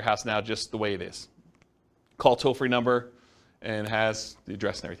will buy your house now just the way it is. Call toll-free number and has the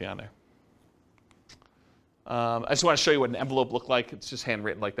address and everything on there. I just want to show you what an envelope looked like. It's just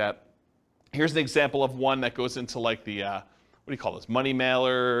handwritten like that. Here's an example of one that goes into like the, what do you call this, money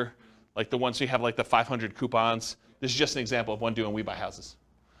mailer, like the ones you have like the 500 coupons. This is just an example of one doing We Buy Houses.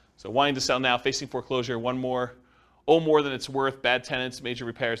 So wanting to sell now, facing foreclosure, one more, owe more than it's worth, bad tenants, major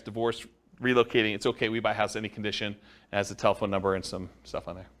repairs, divorce, relocating. It's okay, We Buy House, any condition. It has a telephone number and some stuff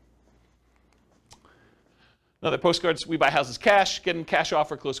on there. Another postcards, We Buy Houses cash, getting cash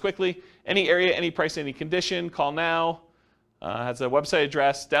offer, close quickly. Any area, any price, any condition, call now. Has a website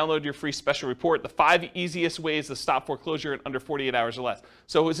address, download your free special report, the 5 easiest ways to stop foreclosure in under 48 hours or less.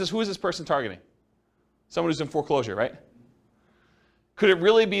 So who is this person targeting? Someone who's in foreclosure, right? Could it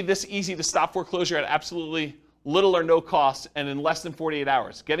really be this easy to stop foreclosure at absolutely little or no cost and in less than 48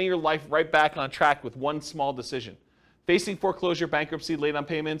 hours? Getting your life right back on track with one small decision. Facing foreclosure, bankruptcy, late on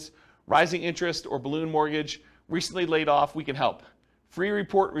payments, rising interest or balloon mortgage, recently laid off, we can help. Free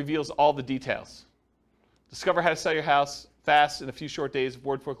report reveals all the details. Discover how to sell your house fast in a few short days,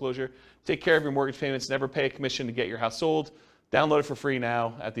 avoid foreclosure, take care of your mortgage payments, never pay a commission to get your house sold. Download it for free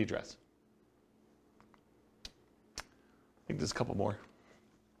now at the address. I think there's a couple more.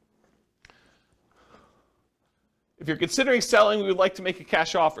 If you're considering selling, we would like to make a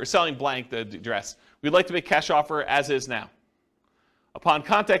cash offer, selling blank the address. We'd like to make a cash offer as is now. Upon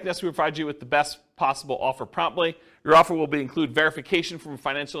contacting us, we provide you with the best possible offer promptly. Your offer will include verification from a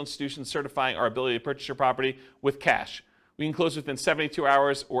financial institution certifying our ability to purchase your property with cash. We can close within 72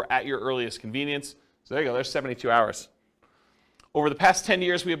 hours or at your earliest convenience. So there you go, there's 72 hours. Over the past 10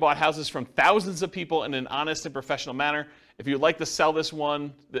 years, we have bought houses from thousands of people in an honest and professional manner. If you'd like to sell this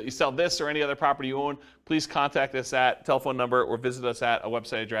one, that you sell this or any other property you own, please contact us at telephone number or visit us at a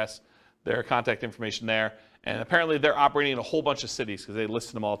website address. There are contact information there. And apparently they're operating in a whole bunch of cities because they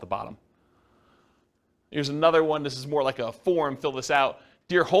listed them all at the bottom. Here's another one. This is more like a form. Fill this out.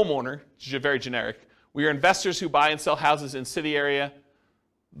 Dear homeowner, very generic. We are investors who buy and sell houses in city area.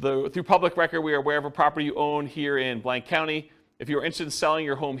 Through public record, we are aware of a property you own here in blank county. If you're interested in selling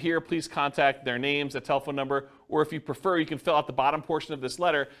your home here, please contact their names, a telephone number, or if you prefer, you can fill out the bottom portion of this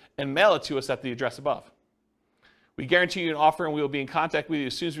letter and mail it to us at the address above. We guarantee you an offer and we will be in contact with you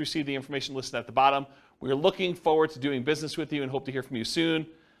as soon as we receive the information listed at the bottom. We are looking forward to doing business with you and hope to hear from you soon.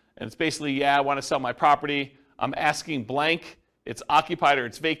 And it's basically, yeah, I want to sell my property. I'm asking blank. It's occupied or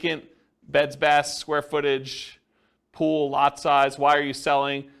it's vacant. Beds, baths, square footage, pool, lot size. Why are you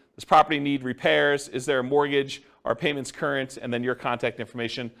selling? Does property need repairs? Is there a mortgage? Are payments current? And then your contact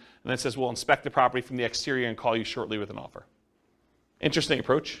information. And then it says, we'll inspect the property from the exterior and call you shortly with an offer. Interesting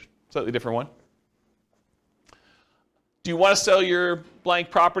approach. Slightly different one. Do you want to sell your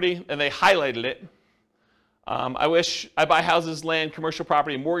blank property? And they highlighted it. I buy houses, land, commercial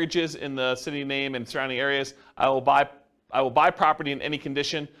property, and mortgages in the city name and surrounding areas. I will buy property in any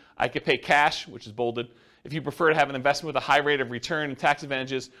condition. I could pay cash, which is bolded. If you prefer to have an investment with a high rate of return and tax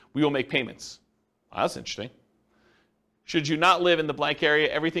advantages, we will make payments. Wow, that's interesting. Should you not live in the blank area,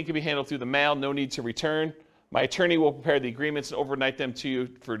 everything can be handled through the mail, no need to return. My attorney will prepare the agreements and overnight them to you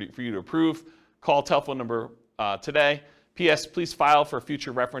for you to approve. Call telephone number today. P.S. Please file for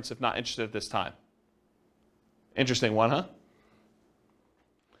future reference if not interested at this time. Interesting one, huh?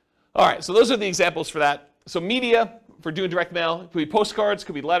 All right, so those are the examples for that. So media, for doing direct mail, it could be postcards,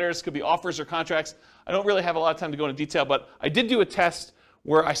 could be letters, could be offers or contracts. I don't really have a lot of time to go into detail, but I did do a test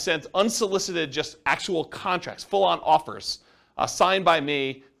where I sent unsolicited, just actual contracts, full-on offers, signed by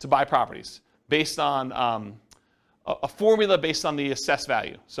me to buy properties based on a formula based on the assessed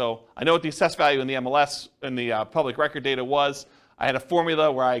value. So I know what the assessed value in the MLS and the public record data was. I had a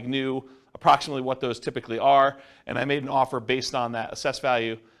formula where I knew approximately what those typically are, and I made an offer based on that assessed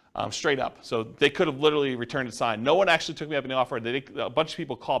value straight up. So they could have literally returned it signed. No one actually took me up on the offer. A bunch of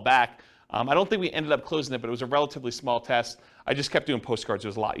people called back. I don't think we ended up closing it, but it was a relatively small test. I just kept doing postcards. It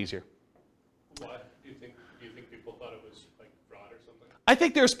was a lot easier. Why? Do you think people thought it was like fraud or something? I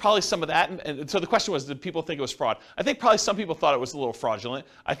think there's probably some of that. And so the question was, did people think it was fraud? I think probably some people thought it was a little fraudulent.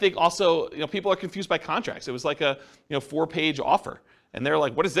 I think also, people are confused by contracts. It was like a 4-page offer. And they're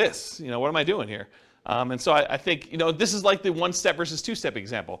like, what is this? What am I doing here? And so I think, this is like the 1-step versus 2-step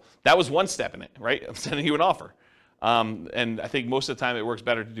example. That was 1 step in it, right? I'm sending you an offer. And I think most of the time it works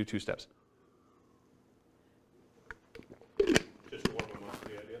better to do 2 steps. Just warm them up to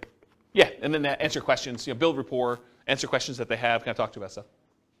the idea. Yeah, and then answer questions, build rapport, answer questions that they have, kind of talk to about stuff.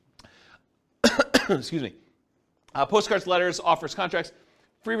 Excuse me. Postcards, letters, offers, contracts,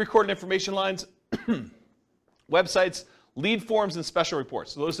 free recorded information lines, websites, lead forms, and special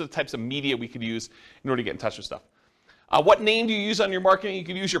reports. So those are the types of media we could use in order to get in touch with stuff. What name do you use on your marketing? You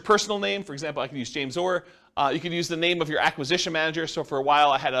could use your personal name. For example, I could use James Orr. You could use the name of your acquisition manager. So for a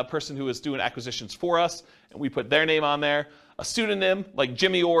while, I had a person who was doing acquisitions for us, and we put their name on there. A pseudonym, like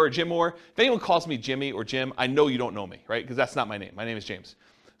Jimmy Orr or Jim Orr. If anyone calls me Jimmy or Jim, I know you don't know me, right? Because that's not my name. My name is James.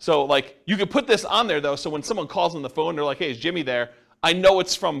 So you could put this on there, though, so when someone calls on the phone, they're like, hey, is Jimmy there? I know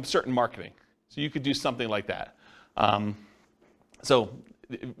it's from certain marketing. So you could do something like that. So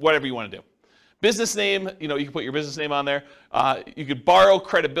whatever you want to do. Business name, you can put your business name on there. You could borrow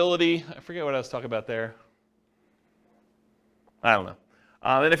credibility. I forget what I was talking about there. I don't know.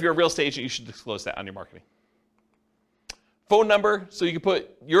 And if you're a real estate agent, you should disclose that on your marketing. Phone number, so you can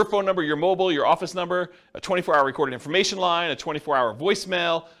put your phone number, your mobile, your office number, a 24-hour recorded information line, a 24-hour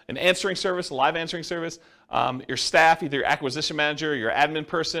voicemail, an answering service, a live answering service, your staff, either your acquisition manager or your admin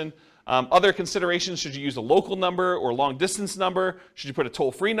person. Other considerations, should you use a local number or long distance number? Should you put a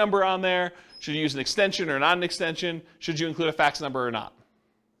toll-free number on there? Should you use an extension or not an extension? Should you include a fax number or not?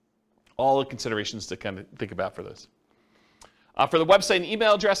 All the considerations to kind of think about for this. For the website and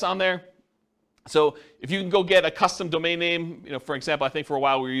email address on there, so if you can go get a custom domain name, for example, I think for a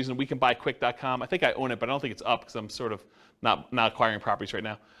while we were using wecanbuyquick.com. I think I own it, but I don't think it's up because I'm sort of not acquiring properties right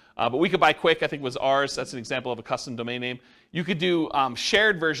now. But We Can Buy Quick, I think, was ours. That's an example of a custom domain name. You could do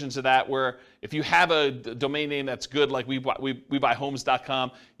shared versions of that where if you have a domain name that's good, like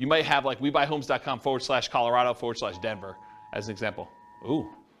WeBuyHomes.com, you might have like WeBuyHomes.com/Colorado/Denver as an example. Ooh,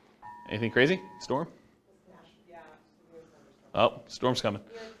 anything crazy? Storm? Oh, storm's coming.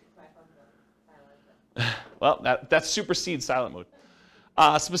 Well, that supersedes silent mode.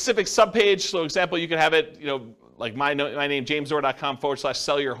 Specific subpage, so example, you could have it, like my name,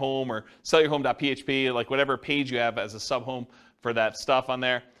 jamesorr.com/sellyourhome or sellyourhome.php, like whatever page you have as a sub-home for that stuff on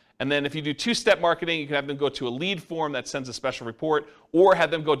there. And then if you do 2-step marketing, you can have them go to a lead form that sends a special report, or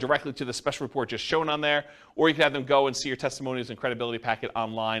have them go directly to the special report just shown on there, or you can have them go and see your testimonials and credibility packet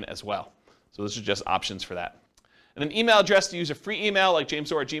online as well. So those are just options for that. And an email address, to use a free email like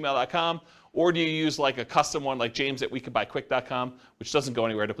jamesorr@gmail.com, or do you use like a custom one like james@wecanbuyquick.com, which doesn't go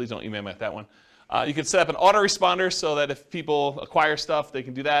anywhere, so please don't email me at that one. You can set up an autoresponder so that if people acquire stuff, they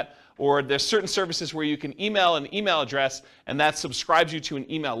can do that. Or there's certain services where you can email an email address, and that subscribes you to an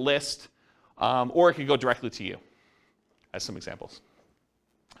email list, or it can go directly to you, as some examples.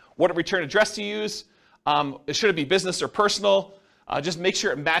 What return address to use? Should it be business or personal? Just make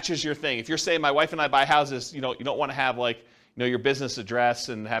sure it matches your thing. If you're saying my wife and I buy houses, you don't want to have like your business address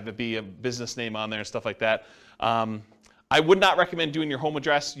and have it be a business name on there and stuff like that. I would not recommend doing your home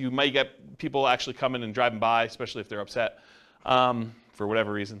address. You might get people actually coming and driving by, especially if they're upset for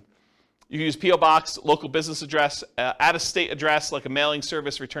whatever reason. You can use P.O. Box, local business address, out-of-state address, like a mailing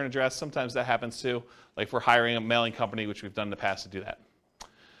service return address. Sometimes that happens too, like if we're hiring a mailing company, which we've done in the past to do that.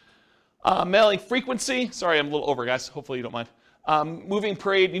 Mailing frequency. Sorry, I'm a little over, guys. Hopefully you don't mind. Moving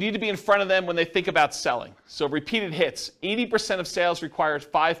parade. You need to be in front of them when they think about selling. So repeated hits. 80% of sales requires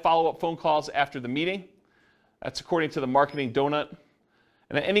 5 follow-up phone calls after the meeting. That's according to the Marketing Donut.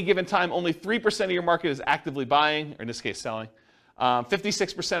 And at any given time, only 3% of your market is actively buying, or in this case, selling.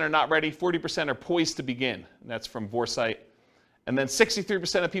 56% are not ready. 40% are poised to begin. And that's from Vorsight. And then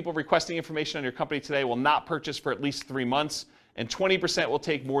 63% of people requesting information on your company today will not purchase for at least 3 months. And 20% will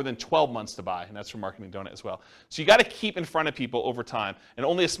take more than 12 months to buy, and that's from Marketing Donut as well. So you got to keep in front of people over time, and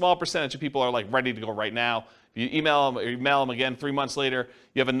only a small percentage of people are like ready to go right now. If you email them or email them again 3 months later,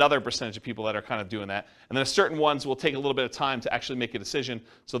 you have another percentage of people that are kind of doing that. And then certain ones will take a little bit of time to actually make a decision,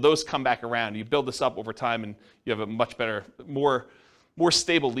 so those come back around. You build this up over time, and you have a much better, more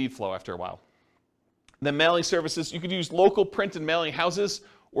stable lead flow after a while. Then mailing services, you could use local print and mailing houses,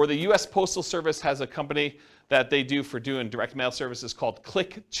 or the U.S. Postal Service has a company that they do for doing direct mail services called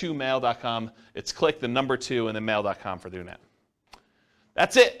click2mail.com. It's click, the number 2, and then mail.com for doing that.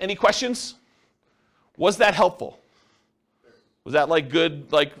 That's it. Any questions? Was that helpful? Was that like good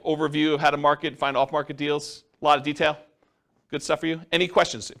overview of how to market, find off-market deals? A lot of detail? Good stuff for you? Any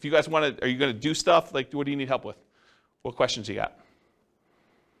questions? If you guys want to, are you going to do stuff? Like, what do you need help with? What questions you got?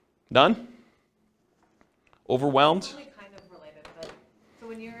 None? Overwhelmed? It's only kind of related, but so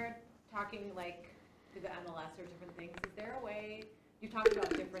when you're talking like to the MLS or different things, is there a way, you talked about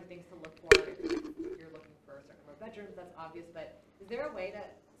different things to look for if you're looking for a certain number of bedrooms, that's obvious, but is there a way to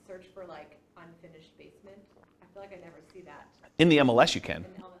search for like unfinished basement? I feel like I never see that. In the MLS you can,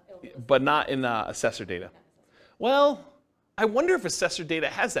 but not in assessor data. Well, I wonder if assessor data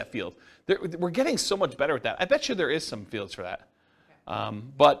has that field. We're getting so much better at that. I bet you there is some fields for that. Okay.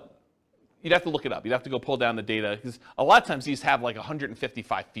 But you'd have to look it up. You'd have to go pull down the data, because a lot of times these have like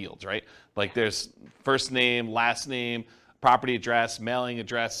 155 fields, right? Like there's first name, last name, property address, mailing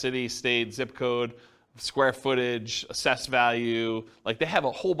address, city, state, zip code, square footage, assessed value. Like they have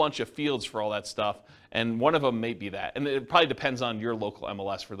a whole bunch of fields for all that stuff, and one of them may be that. And it probably depends on your local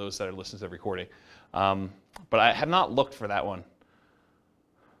MLS for those that are listening to the recording. But I have not looked for that one.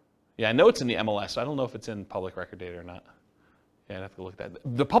 Yeah, I know it's in the MLS, so I don't know if it's in public record data or not. Yeah, I'd have to look at that.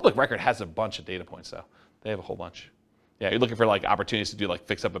 The public record has a bunch of data points, though. They have a whole bunch. Yeah, you're looking for like opportunities to do like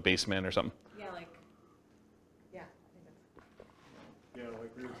fix up a basement or something. Yeah, I think that's. Yeah,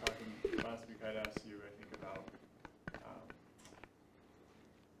 like we were talking last week, I'd asked you, I think, about,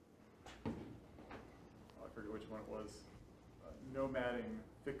 I forget which one it was, nomading,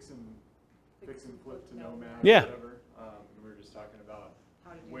 fix and flip to nomad, yeah. Or whatever. We were just talking about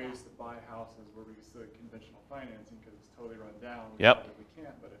ways to buy houses where we use the conventional financing because it's totally run down. We probably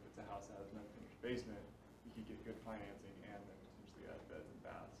can't, but if it's a house that has no finished basement, you can get good financing and then potentially add beds and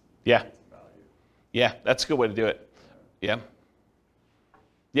baths. Yeah. Some value. Yeah, that's a good way to do it. Yeah.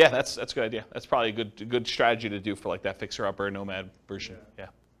 Yeah, that's a good idea. That's probably a good strategy to do for like that fixer-upper nomad version. Yeah.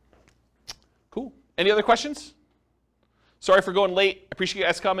 Cool. Any other questions? Sorry for going late. Appreciate you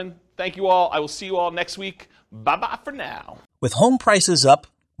guys coming. Thank you all. I will see you all next week. Bye-bye for now. With home prices up,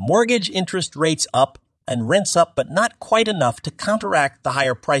 mortgage interest rates up, and rents up but not quite enough to counteract the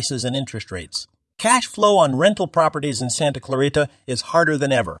higher prices and interest rates, cash flow on rental properties in Santa Clarita is harder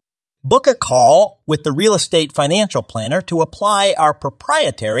than ever. Book a call with the Real Estate Financial Planner to apply our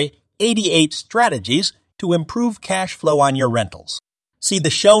proprietary 88 strategies to improve cash flow on your rentals. See the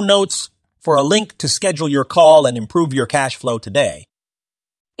show notes for a link to schedule your call and improve your cash flow today.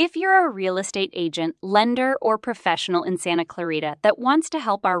 If you're a real estate agent, lender, or professional in Santa Clarita that wants to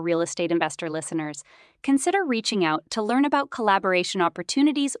help our real estate investor listeners, consider reaching out to learn about collaboration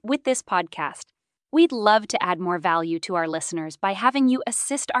opportunities with this podcast. We'd love to add more value to our listeners by having you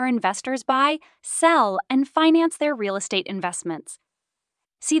assist our investors buy, sell, and finance their real estate investments.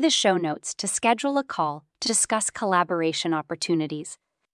 See the show notes to schedule a call to discuss collaboration opportunities.